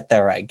 when I get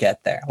there, I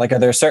get there? Like, are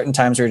there certain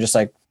times where you're just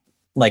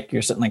like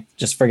you're sitting, like,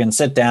 just friggin'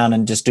 sit down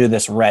and just do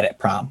this Reddit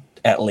prompt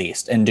at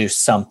least and do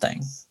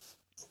something?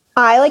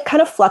 I like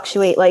kind of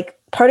fluctuate. Like,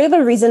 part of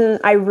the reason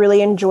I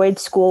really enjoyed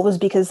school was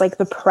because like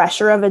the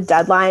pressure of a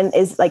deadline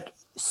is like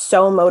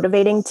so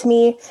motivating to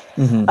me.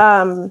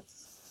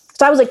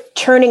 So I was like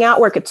churning out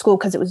work at school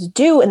because it was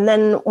due. And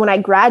then when I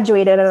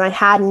graduated and I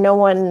had no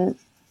one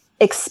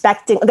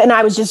expecting, then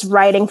I was just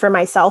writing for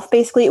myself.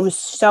 Basically, it was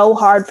so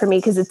hard for me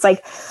because it's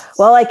like,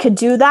 well, I could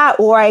do that,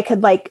 or I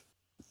could like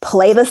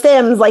play The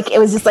Sims. Like, it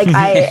was just like,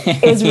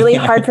 it was really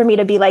hard for me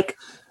to be like,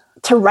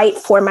 to write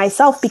for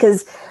myself,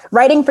 because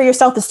writing for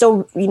yourself is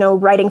still, you know,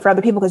 writing for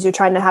other people because you're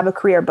trying to have a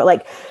career.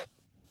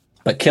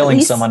 But killing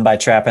someone by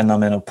trapping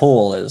them in a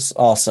pool is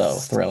also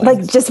thrilling.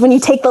 Like, just when you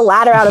take the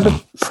ladder out of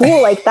the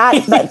pool, like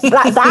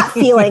that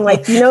feeling,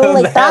 like, you know,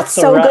 like that's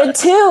so good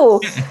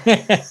too.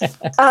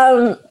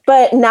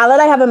 But now that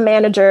I have a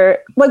manager,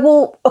 like,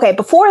 well, okay,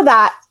 before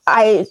that,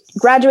 I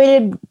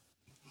graduated,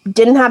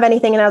 didn't have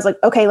anything. And I was like,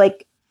 okay,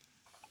 like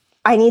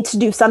I need to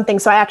do something.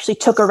 So I actually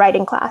took a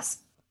writing class,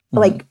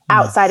 like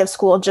outside of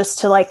school, just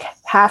to like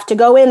have to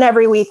go in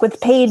every week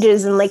with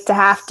pages and like to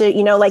have to,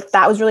 you know, like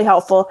that was really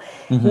helpful.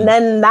 And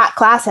then that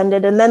class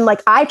ended. And then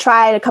like I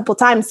tried a couple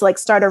times to like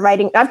start a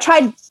writing. I've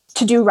tried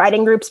to do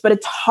writing groups, but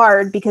it's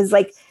hard because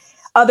like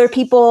other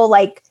people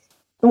like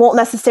won't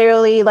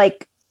necessarily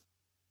like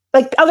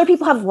other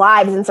people have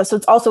lives and stuff. So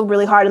it's also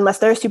really hard unless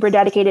they're super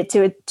dedicated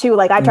to it too.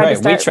 Like I tried to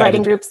start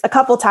writing groups a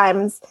couple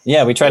times.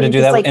 Yeah. We tried to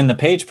do that like in the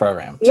Page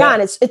program too. Yeah.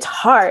 And it's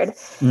hard.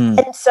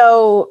 And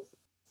so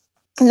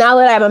now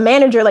that I have a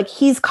manager, like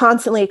he's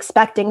constantly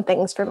expecting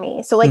things from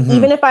me. So like,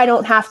 even if I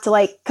don't have to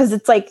like, cause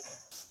it's like,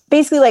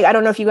 basically like, I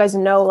don't know if you guys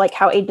know like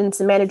how agents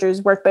and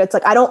managers work, but it's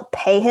like, I don't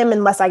pay him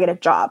unless I get a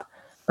job,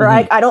 or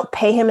I don't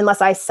pay him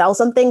unless I sell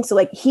something. So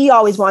like, he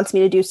always wants me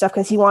to do stuff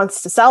cause he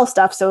wants to sell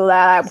stuff so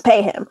that I would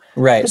pay him.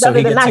 Right. So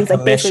he gets a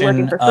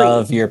commission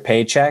of your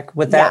paycheck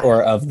with that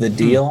or of the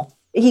deal?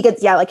 He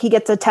gets, he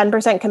gets a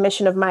 10%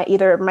 commission of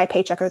either my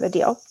paycheck or the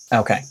deal.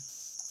 Okay.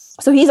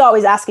 So he's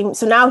always asking.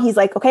 So now he's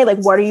like, okay, like,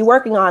 what are you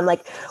working on?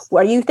 Like,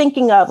 what are you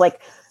thinking of? Like,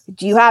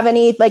 do you have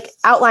any like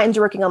outlines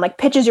you're working on, like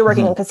pitches you're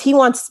working on? Because he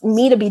wants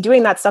me to be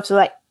doing that stuff so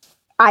that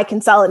I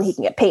can sell it and he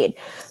can get paid.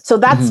 So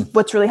that's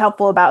what's really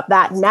helpful about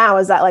that now,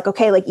 is that like,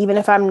 okay, like even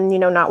if I'm, you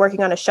know, not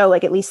working on a show,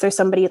 like at least there's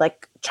somebody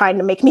like trying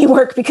to make me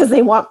work because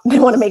they want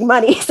to make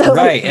money. So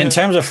right. In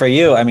terms of for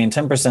you, I mean,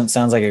 10%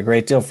 sounds like a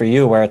great deal for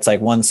you, where it's like,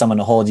 one, someone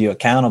to hold you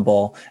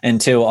accountable, and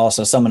two,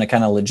 also someone to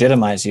kind of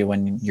legitimize you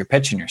when you're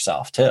pitching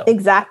yourself too.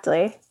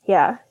 Exactly.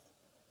 Yeah.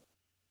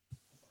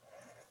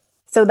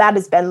 So that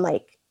has been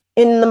like,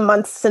 in the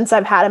months since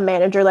I've had a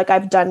manager, like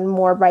I've done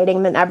more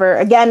writing than ever,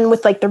 again,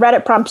 with like the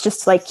Reddit prompts,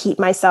 just to like keep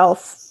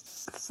myself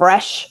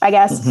fresh, I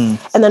guess.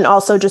 And then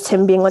also just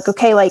him being like,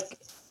 okay, like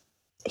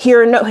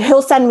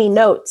he'll send me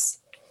notes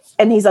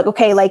and he's like,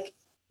 okay, like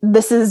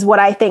this is what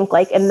I think,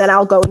 like, and then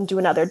I'll go and do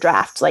another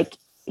draft. Like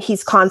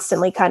he's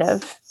constantly kind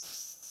of,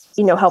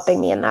 you know, helping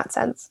me in that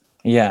sense.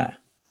 Yeah.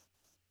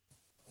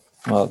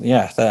 Well,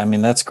 yeah, I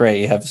mean, that's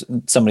great. You have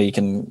somebody you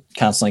can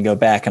constantly go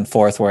back and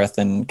forth with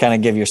and kind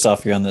of give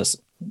yourself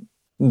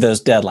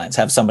those deadlines,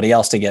 have somebody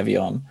else to give you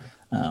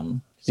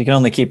them. You can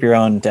only keep your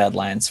own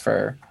deadlines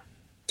for,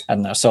 I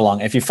don't know, so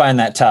long. If you find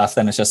that tough,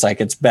 then it's just like,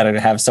 it's better to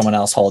have someone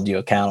else hold you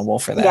accountable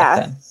for that. Yeah.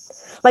 Then.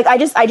 Like, I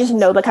just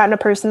know the kind of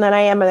person that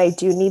I am, and I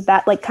do need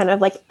that, like, kind of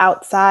like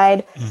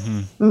outside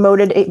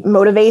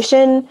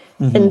motivation.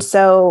 And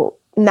so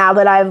now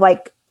that I've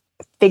like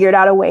figured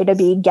out a way to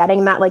be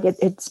getting that, like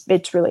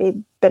it's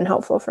really been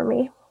helpful for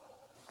me.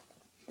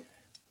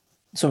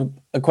 So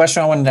a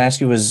question I wanted to ask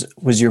you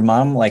was your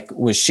mom, like,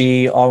 was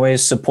she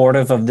always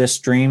supportive of this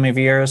dream of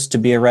yours to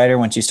be a writer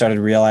when she started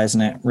realizing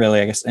it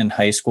really, I guess, in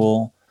high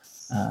school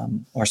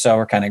or so,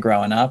 or kind of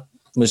growing up?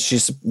 Was she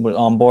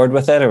on board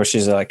with it, or was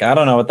she like, I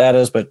don't know what that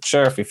is, but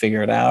sure, if you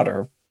figure it out?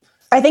 Or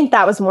I think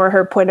that was more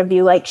her point of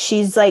view. Like,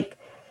 she's like,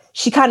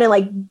 she kind of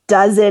like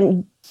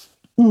doesn't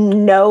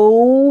know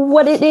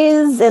what it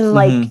is, and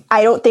like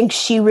I don't think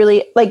she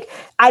really, like,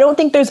 I don't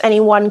think there's any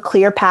one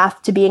clear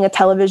path to being a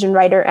television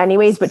writer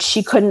anyways, but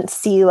she couldn't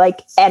see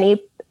like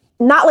any,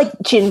 not like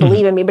she didn't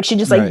believe in me, but she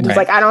just like was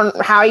like, I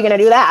don't, how are you gonna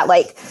do that?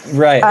 Like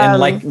and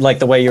like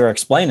the way you were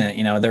explaining it,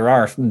 you know, there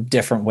are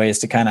different ways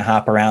to kind of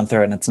hop around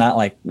through it, and it's not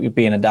like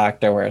being a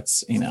doctor where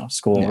it's, you know,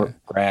 school,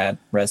 grad,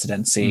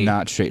 residency,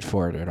 not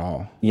straightforward at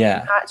all.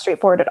 Not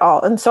straightforward at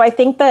all. And so I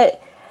think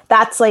that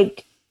that's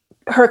like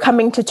her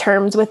coming to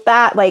terms with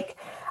that. Like,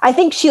 I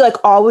think she like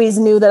always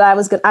knew that I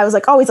was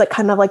like always like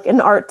kind of like an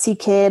artsy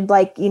kid,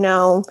 like, you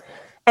know,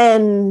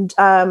 and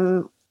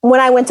when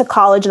I went to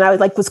college and I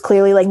was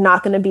clearly like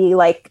not going to be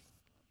like,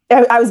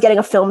 I was getting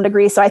a film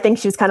degree. So I think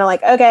she was kind of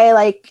like, okay,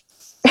 like,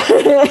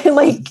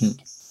 like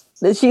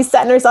she's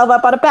setting herself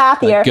up on a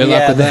path here. Good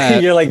luck with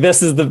that. You're like,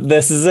 this is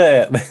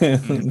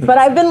it. But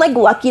I've been like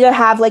lucky to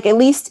have like at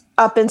least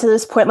up until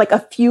this point, like a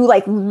few,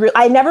 like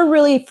I never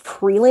really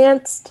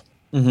freelanced,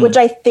 which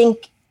I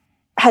think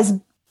has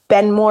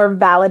been more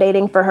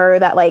validating for her,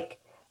 that like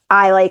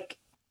I like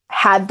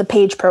had the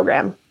Page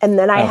program, and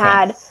then I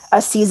had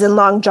a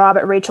season-long job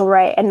at Rachel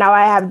Ray, and now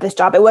I have this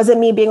job. It wasn't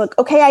me being like,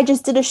 okay, I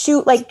just did a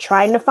shoot, like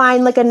trying to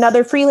find like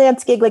another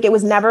freelance gig. Like it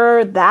was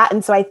never that.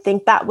 And so I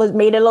think that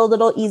made it a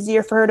little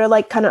easier for her to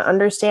like kind of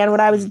understand what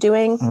I was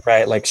doing.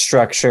 Right. Like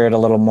structured a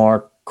little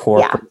more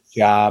corporate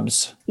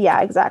jobs.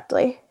 Yeah,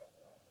 exactly.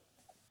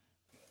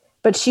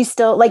 But she's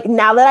still like,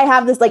 now that I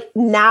have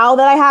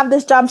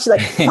this job, she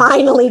like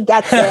finally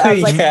gets it. I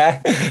was like,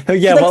 yeah.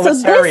 Like, so this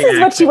is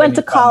what she went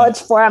to college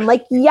for. I'm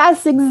like,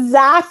 yes,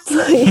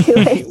 exactly.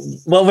 Like,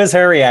 what was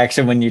her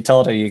reaction when you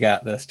told her you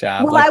got this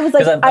job? Well, I was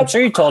like, I'm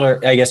sure you told her,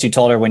 I guess you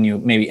told her when you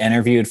maybe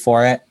interviewed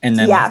for it and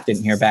then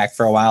didn't hear back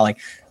for a while. Like,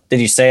 did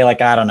you say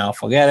like, I don't know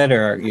if we'll get it,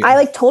 or I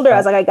like told her, I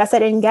was like, I guess I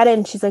didn't get it.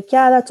 And she's like,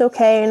 yeah, that's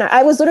okay. And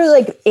I was literally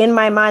like in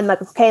my mind, like,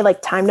 okay,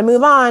 like time to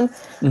move on.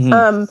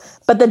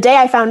 But the day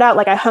I found out,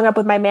 like I hung up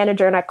with my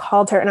manager and I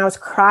called her and I was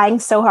crying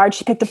so hard.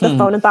 She picked up the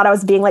phone and thought I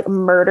was being like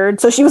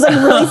murdered. So she was like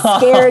really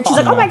scared. She's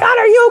like, oh my God,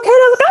 are you okay?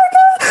 And I was like,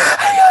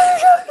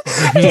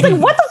 and she's like,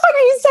 what the fuck are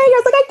you saying?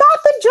 I was like, I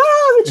got the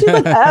job. And she's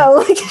like,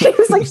 oh, like,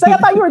 she's like, I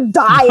thought you were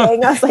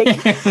dying. I was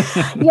like,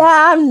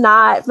 yeah, I'm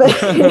not. But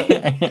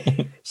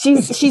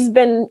she's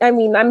been, I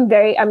mean,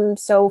 I'm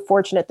so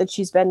fortunate that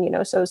she's been, you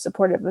know, so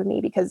supportive of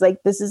me, because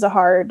like, this is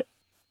like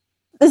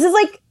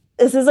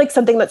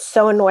something that's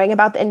so annoying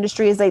about the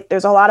industry, is like,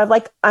 there's a lot of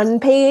like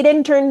unpaid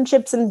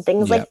internships and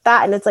things like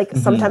that. And it's like,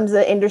 sometimes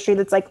the industry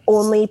that's like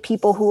only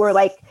people who are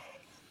like,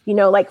 you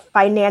know, like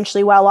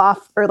financially well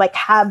off or like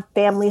have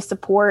family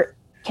support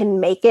can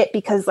make it,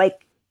 because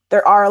like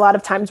there are a lot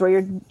of times where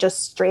you're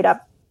just straight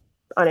up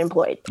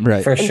unemployed.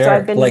 Right. For and sure. So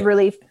I've been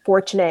really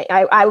fortunate.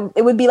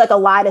 It would be like a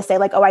lie to say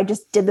like, oh, I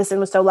just did this and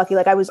was so lucky.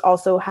 Like I was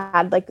also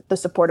had like the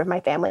support of my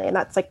family, and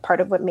that's like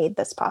part of what made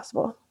this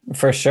possible.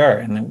 For sure.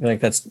 And like,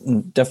 that's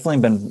definitely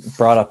been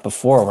brought up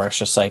before, where it's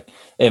just like,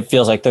 it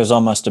feels like there's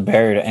almost a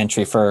barrier to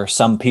entry for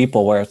some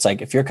people, where it's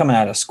like, if you're coming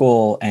out of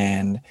school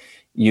and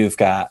you've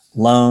got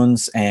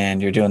loans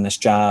and you're doing this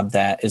job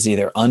that is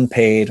either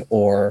unpaid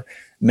or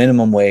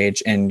minimum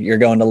wage, and you're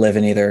going to live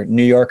in either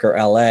New York or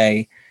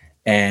LA,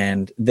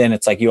 and then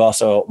it's like you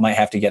also might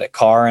have to get a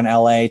car in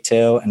LA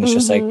too. And it's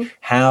just like,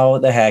 how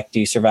the heck do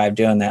you survive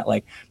doing that?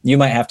 Like you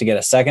might have to get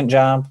a second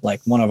job,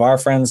 like one of our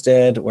friends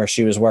did, where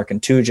she was working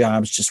 2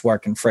 jobs, just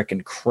working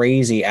freaking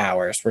crazy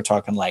hours. We're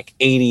talking like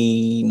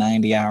 80,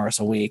 90 hours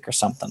a week or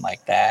something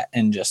like that.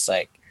 And just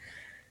like,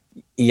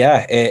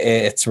 yeah,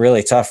 it's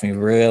really tough. You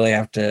really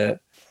have to.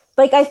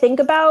 Like I think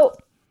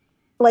about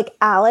like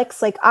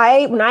Alex, like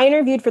when I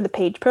interviewed for the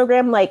Page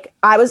program, like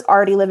I was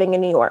already living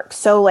in New York.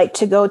 So like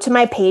to go to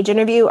my Page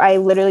interview, I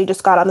literally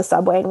just got on the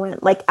subway and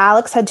went. Like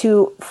Alex had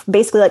to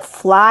basically like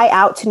fly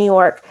out to New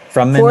York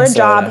from for a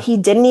job he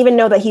didn't even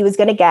know that he was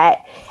going to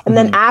get. And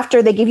then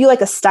after, they give you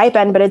like a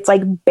stipend, but it's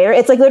like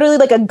it's like literally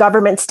like a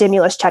government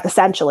stimulus check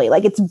essentially.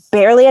 Like it's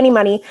barely any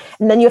money.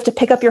 And then you have to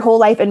pick up your whole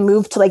life and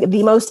move to like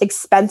the most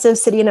expensive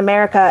city in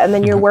America. And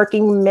then you're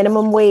working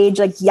minimum wage.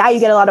 Like, yeah, you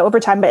get a lot of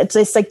overtime, but it's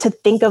just like to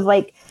think of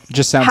like,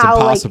 just sounds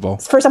impossible.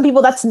 Like, for some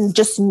people, that's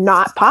just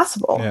not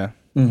possible.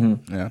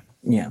 Yeah.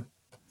 Yeah,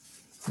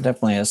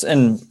 definitely is.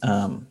 And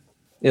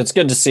it's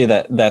good to see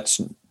that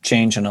that's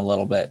changing a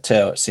little bit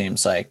too, it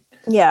seems like.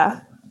 Yeah.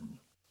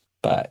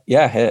 But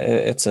yeah,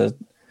 it's a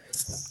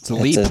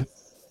leap.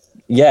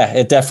 Yeah,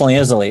 it definitely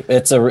is a leap.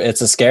 It's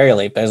a scary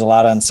leap. There's a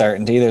lot of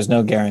uncertainty. There's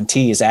no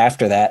guarantees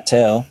after that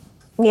too.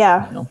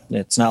 Yeah. You know,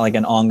 it's not like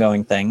an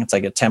ongoing thing. It's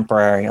like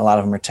a lot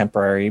of them are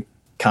temporary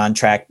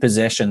contract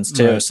positions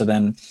too. Right. So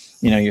then,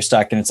 you know, you're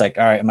stuck and it's like,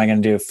 all right, am I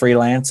going to do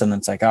freelance? And then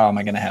it's like, oh, am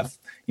I going to have,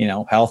 you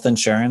know, health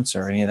insurance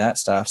or any of that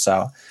stuff?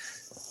 So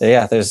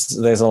yeah, there's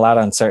a lot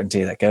of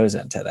uncertainty that goes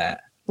into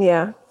that.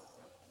 Yeah.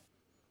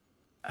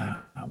 All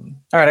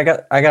right.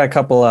 I got a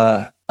couple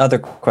other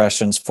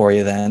questions for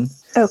you then.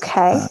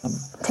 Okay.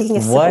 Taking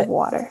a sip of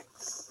water.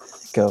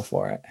 Go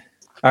for it.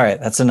 All right.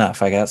 That's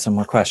enough. I got some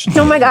more questions.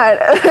 Oh my God.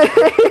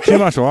 Too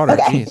much water.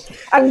 Okay. Jeez.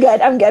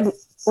 I'm good.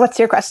 What's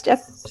your question?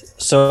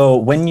 So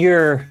when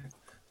you're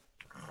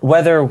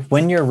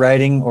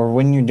writing or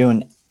when you're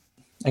doing,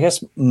 I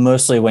guess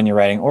mostly when you're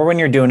writing or when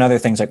you're doing other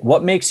things, like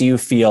what makes you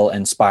feel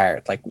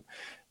inspired? Like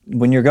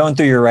when you're going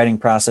through your writing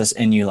process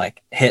and you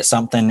like hit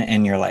something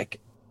and you're like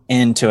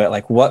into it,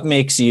 like what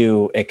makes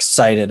you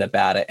excited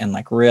about it and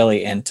like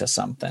really into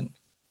something?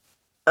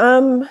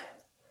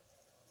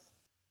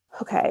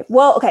 Okay.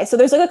 Well, okay. So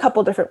there's like a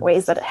couple different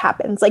ways that it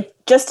happens. Like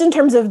just in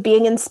terms of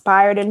being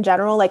inspired in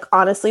general, like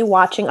honestly,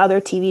 watching other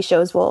TV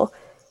shows will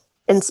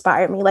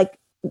inspire me. Like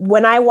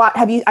when I watch,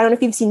 I don't know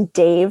if you've seen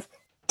Dave.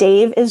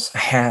 Dave is, I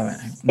haven't.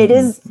 It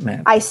is,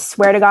 Man. I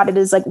swear to God, it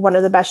is like one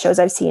of the best shows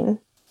I've seen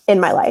in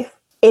my life.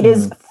 It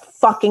is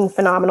fucking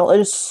phenomenal.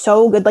 It is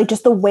so good. Like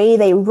just the way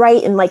they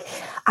write and like,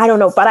 I don't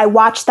know, but I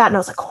watched that and I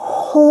was like,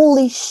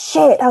 holy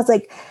shit. I was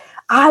like,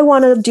 I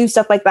want to do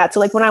stuff like that.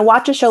 So like when I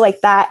watch a show like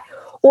that,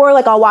 or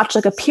like I'll watch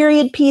like a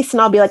period piece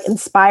and I'll be like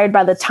inspired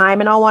by the time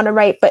and I'll want to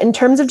write. But in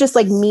terms of just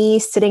like me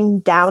sitting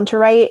down to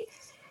write,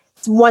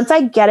 once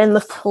I get in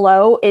the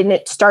flow and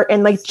it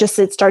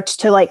starts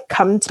to like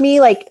come to me,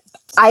 like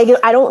I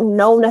don't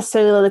know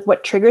necessarily like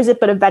what triggers it,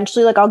 but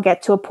eventually like I'll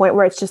get to a point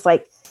where it's just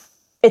like,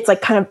 it's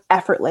like kind of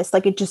effortless.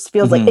 Like it just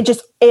feels like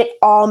it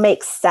all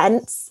makes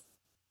sense.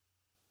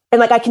 And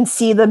like I can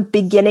see the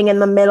beginning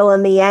and the middle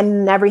and the end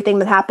and everything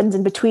that happens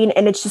in between.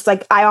 And it's just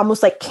like I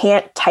almost like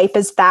can't type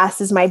as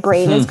fast as my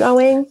brain is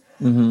going.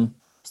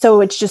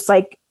 So it's just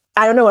like,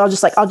 I don't know, I'll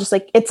just like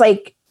it's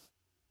like,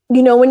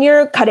 you know, when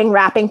you're cutting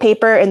wrapping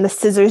paper and the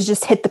scissors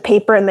just hit the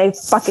paper and they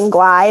fucking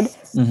glide.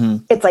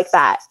 It's like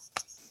that.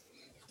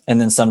 And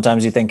then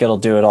sometimes you think it'll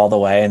do it all the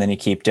way, and then you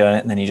keep doing it,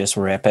 and then you just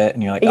rip it,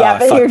 and you're like,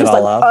 I fucked it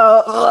all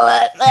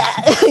up.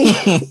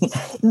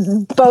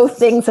 Both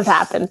things have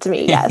happened to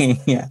me, yes.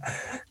 Yeah.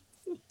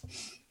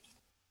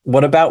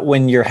 What about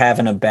when you're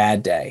having a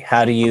bad day?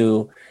 How do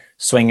you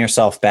swing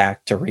yourself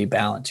back to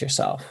rebalance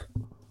yourself,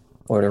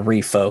 or to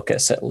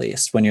refocus at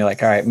least, when you're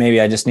like, all right,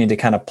 maybe I just need to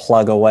kind of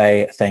plug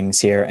away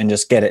things here and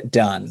just get it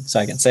done. So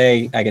I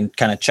can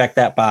kind of check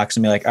that box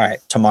and be like, all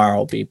right, tomorrow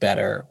will be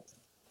better.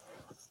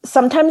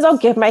 Sometimes I'll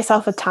give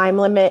myself a time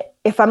limit.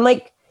 If I'm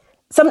like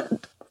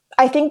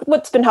I think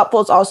what's been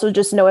helpful is also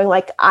just knowing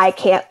like, I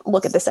can't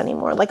look at this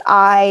anymore. Like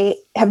I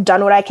have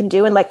done what I can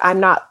do. And like, I'm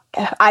not,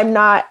 it's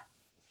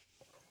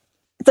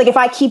like, if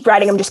I keep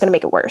writing, I'm just going to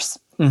make it worse.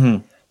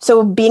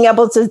 So being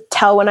able to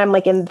tell when I'm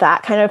like in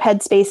that kind of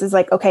headspace is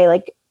like, okay,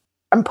 like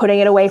I'm putting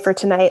it away for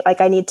tonight.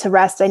 Like I need to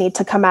rest. I need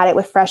to come at it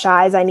with fresh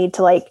eyes. I need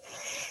to like,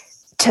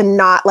 to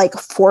not like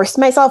force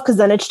myself. Cause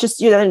then it's just,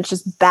 then it's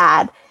just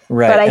bad.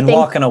 Right. But and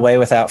walking away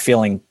without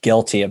feeling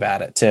guilty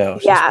about it too.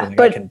 Yeah.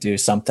 But I can do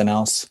something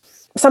else.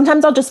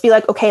 Sometimes I'll just be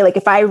like, okay, like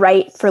if I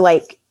write for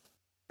like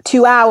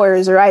 2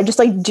 hours, or I just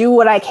like do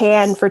what I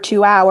can for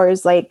 2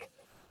 hours, like,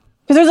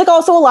 because there's like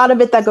also a lot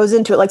of it that goes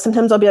into it. Like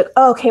sometimes I'll be like,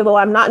 oh, okay, well,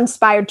 I'm not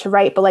inspired to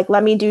write, but like,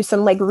 let me do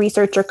some like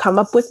research or come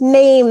up with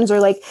names, or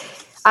like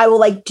I will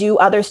like do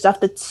other stuff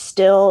that's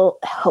still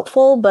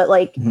helpful, but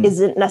like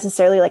isn't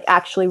necessarily like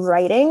actually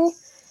writing.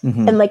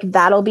 And like,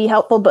 that'll be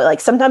helpful. But like,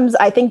 sometimes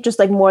I think just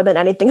like more than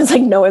anything is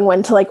like knowing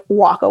when to like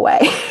walk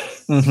away.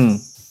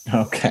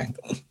 Okay.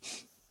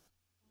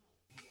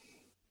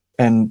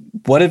 And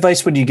what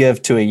advice would you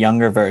give to a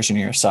younger version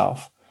of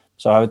yourself?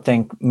 So I would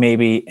think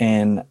maybe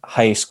in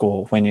high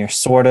school, when you're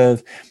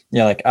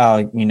like,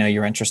 oh, you know,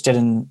 you're interested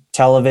in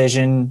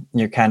television,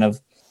 you're kind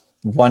of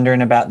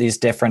wondering about these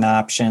different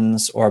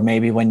options, or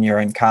maybe when you're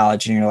in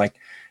college and you're like,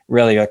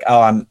 really like,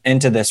 oh, I'm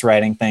into this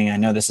writing thing. I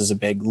know this is a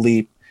big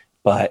leap,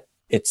 but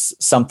it's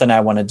something I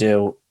want to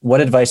do.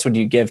 What advice would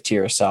you give to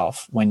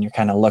yourself when you're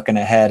kind of looking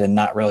ahead and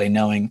not really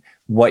knowing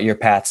what your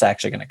path's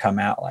actually going to come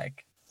out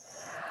like?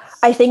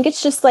 I think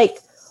it's just like,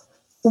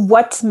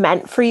 what's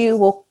meant for you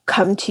will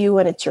come to you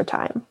when it's your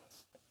time.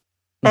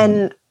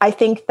 And I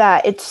think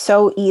that it's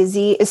so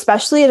easy,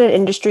 especially in an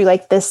industry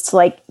like this, to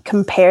like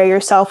compare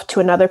yourself to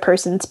another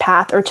person's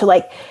path, or to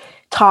like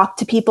talk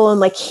to people and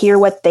like hear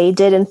what they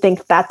did and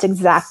think that's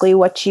exactly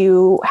what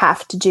you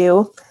have to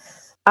do.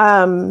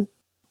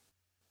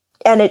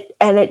 And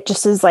it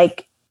just is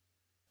like,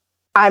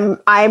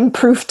 I'm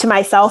proof to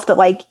myself that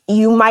like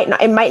it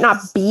might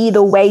not be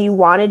the way you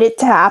wanted it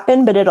to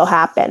happen, but it'll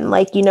happen.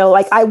 Like, you know,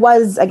 like I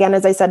was, again,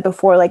 as I said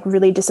before, like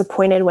really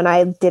disappointed when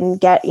I didn't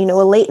get, you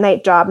know, a late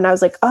night job. And I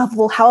was like, oh,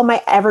 well, how am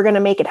I ever going to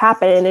make it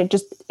happen? And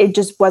it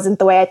just wasn't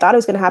the way I thought it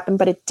was going to happen,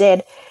 but it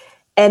did.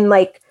 And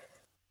like,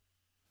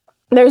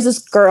 there's this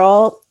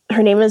girl,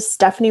 her name is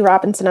Stephanie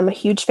Robinson. I'm a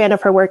huge fan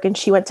of her work. And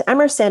she went to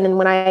Emerson. And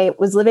when I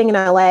was living in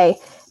LA,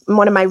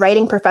 one of my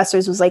writing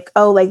professors was like,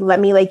 oh, like, let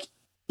me like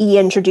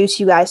introduce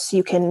you guys so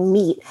you can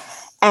meet.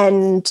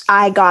 And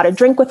I got a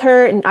drink with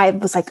her, and I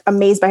was like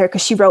amazed by her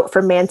because she wrote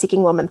for Man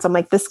Seeking Woman. So I'm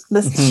like, this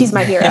she's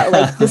my hero.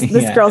 Like this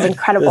girl's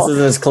incredible. This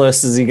is as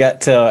close as you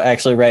got to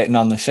actually writing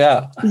on the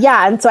show.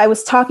 Yeah. And so I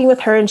was talking with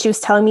her, and she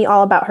was telling me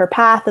all about her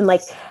path and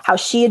like how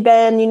she had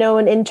been, you know,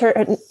 an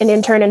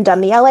intern and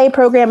done the LA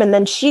program. And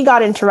then she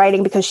got into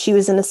writing because she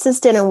was an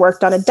assistant and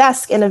worked on a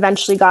desk, and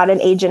eventually got an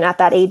agent at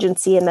that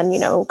agency, and then, you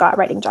know, got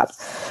writing jobs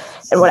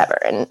and whatever.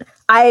 And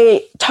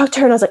I talked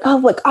to her and I was like, oh,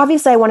 like,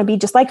 obviously I want to be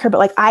just like her, but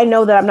like, I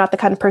know that I'm not the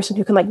kind of person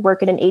who can like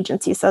work in an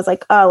agency. So I was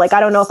like, oh, like, I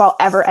don't know if I'll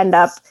ever end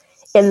up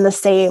in the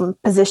same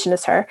position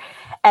as her.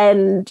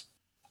 And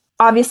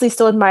obviously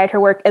still admired her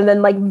work. And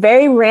then like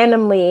very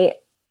randomly,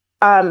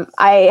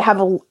 I have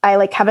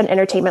an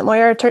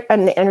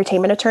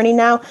entertainment attorney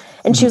now.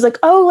 And she was like,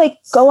 oh, like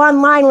go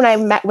online. When I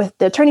met with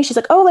the attorney, she's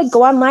like, oh, like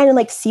go online and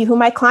like see who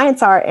my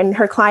clients are. And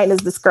her client is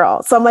this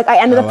girl. So I'm like,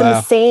 I ended up in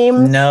the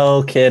same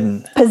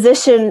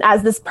position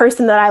as this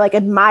person that I like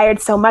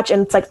admired so much.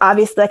 And it's like,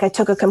 obviously like I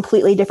took a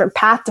completely different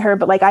path to her,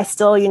 but like I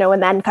still, you know,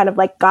 and then kind of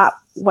like got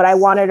what I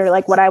wanted, or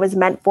like what I was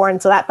meant for.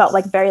 And so that felt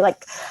like very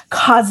like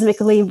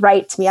cosmically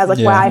right to me. I was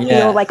like, wow, I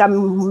feel like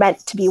I'm meant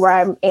to be where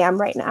I am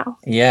right now.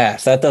 Yeah.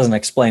 So that doesn't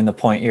explain the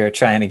point you're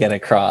trying to get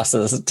across,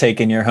 is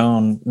taking your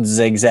own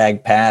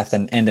zigzag path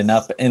and ending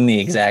up in the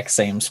exact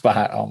same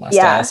spot almost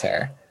as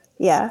her.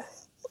 Yeah.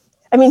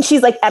 I mean,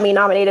 she's like Emmy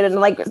nominated and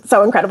like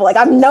so incredible. Like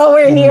I'm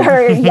nowhere near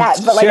her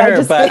yet, but like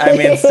I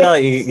mean, still,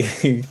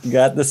 you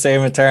got the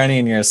same attorney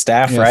and you're a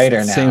staff writer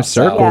now. Same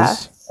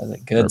circles. So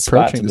that's a good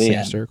spot to be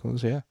in.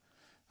 Circles, yeah.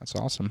 That's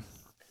awesome.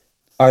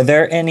 Are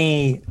there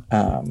any?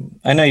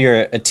 I know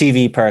you're a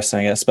TV person,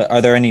 I guess, but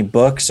are there any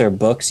books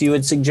you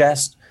would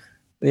suggest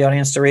the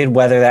audience to read,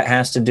 whether that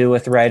has to do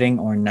with writing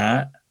or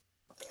not?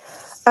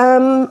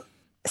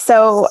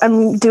 So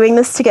I'm doing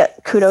this to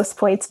get kudos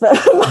points, but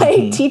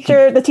the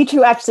teacher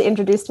who actually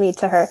introduced me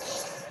to her,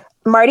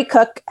 Marty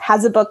Cook,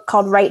 has a book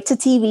called Write to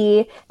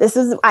TV.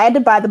 I had to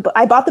buy the book.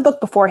 I bought the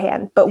book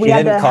beforehand, but we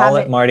had to call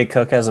it Marty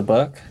Cook as a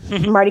book.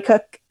 Marty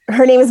Cook.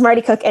 Her name is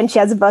Marty Cook, and she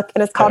has a book,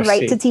 and it's called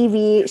Write to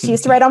TV. She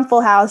used to write on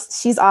Full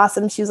House. She's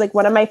awesome. She was like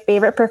one of my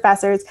favorite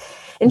professors,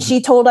 and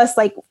she told us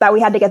like that we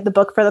had to get the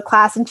book for the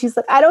class. And she's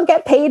like, "I don't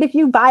get paid if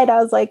you buy it."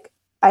 I was like,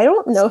 I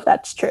don't know if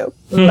that's true,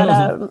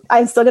 but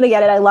I'm still going to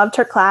get it. I loved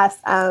her class.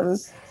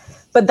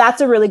 But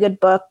that's a really good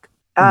book.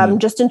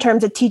 Just in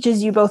terms it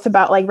teaches you both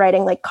about like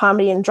writing like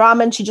comedy and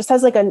drama. And she just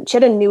has she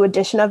had a new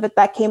edition of it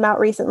that came out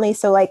recently.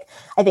 So like,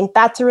 I think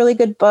that's a really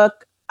good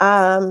book.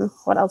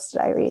 What else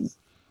did I read?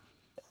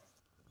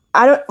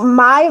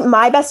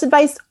 My best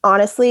advice,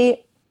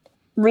 honestly,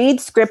 read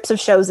scripts of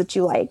shows that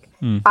you like.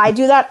 I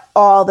do that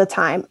all the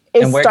time.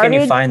 And where can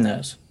you find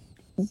those?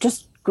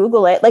 Just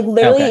Google it. Like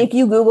literally if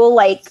you Google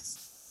like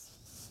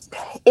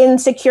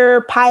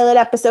Insecure pilot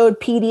episode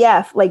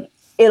PDF, like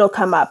it'll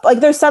come up. Like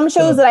there's some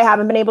shows that I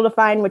haven't been able to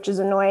find, which is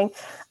annoying.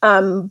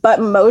 But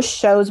most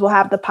shows will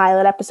have the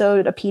pilot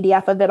episode, a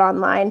PDF of it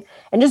online,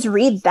 and just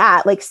read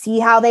that, like see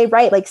how they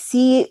write, like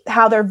see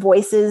how their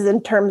voices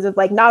in terms of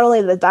like not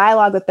only the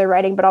dialogue that they're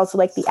writing, but also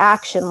like the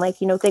action, like,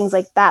 you know, things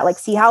like that, like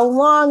see how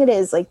long it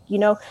is. Like, you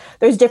know,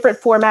 there's different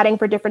formatting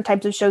for different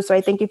types of shows. So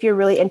I think if you're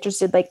really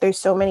interested, like there's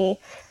so many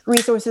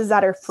resources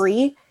that are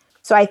free.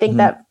 So I think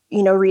that,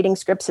 you know, reading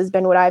scripts has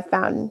been what I've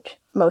found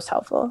most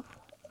helpful.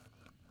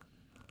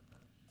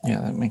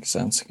 Yeah, that makes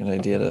sense. Good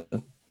idea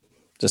to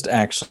just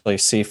actually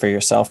see for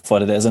yourself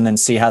what it is and then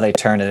see how they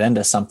turn it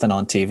into something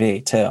on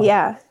TV too.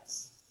 Yeah,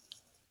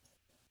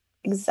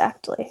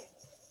 exactly.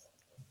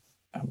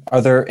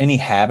 Are there any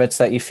habits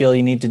that you feel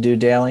you need to do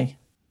daily?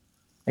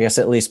 I guess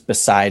at least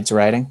besides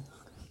writing?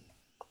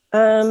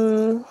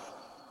 No,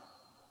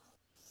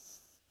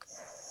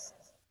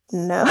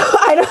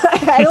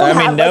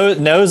 I don't.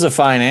 No's a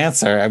fine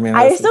answer. I mean,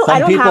 I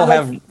don't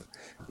have.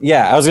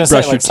 Yeah, I was gonna say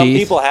Brush your some teeth.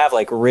 people have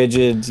like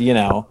rigid, you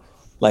know,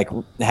 like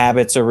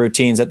habits or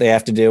routines that they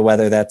have to do,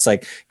 whether that's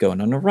like going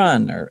on a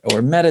run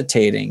or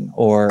meditating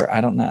or I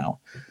don't know.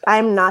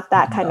 I'm not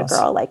that kind of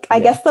girl. Like,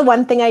 I guess the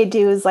one thing I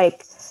do is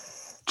like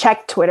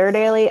check Twitter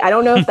daily. I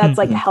don't know if that's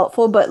like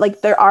helpful, but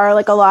like there are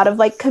like a lot of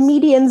like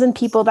comedians and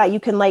people that you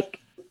can like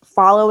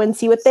follow and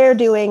see what they're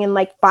doing and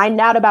like find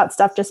out about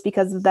stuff just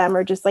because of them,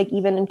 or just like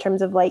even in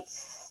terms of like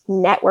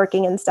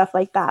networking and stuff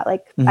like that.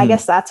 Like I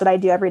guess that's what I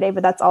do every day,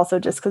 but that's also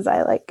just because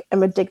I like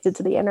am addicted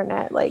to the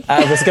internet. Like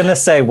I was gonna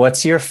say,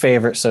 what's your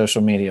favorite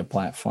social media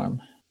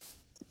platform?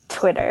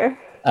 Twitter.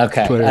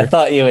 Okay, Twitter. I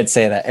thought you would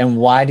say that. And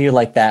why do you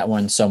like that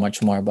one so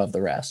much more above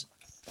the rest?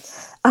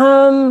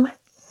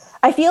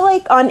 I feel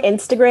like on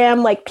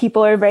Instagram, like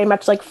people are very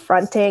much like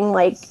fronting,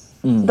 like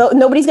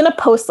nobody's gonna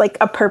post like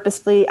a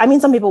purposefully, I mean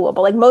some people will,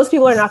 but like most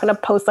people are not gonna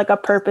post like a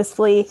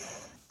purposefully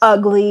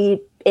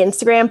ugly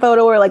Instagram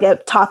photo or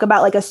like talk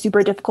about like a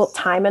super difficult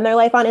time in their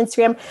life on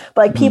Instagram,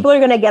 but like people are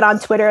gonna get on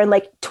Twitter and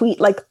like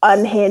tweet like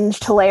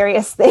unhinged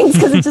hilarious things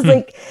because it's just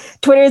like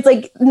Twitter is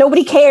like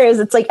nobody cares,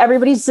 it's like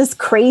everybody's just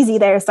crazy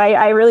there, so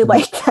I really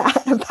like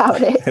that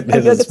about it. I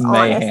feel like it's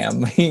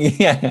mayhem.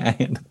 Yeah,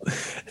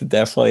 it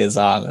definitely is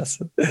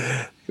honest.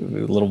 A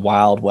little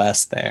Wild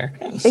West there.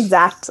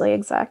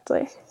 Exactly.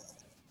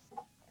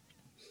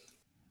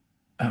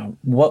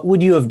 What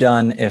would you have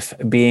done if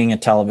being a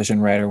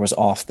television writer was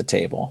off the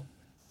table?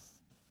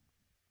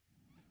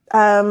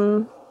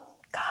 God,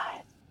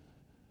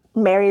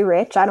 marry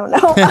rich. I don't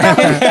know.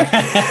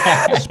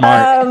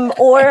 Smart.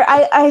 Or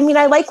I mean,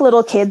 I like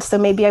little kids, so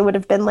maybe I would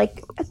have been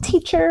like a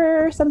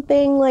teacher or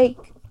something. Like,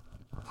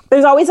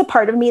 there's always a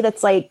part of me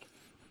that's like,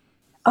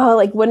 oh,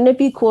 like, wouldn't it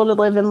be cool to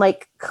live in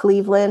like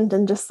Cleveland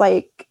and just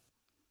like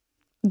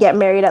get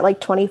married at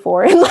like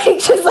 24 and like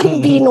just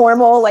like be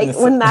normal? Like,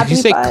 wouldn't that be fun? Did you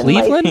say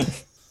Cleveland?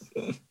 Like,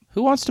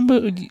 who wants to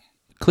move?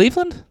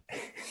 Cleveland?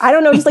 I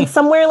don't know, just like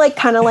somewhere like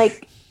kind of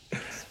like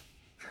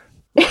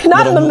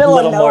not in the middle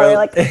of nowhere,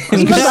 like not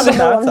in the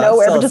middle of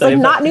nowhere, but just like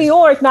not New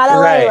York, not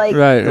LA, like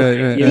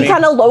right. Be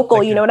kind of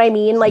local, you know what I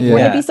mean? Like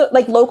wouldn't it be so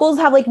like locals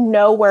have like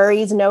no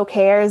worries, no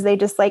cares, they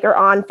just like are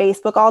on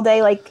Facebook all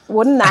day, like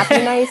wouldn't that be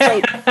nice?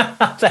 Like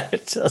they're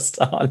just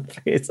on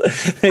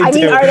Facebook. Are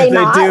they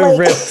not? They do like,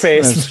 rip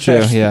Facebook. That's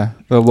true, yeah.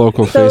 The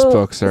local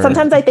Facebooks are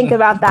sometimes I think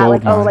about that,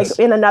 like, mines. like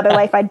in another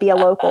life I'd be a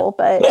local,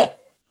 but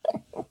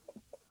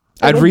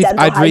I'd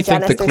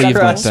rethink the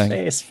Cleveland thing.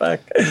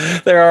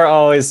 Facebook. There are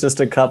always just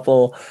a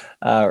couple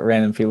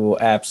random people who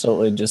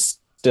absolutely just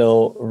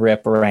still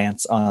rip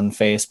rants on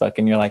Facebook,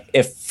 and you're like,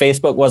 if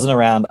Facebook wasn't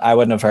around, I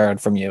wouldn't have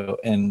heard from you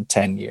in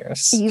 10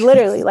 years. You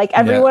literally, like,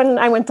 everyone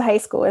I went to high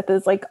school with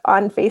is like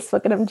on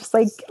Facebook, and I'm just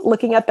like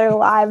looking at their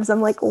lives.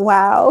 I'm like,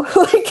 wow,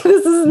 like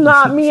this is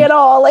not me at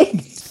all. Like,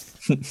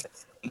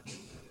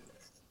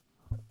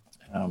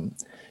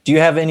 do you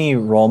have any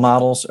role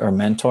models or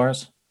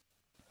mentors?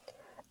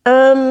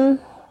 Role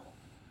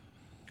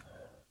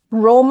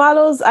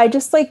models, I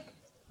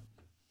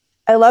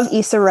love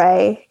Issa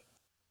Rae.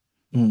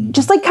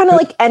 Just like kind of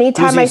like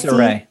anytime I see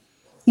Rae?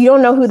 You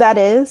don't know who that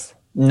is?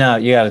 No,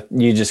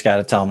 you just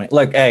gotta tell me.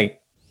 Look, hey,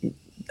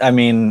 I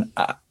mean,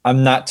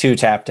 I'm not too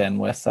tapped in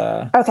with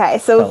okay,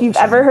 so if you've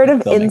ever heard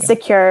of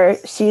Insecure,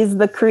 she's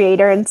the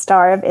creator and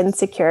star of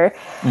Insecure.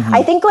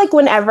 I think like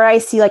whenever I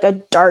see like a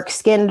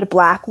dark-skinned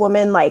Black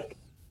woman like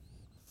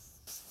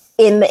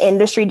in the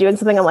industry doing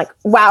something, I'm like,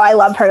 wow, I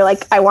love her.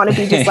 Like, I want to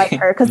be just like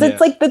her. Because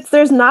it's like,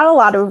 there's not a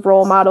lot of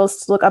role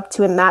models to look up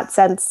to in that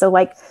sense. So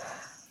like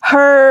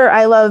her,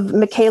 I love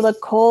Michaela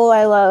Cole.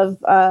 I love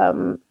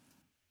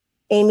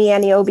Amy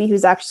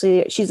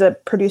Aniobi, she's a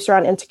producer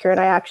on Insecure.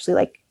 And I actually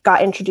like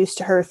got introduced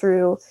to her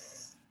through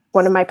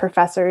one of my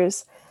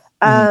professors.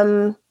 I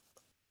don't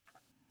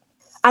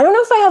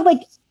know if I have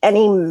like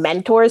any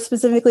mentors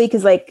specifically.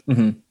 Cause like,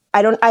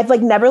 I've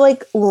like never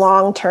like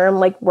long-term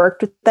like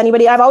worked with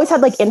anybody. I've always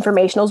had like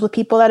informationals with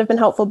people that have been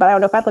helpful, but I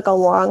don't know if I have like a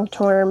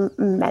long-term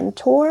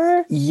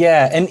mentor.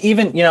 Yeah. And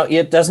even,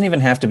 it doesn't even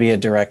have to be a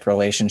direct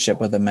relationship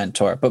with a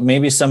mentor, but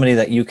maybe somebody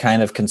that you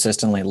kind of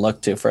consistently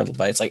look to for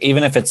advice. Like,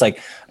 even if it's like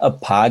a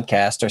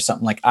podcast or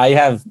something, like I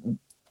have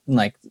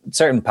like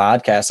certain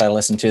podcasts I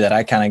listen to that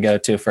I kind of go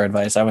to for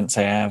advice. I wouldn't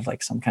say I have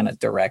like some kind of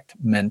direct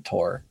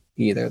mentor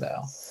either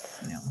though.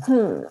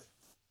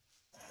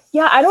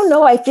 Yeah. I don't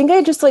know. I think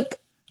I just like,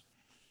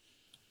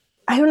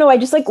 I don't know. I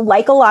just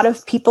like a lot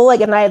of people,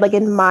 like, and I like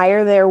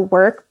admire their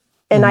work.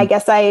 And I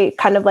guess I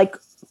kind of like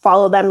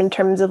follow them in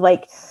terms of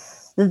like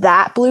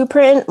that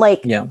blueprint.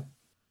 Like, yeah,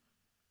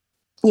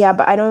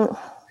 but I don't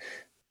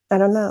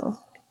know.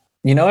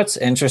 It's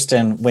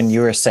interesting when you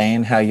were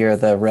saying how you're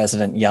the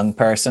resident young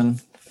person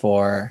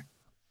for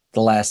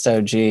The Last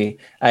OG.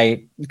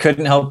 I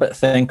couldn't help but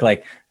think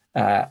like,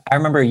 I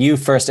remember you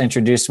first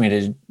introduced me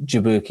to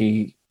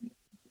Jaboukie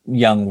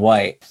Young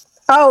White.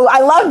 Oh, I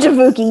love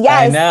Jaboukie.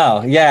 Yes. I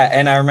know. Yeah.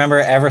 And I remember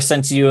ever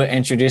since you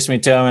introduced me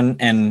to him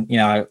and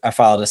I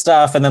followed his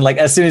stuff. And then like,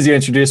 as soon as you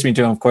introduced me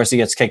to him, of course he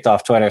gets kicked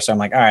off Twitter. So I'm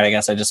like, all right, I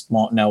guess I just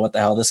won't know what the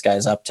hell this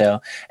guy's up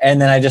to.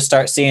 And then I just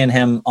start seeing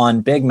him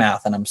on Big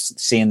Mouth, and I'm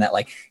seeing that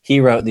like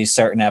he wrote these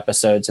certain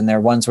episodes, and they're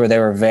ones where they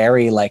were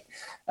very like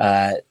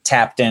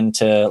tapped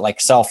into like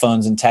cell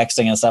phones and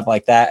texting and stuff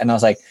like that. And I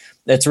was like,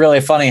 it's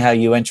really funny how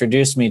you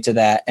introduced me to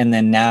that. And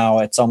then now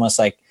it's almost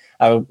like,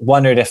 I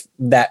wondered if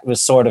that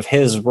was sort of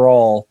his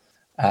role,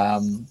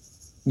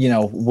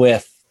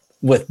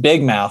 with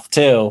Big Mouth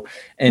too,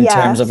 in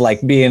terms of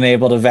like being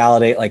able to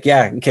validate, like,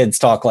 yeah, kids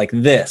talk like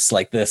this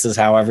is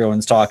how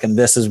everyone's talking.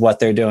 This is what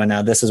they're doing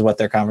now. This is what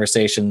their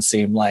conversations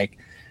seem like.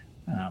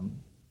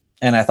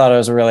 And I thought it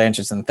was a really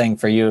interesting thing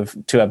for you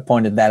to have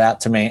pointed that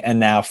out to me. And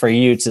now for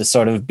you to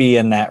sort of be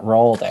in that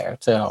role there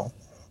too.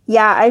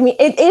 Yeah. I mean,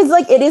 it is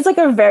like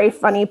a very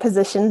funny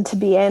position to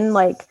be in.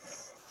 Like,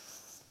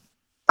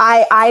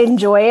 I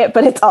enjoy it,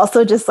 but it's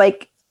also just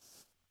like,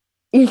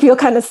 you feel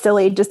kind of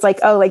silly, just like,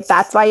 oh, like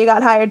that's why you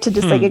got hired, to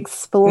just like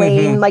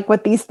explain like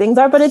what these things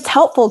are. But it's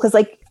helpful because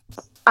like,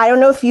 I don't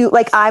know if you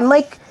like, I'm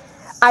like,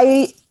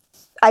 I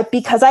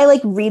because I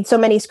like read so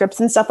many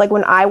scripts and stuff, like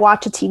when I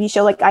watch a TV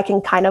show, like I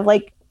can kind of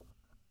like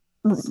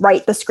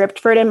write the script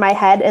for it in my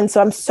head. And so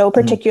I'm so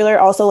particular.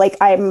 Also, like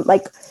I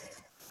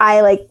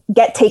like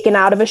get taken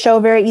out of a show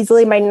very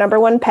easily. My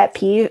number one pet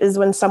peeve is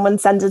when someone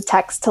sends a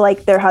text to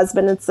like their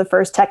husband. It's the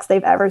first text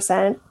they've ever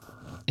sent.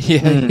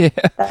 Yeah.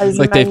 That is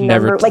like they've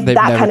never like that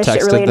kind of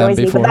shit really annoys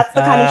me. But that's the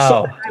kind of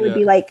shit that I would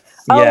be like,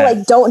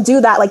 like don't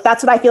do that. Like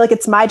that's what I feel like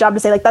it's my job to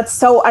say. Like that's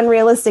so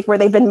unrealistic. Where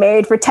they've been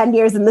married for 10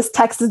 years and this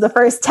text is the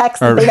first text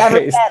that they've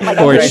ever sent.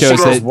 Like, or it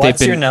shows that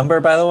what's your number,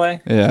 by the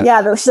way?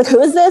 Yeah. She's like, who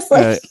is this?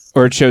 Like,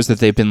 or it shows that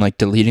they've been like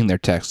deleting their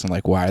texts, and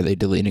like, why are they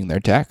deleting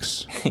their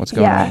texts? What's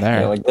going on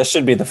there? Yeah, like this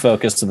should be the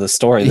focus of the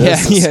story.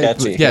 This is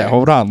sketchy. Yeah,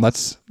 hold on.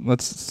 Let's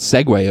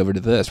segue over to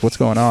this. What's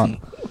going on?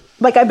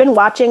 Like I've been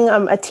watching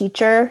a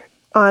teacher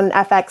on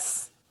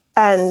FX,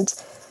 and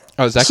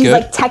is she's good?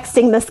 Like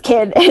texting this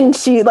kid, and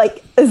she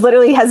like is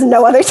literally has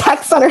no other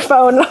text on her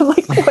phone. And I'm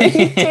like, what are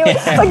you doing?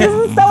 Like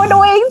this is so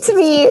annoying to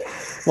me.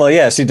 Well,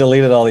 yeah, she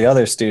deleted all the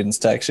other students'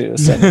 texts she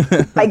was sending.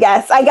 I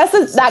guess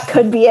that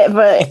could be it,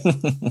 but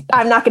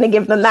I'm not going to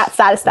give them that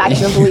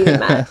satisfaction of believing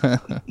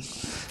that.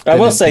 I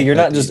will say you're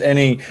not just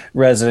any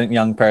resident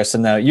young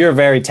person, though. You're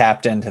very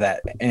tapped into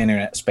that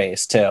internet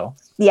space too.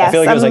 Yes, I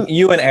feel like it was like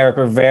you and Eric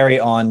were very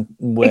on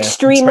with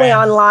extremely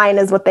online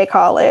is what they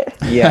call it.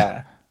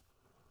 Yeah.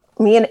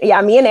 Me and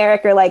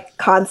Eric are like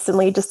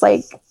constantly just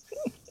like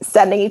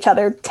sending each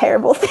other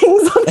terrible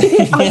things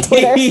on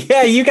Twitter.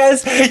 Yeah, you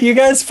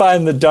guys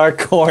find the dark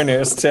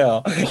corners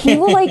too. He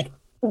will like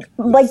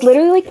like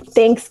literally like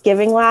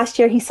Thanksgiving last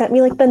year, he sent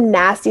me like the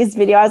nastiest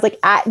video. I was like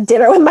at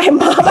dinner with my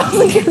mom. I was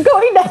like, you're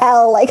going to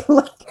hell. Like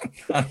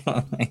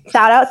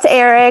shout out to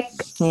Eric.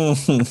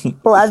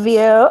 Love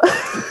you.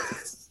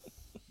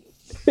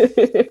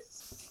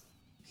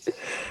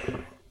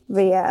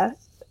 But yeah,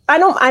 I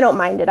don't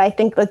mind it. I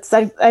think that's,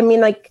 I mean,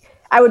 like,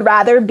 I would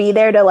rather be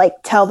there to like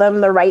tell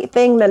them the right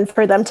thing than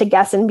for them to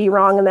guess and be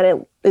wrong, and then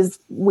it is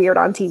weird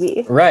on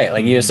TV. Right.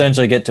 Like you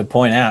essentially get to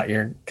point out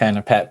your kind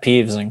of pet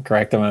peeves and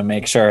correct them and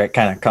make sure it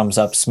kind of comes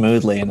up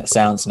smoothly and it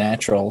sounds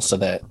natural, so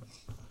that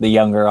the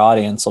younger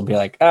audience will be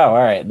like, oh, all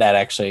right, that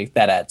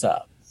adds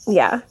up.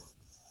 Yeah.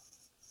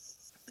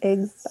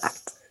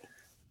 Exactly.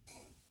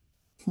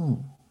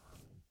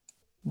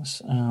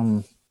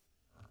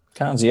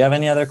 Collins, do you have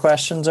any other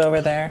questions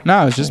over there? No,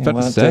 I was just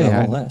about to say. The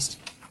whole list.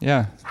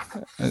 Yeah,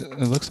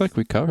 it looks like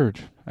we covered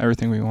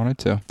everything we wanted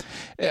to.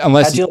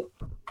 Unless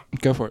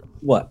go for it.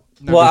 What?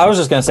 No, well, I was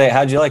just gonna say,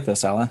 how'd you like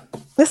this, Ella?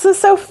 This was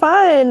so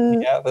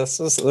fun. Yeah, this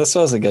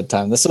was a good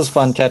time. This was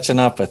fun catching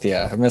up with you.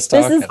 I missed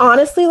talking. This is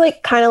honestly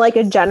like kind of like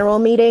a general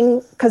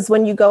meeting, because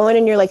when you go in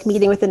and you're like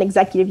meeting with an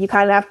executive, you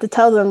kind of have to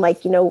tell them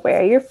like, you know,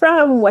 where you're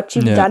from, what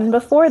you've done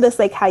before this,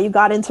 like how you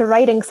got into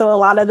writing. So a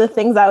lot of the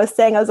things I was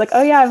saying, I was like,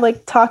 oh yeah, I've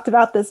like talked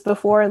about this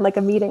before in like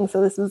a meeting. So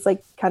this was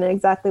like kind of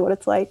exactly what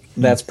it's like.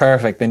 That's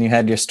perfect. Then you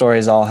had your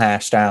stories all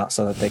hashed out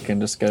so that they can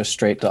just go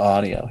straight to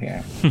audio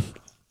here.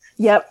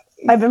 Yep.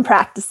 I've been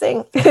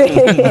practicing.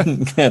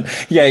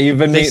 Yeah, you've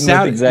been meeting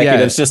with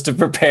executives just to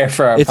prepare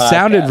for our podcast. It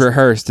sounded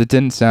rehearsed. It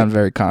didn't sound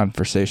very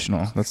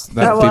conversational.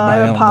 I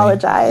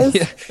apologize.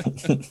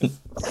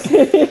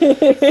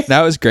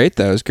 That was great,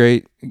 though. It was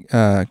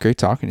great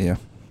talking to you.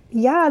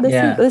 Yeah,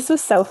 this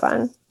was so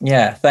fun.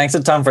 Yeah, thanks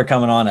a ton for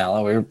coming on,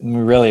 Ella. We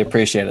really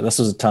appreciate it. This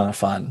was a ton of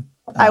fun.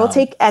 I will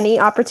take any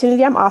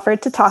opportunity I'm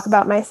offered to talk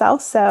about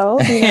myself. So,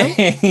 you know.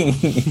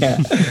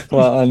 Yeah.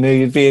 Well, I knew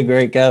you'd be a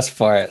great guest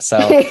for it. So,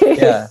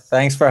 yeah,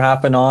 thanks for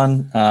hopping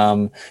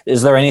on.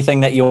 Is there anything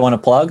that you want to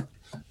plug?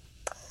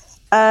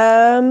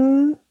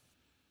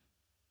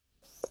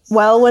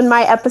 Well, when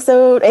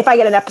if I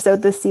get an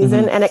episode this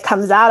season and it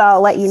comes out,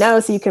 I'll let you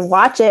know so you can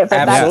watch it.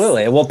 But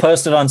absolutely. We'll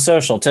post it on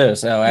social too.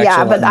 So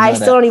yeah, but I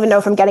still don't even know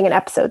if I'm getting an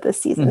episode this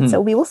season.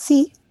 So we will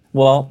see.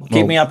 Well,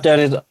 keep me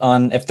updated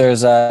on if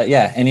there's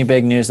any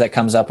big news that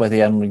comes up with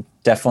you, and we're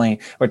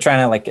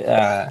trying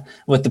to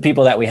with the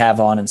people that we have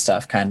on and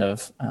stuff, kind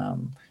of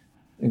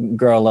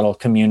grow a little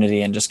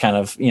community and just kind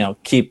of, you know,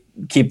 keep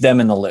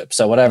them in the loop.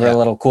 So whatever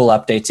little cool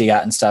updates you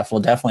got and stuff,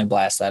 we'll definitely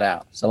blast that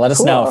out. So let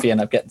us know if you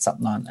end up getting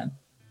something on then.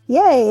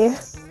 Yay.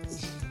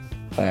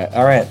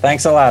 All right.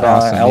 Thanks a lot,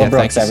 awesome. Ella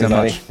Brooks,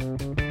 everybody. So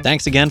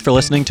thanks again for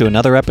listening to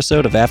another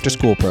episode of After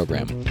School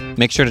Program.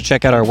 Make sure to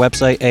check out our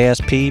website,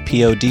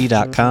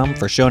 asppod.com,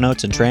 for show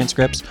notes and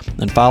transcripts,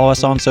 and follow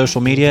us on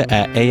social media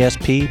at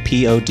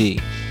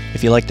asppod.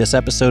 If you like this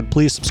episode,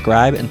 please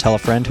subscribe and tell a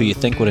friend who you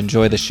think would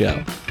enjoy the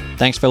show.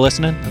 Thanks for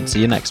listening, and see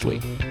you next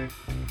week.